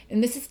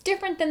 And this is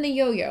different than the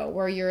yo-yo,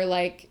 where you're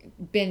like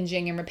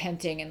binging and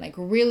repenting and like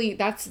really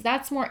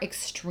that's more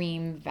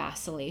extreme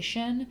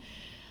vacillation.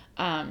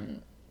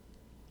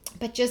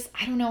 But just,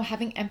 I don't know,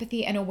 having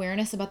empathy and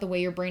awareness about the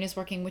way your brain is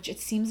working, which it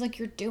seems like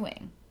you're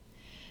doing.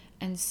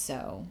 And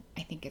so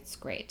I think it's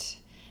great.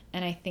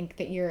 And I think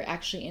that you're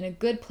actually in a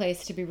good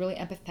place to be really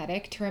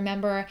empathetic, to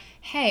remember,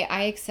 hey,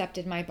 I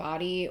accepted my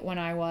body when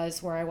I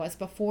was where I was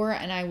before,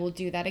 and I will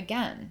do that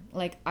again.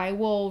 Like, I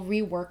will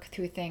rework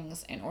through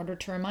things in order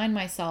to remind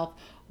myself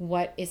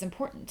what is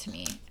important to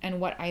me and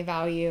what I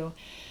value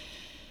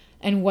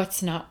and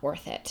what's not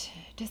worth it.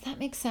 Does that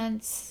make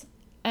sense?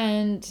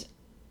 And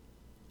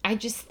I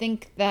just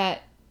think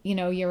that, you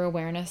know, your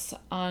awareness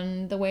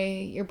on the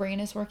way your brain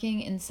is working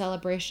in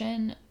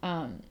celebration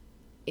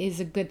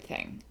is a good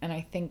thing. And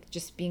I think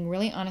just being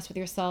really honest with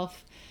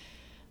yourself.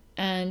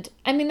 And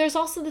I mean, there's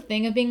also the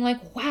thing of being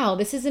like, wow,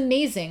 this is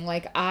amazing.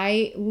 Like,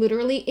 I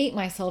literally ate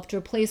myself to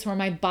a place where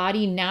my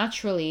body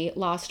naturally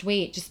lost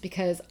weight just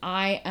because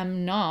I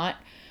am not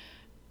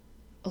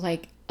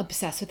like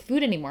obsessed with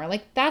food anymore.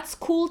 Like, that's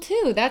cool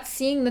too. That's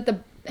seeing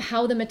that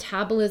how the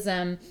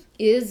metabolism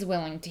is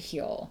willing to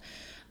heal.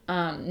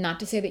 Not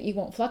to say that you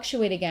won't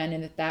fluctuate again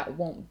and that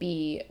won't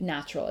be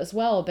natural as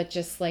well, but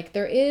just like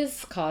there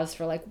is cause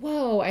for like,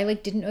 whoa, I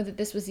like didn't know that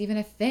this was even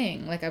a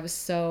thing. Like, I was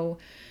so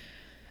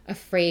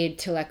afraid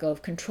to let go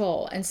of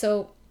control. And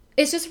so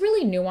it's just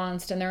really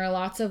nuanced, and there are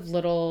lots of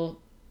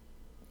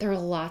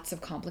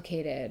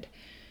complicated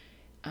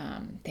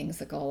things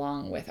that go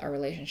along with our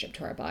relationship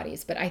to our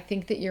bodies. But I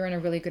think that you're in a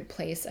really good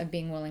place of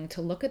being willing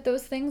to look at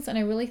those things, and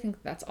I really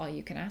think that's all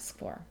you can ask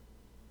for.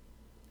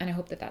 And I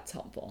hope that that's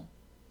helpful.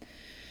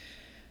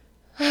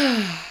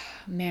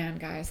 Man,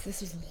 guys,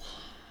 this was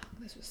long.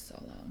 This was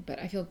so long, but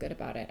I feel good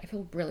about it. I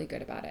feel really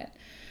good about it.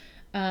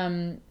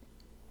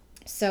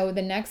 So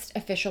the next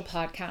official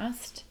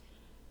podcast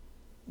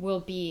will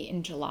be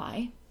in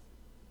July.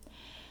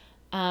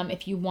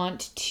 If you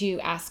want to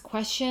ask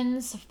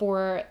questions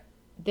for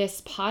this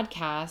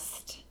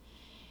podcast,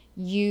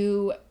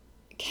 you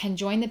can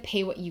join the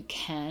Pay What You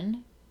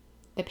Can,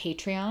 the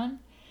Patreon,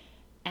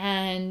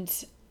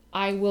 and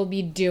I will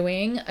be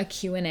doing a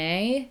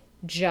Q&A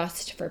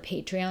just for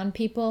Patreon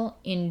people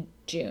in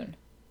June.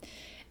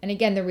 And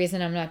again, the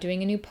reason I'm not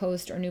doing a new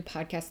post or new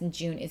podcast in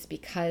June is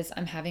because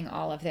I'm having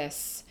all of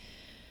this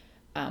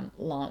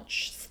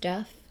launch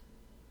stuff.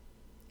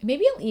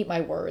 Maybe I'll eat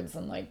my words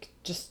and like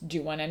just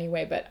do one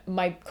anyway, but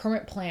my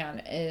current plan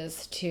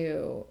is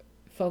to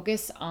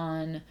focus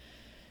on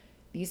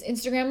these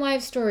Instagram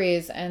live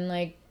stories and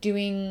like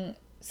doing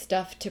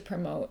stuff to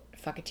promote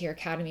Fucketeer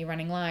Academy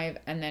running live,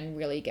 and then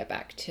really get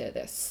back to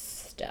this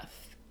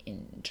stuff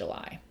in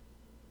July.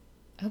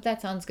 I hope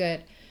that sounds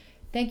good.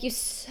 Thank you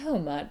so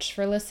much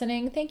for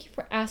listening. Thank you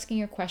for asking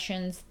your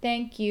questions.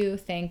 Thank you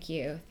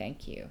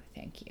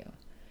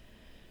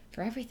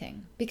for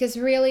everything. Because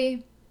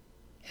really,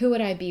 who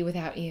would I be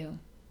without you?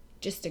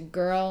 Just a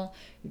girl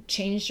who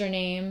changed her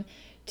name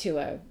to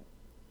a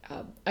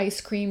ice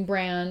cream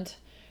brand,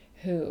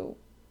 who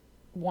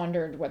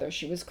wondered whether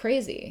she was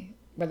crazy,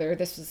 whether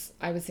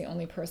I was the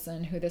only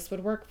person who this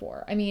would work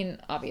for. I mean,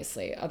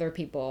 obviously, other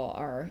people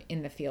are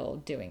in the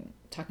field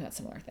talking about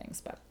similar things.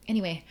 But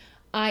anyway,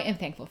 I am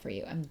thankful for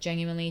you. I'm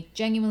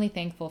genuinely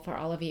thankful for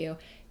all of you.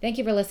 Thank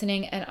you for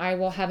listening, and I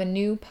will have a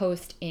new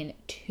post in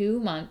 2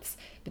 months,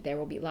 but there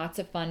will be lots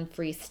of fun,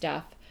 free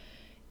stuff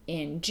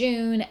in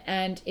June.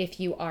 And if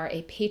you are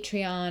a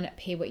Patreon,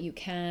 Pay What You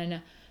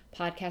Can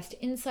podcast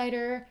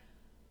insider,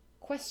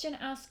 question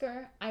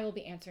asker, I will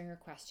be answering your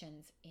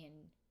questions in